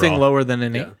high. Nothing overall. lower than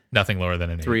an 8. Yeah. Nothing lower than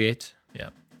an 8. 3 8. Yeah.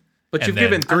 But And you've then-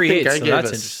 given 3 8, so that's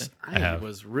interesting. I have.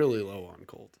 was really low on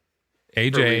Colt.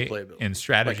 AJ replayability. in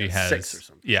strategy Like a has 6 or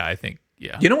something. Yeah, I think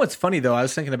Yeah. You know what's funny though? I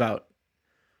was thinking about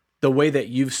the way that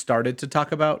you've started to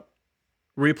talk about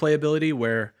replayability,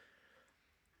 where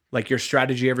like your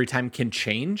strategy every time can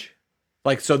change.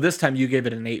 Like, so this time you gave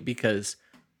it an 8 because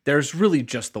there's really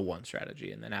just the one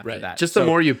strategy, and then after that, Just the so,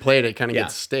 more you play it, it kind of yeah.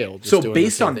 gets stale. Just So doing the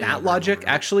based same on thing that over and logic, over,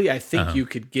 right? actually, I think you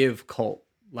could give Cult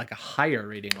like a higher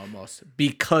rating almost,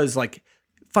 because like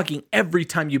fucking every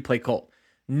time you play Cult,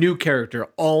 new character,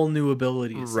 all new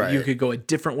abilities, Right. you could go a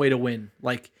different way to win.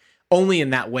 Like only in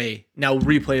that way. Now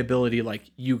replayability, like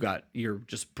you're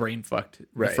just brain fucked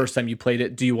Right. the first time you played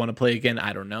it. Do you want to play again?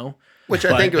 I don't know. Which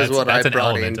I But think was what I that's an brought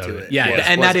element into of it. it. Yeah, was-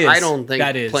 and was that is I don't think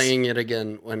that is playing it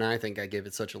again when I think I gave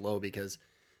it such a low because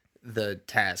the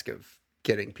task of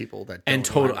getting people that and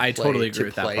don't wanna I play totally to agree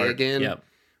with that play part. again, Yep.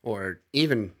 or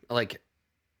even like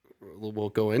we'll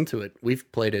go into it.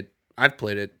 I've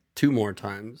played it 2 more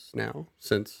times now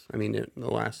since in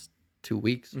the last 2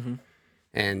 weeks, Mhm.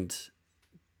 and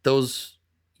those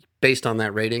based on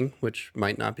that rating, which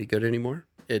might not be good anymore,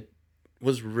 it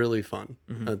was really fun.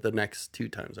 Mhm. The next 2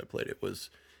 times I played it was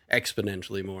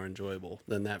exponentially more enjoyable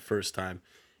than that first time.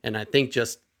 And I think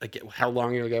just again, how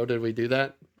long ago did we do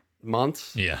that?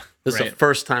 Months? Yeah. This is Right. the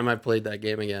first time I've played that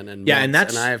game again. And Yeah, and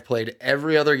that's- I have played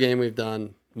every other game we've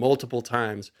done multiple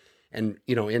times. And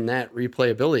in that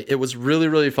replayability, it was really,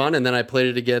 really fun. And then I played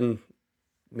it again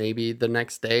maybe the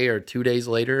next day or 2 days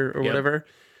later or Yep. whatever.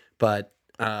 But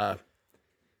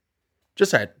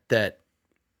just that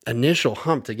initial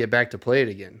hump to get back to play it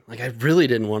again. Like I really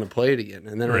didn't want to play it again.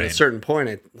 And then at a Right. certain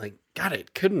point, God,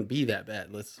 it couldn't be that bad.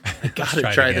 I gotta try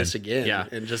it try again. this again. Yeah.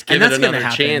 And just give And that's it gonna another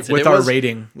happen chance. And with it our was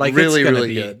rating. Like really, it's gonna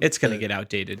really be, good. it's gonna get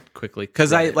outdated quickly.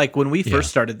 Because Right. when we Yeah. first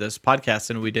started this podcast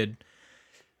and we did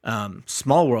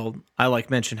Small World, I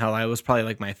mentioned how I was probably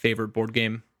like my favorite board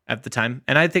game at the time,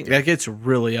 and I think like it's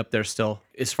really up there still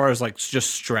as far as like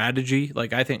just strategy.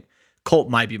 Like I think Cult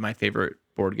might be my favorite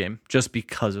board game just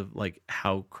because of like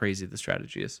how crazy the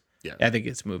strategy is. Yeah. I think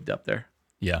it's moved up there.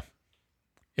 Yeah.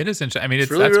 It is interesting. I mean,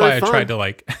 really, that's why really I fun. tried to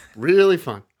like Really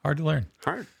fun. hard to learn.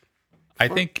 Hard. I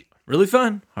think Really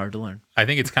fun, hard to learn.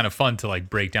 it's kind of fun to like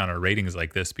break down our ratings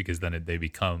like this because then they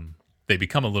become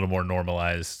a little more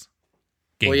normalized.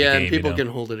 Game Well, to yeah, game, and people you know?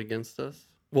 can hold it against us.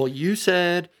 Well, you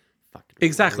said fucking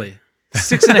Exactly.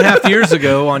 6.5 years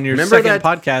ago on your Remember second that-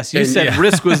 podcast, you and- said yeah.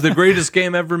 Risk was the greatest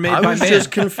game ever made I by was man.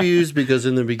 just confused because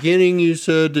in the beginning you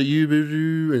said that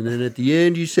and then at the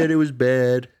end you said it was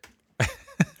bad.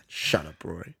 Shut up,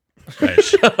 Roy. Right.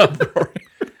 Shut up, Rory.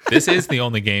 This is the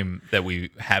only game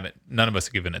that none of us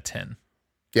have given a 10.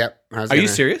 Yep. Are you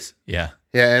serious? Yeah.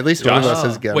 Yeah, at least one of us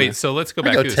has got. Wait, so let's go I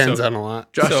back go to this. tens So on a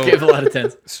lot. Josh So- gave a lot of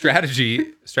tens.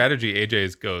 strategy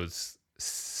AJ's goes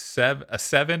a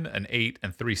 7, an 8,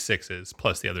 and 3 6s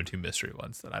plus the other 2 mystery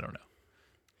ones that I don't know.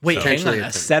 Wait, So- hang on. Potentially a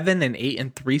A 10. 7, an 8,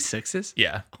 and 3 6s?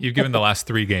 Yeah, you've given the last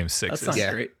 3 games 6s. That's not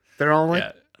Yeah. great. They're all like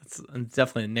Yeah. That's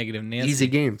definitely a negative Nancy. easy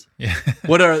games. Yeah.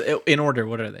 What are in order?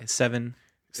 What are they? 7.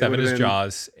 7 would've is been-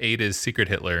 Jaws, 8 is Secret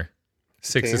Hitler,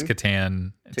 6 is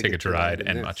Catan, Ticket to Ride,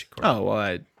 and yes. Machikoro. Oh well,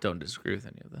 I don't disagree with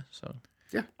any of this. So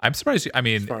I'm surprised. far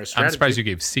as I'm strategy. surprised you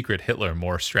gave Secret Hitler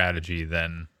more strategy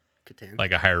than Catan.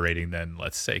 like a higher rating than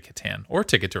let's say Catan or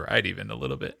Ticket to Ride even a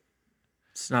little bit.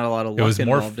 it's not a lot of It was luck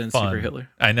more involved in fun. Secret Hitler.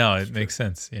 I know it makes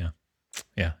sense.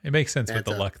 Yeah, it makes sense with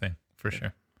That's the luck thing for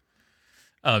sure.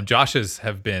 Josh's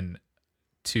have been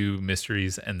 2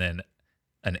 mysteries and then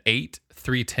an 8,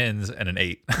 3 10s, and an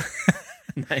 8.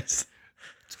 Nice.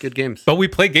 It's good games. But we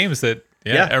play games that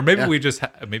Yeah, or maybe yeah. we just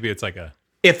maybe it's like a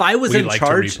If I was We in like to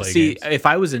charge, replay see, games. if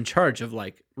I was in charge of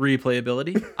like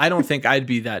replayability, I don't think I'd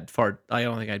be that far. I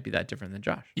don't think I'd be that different than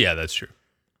Josh. yeah, that's true.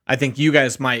 I think you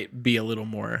guys might be a little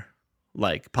more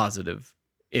like positive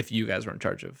if you guys were in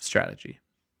charge of strategy.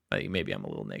 Like maybe I'm a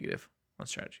little negative on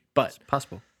strategy, but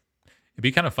Possible. It'd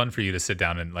be kind of fun for you to sit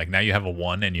down and like now you have a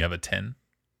 1 and you have a 10.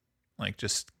 Like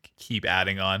just keep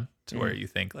adding on to where you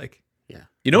think like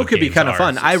you know what it could be games kind of are.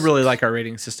 fun. It's I just- really like our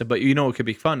rating system, but you know what could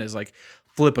be fun is like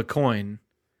flip a coin.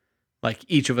 Like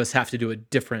each of us have to do a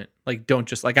different. Like don't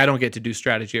just like I don't get to do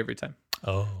strategy every time.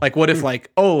 oh Like what if like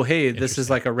oh hey this is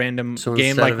like a random So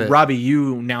game instead like of it- Robbie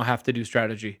you now have to do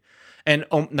strategy, and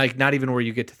like not even where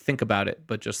you get to think about it,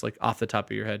 but just like off the top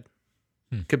of your head.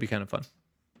 Could be kind of fun.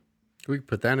 We could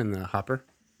put that in the hopper.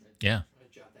 yeah.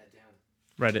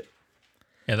 Reddit.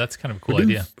 Yeah, that's kind of a cool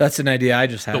idea. That's an idea I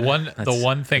just had. The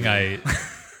one thing I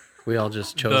We all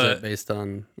just chose The- it based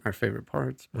on our favorite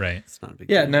parts. but right. It's not a big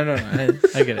Yeah, deal. no.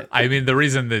 I get it. I mean the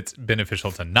reason that's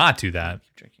beneficial to not do that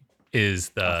Keep drinking. is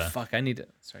the Fuck, I need to.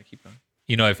 Sorry, keep going.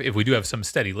 you know, if we do have some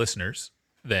steady listeners,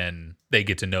 then they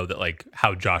get to know that like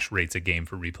how Josh rates a game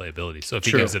for replayability. So if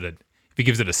he True. gives it If he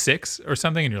gives it a 6 or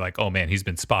something, and you're like, oh man, he's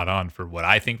been spot on for what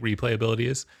I think replayability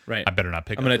is. Right. I better not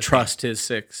pick. I'm going to trust his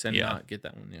 6 and not get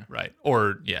that one. Yeah. Right.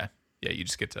 Or yeah, you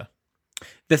just get to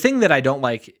The thing that I don't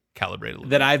like calibrate a little.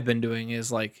 that I've been doing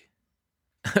is like,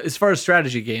 as far as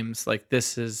strategy games, like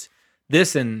this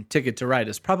and Ticket to Ride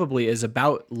is probably as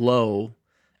about low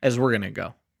as we're gonna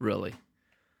go. Really,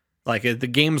 like the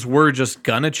games we're just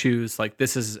gonna choose, like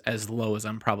this is as low as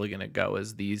I'm probably gonna go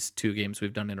as these 2 games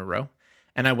we've done in a row,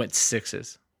 and I went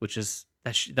 6s, which is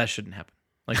that shouldn't happen.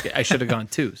 Like I should have gone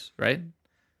 2s, right?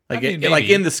 Like I mean, like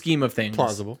maybe. in the scheme of things,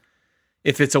 Plausible.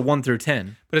 if it's a 1 through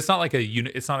 10. But it's not like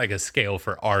it's not like a scale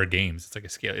for our games. It's like a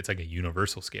scale. It's like a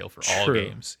universal scale for all True.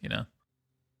 games.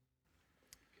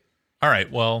 All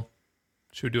right. Well,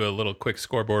 should we do a little quick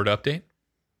scoreboard update?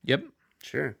 Yep.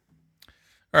 Sure.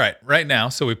 All right. Right now,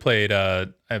 so we played. I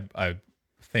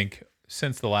think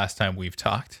since the last time we've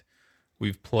talked,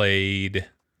 we played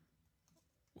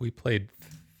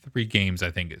 3 games.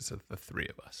 I think it's the 3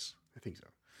 of us. I think so.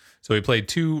 So we played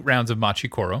 2 rounds of Machi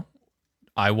Koro.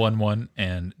 I won 1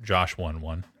 and Josh won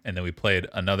 1. And then we played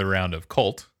another round of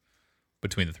Colt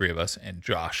between the 3 of us, and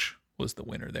Josh was the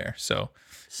winner there. So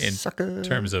in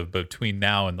terms of between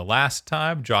now and the last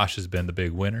time, Josh has been the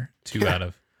big winner. 2 out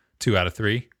of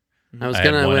 3. I was I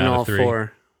had gonna 1 win out of all 3.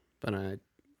 4, but I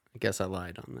guess I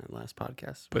lied on that last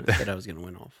podcast. But But I said I was gonna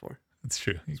win all 4. That's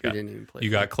true. We didn't even play. You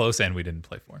 4. got close, and we didn't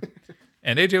play 4.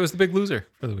 And AJ was the big loser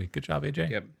for the week. Good job, AJ.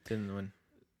 Yep. Didn't win.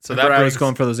 So Remember, I was brings-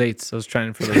 going for those 8s. I was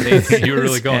trying for those 8s. You were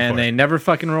really going and for it. they never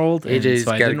fucking rolled. and AJ's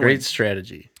so I got a didn't great win.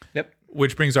 strategy. Yep.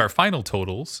 Which brings our final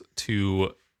totals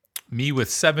to me with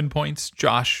 7 points,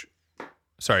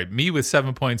 me with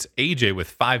 7 points, AJ with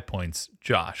 5 points,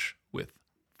 Josh with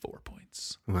 4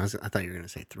 points. Well, I thought you were gonna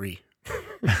say 3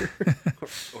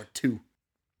 or 2.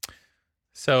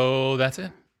 So that's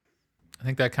it. I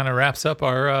think that kind of wraps up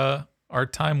our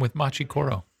time with Machi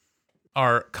Koro.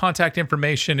 Our contact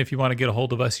information, if you want to get a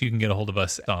hold of us, you can get a hold of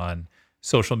us on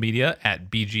social media at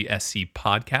BGSC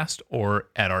Podcast or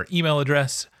at our email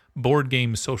address,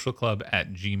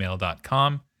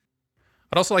 boardgamesocialclub@gmail.com.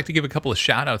 I'd also like to give a couple of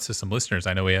shout outs to some listeners.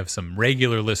 I know we have some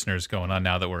regular listeners going on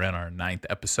now that we're in our 9th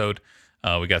episode.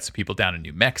 We got some people down in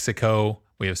New Mexico.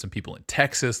 We have some people in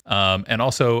Texas. And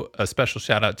also a special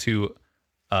shout out to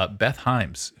Beth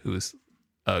Himes, who is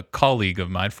a colleague of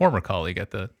mine, former colleague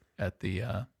at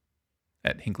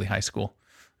Hinckley High School.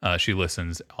 She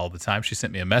listens all the time. She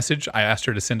sent me a message. I asked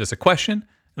her to send us a question,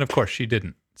 and of course she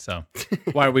didn't. So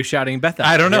Why are we shouting Beth out?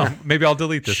 I don't know. Maybe I'll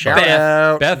delete this. Shout part.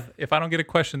 out. Beth, if I don't get a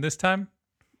question this time,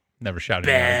 never shout it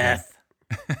out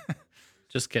again.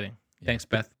 Just kidding. Thanks,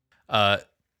 Beth.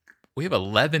 We have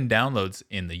 11 downloads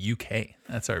in the UK.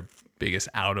 That's our biggest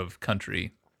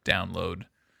out-of-country download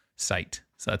site.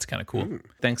 So that's kind of cool.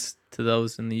 Thanks to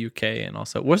those in the UK. And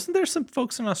also, wasn't there some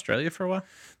folks in Australia for a while?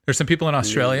 There's some people in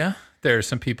Australia. There's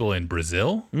some people in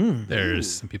Brazil.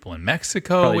 There's some people in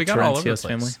Mexico. Probably We got all over the Terencio's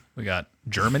place. family. We got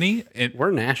Germany.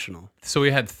 We're national. So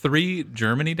we had 3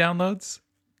 Germany downloads.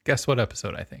 Guess what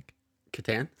episode, I think?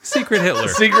 Catan. Secret Hitler.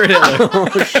 Secret Hitler. Oh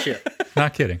shit!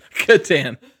 Not kidding.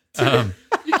 Catan.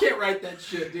 You can't write that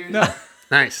shit, dude. No.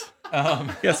 Nice.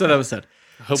 Guess what episode?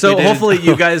 Hope So we did- hopefully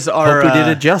you guys are. Hope we did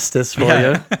it justice for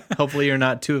you. Hopefully you're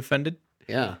not too offended.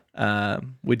 Yeah.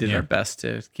 We did Yeah. our best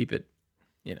to keep it,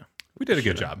 We did a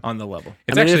good job. on the level.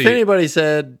 It's I mean, actually if anybody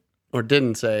said or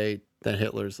didn't say that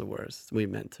Hitler's the worst, we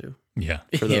meant to. yeah.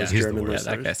 For Yeah, those he's the German worst.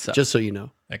 Yeah, that listeners, guy sucks. just so you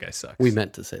know, That guy sucks. we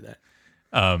meant to say that.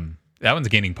 That one's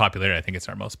gaining popularity. I think it's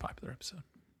our most popular episode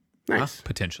Nice.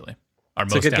 potentially. Our a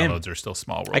most good game. downloads are still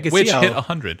Small World, I could which see how- hit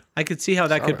 100, I could see how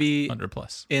that could be 100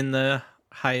 plus. in the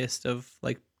highest of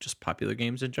like just popular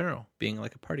games in general, being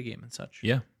like a party game and such.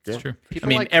 Yeah, it's Yeah. true. I People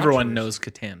mean, like everyone controversy. knows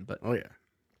Catan, but Oh yeah.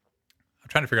 I'm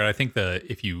trying to figure out. I think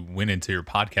if you went into your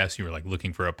podcast, you were like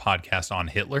looking for a podcast on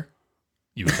Hitler.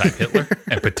 You would type Hitler,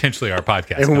 and potentially our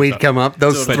podcast. And comes we'd up. come up,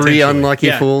 those So 3 potentially, unlucky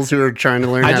yeah. fools who are trying to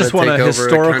learn I how just to want take a over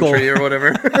historical- a country or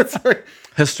whatever. It's like,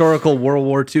 historical World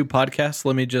War II podcast.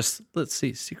 Let's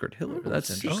see, Secret Hitler.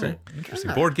 That's Oh, interesting.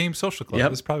 interesting. Board Game Social Club.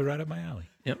 Yep. That's probably right up my alley.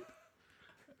 Yep.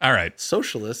 All right,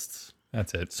 socialists,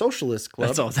 that's it. socialist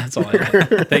club. That's all I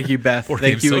got. Thank you, Beth. Board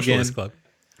Thank Game you again. Socialist Club.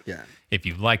 Yeah. If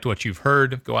you liked what you've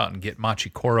heard, go out and get Machi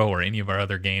Koro or any of our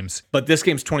other games. But this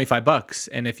game's $25,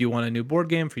 and if you want a new board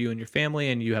game for you and your family,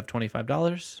 and you have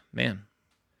 $25, man,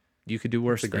 you could do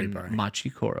worse a great than bargain. Machi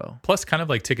Koro. Plus, kind of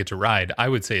like Ticket to Ride, I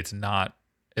would say it's not,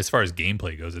 as far as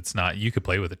gameplay goes, it's not, you could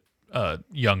play with a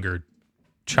younger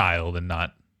child and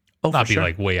not for be sure.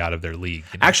 like way out of their league.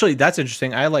 You know? Actually, that's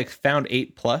interesting. I like found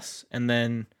 8+, and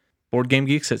then Board Game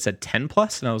Geeks it said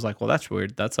 10+, and I was like, well, that's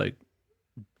weird. That's like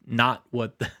not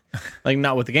what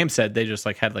not what the game said. They just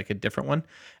like had like a different one.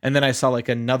 And then I saw like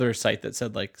another site that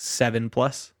said like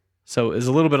 7+. So it was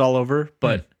a little bit all over,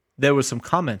 but there was some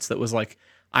comments that was like,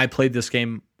 I played this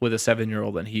game with a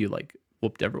 7-year-old and he like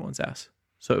whooped everyone's ass.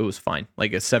 So it was fine.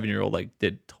 Like a 7-year-old like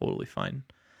did totally fine.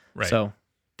 Right. So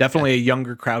definitely a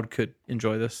younger crowd could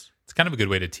enjoy this. It's kind of a good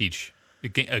way to teach.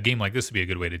 A game like this would be a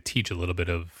good way to teach a little bit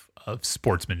of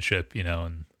sportsmanship, you know,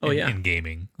 and in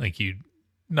gaming. Like you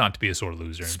not to be a sore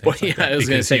loser. And things like that, I was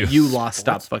going to say you lost.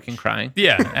 Stop fucking crying.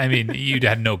 Yeah, I mean, you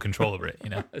had no control over it. You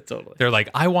know, Totally. They're like,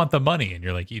 I want the money, and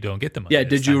you're like, you don't get the money. Yeah.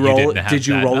 Did you roll? Did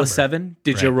you roll a 7?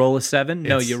 Did you roll a 7?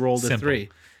 No, It's you rolled a simple. 3.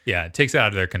 Yeah, it takes it out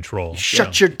of their control.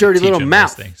 Shut your dirty Teach little them those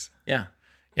mouth. Things. Yeah.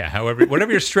 Yeah. However,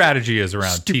 whatever your strategy is around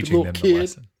Stupid teaching little them the kid.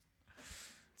 lesson,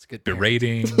 It's good.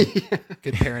 berating,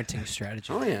 Good parenting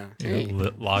strategy. Oh yeah. you know,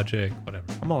 Hey. logic, whatever.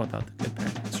 I'm all about the good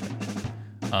parenting strategy.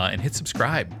 And hit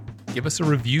subscribe. Give us a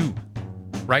review.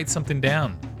 Write something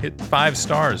down. Hit 5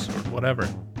 stars or whatever.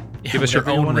 Give us your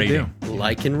whatever you own wanna rating.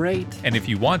 Like and rate. And if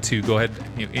you want to, go ahead,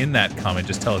 in that comment,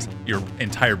 just tell us your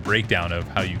entire breakdown of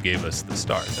how you gave us the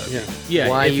stars. That'd be- Yeah.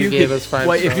 Why if you gave us 5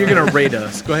 If you're stars. gonna rate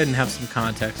us, go ahead and have some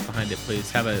context behind it, please.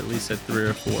 Have at least a 3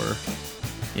 or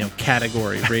 4,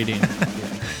 category rating.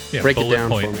 yeah, Break it bullet down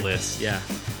for point me. list. Yeah.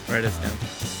 Write us down.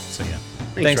 So yeah.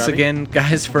 Thanks Robbie. again,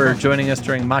 guys, for joining us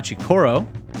during Machi Koro.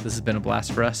 This has been a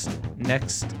blast for us.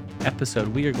 Next episode,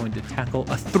 we are going to tackle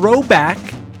a throwback.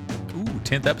 Ooh,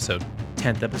 10th episode.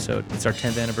 10th episode. It's our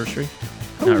 10th anniversary.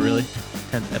 Not really.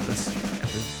 10th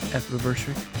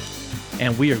anniversary.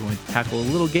 And we are going to tackle a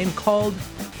little game called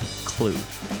Clue.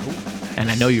 And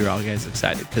I know you're all guys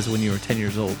excited because when you were 10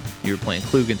 years old, you were playing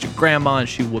Clue against your grandma and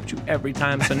she whooped you every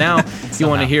time. So now you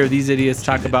want to hear these idiots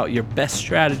talk about your best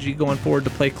strategy going forward to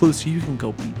play Clue so you can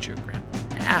go beat your grandma's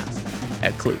ass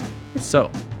at Clue.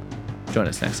 So join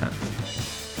us next time.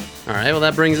 All right. Well,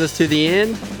 that brings us to the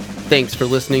end. Thanks for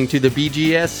listening to the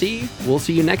BGSC. We'll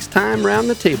see you next time round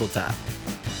the tabletop.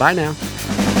 Bye now.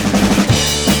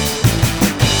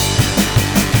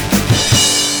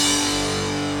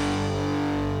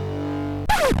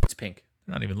 It's pink.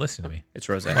 They're not even listening to me. It's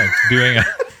rose. Like doing a.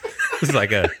 This is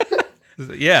like a.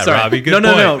 Yeah, Sorry. Robbie. Good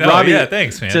No, point. Robbie, Yeah,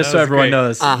 thanks, man. Just That so was everyone great.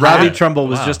 knows, Uh-huh. Robbie Trumbull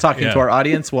was Wow. just talking Yeah. to our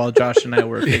audience while Josh and I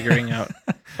were figuring out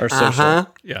our social. Uh-huh.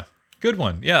 Yeah, good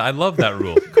one. Yeah, I love that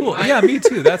rule. Cool. Yeah, me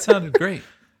too. That sounded great.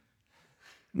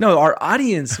 No, our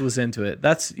audience was into it.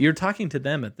 You're talking to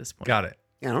them at this point. Got it.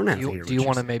 I don't have to hear Do you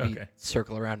what want to you're maybe Okay.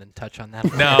 circle around and touch on that?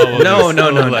 one? No, we'll No, just-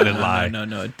 no, we'll no, let no, it no, lie. no,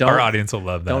 no. Don't, Our audience will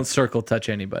love that. don't circle touch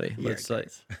anybody. saying. Let's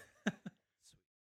like. Here, guys.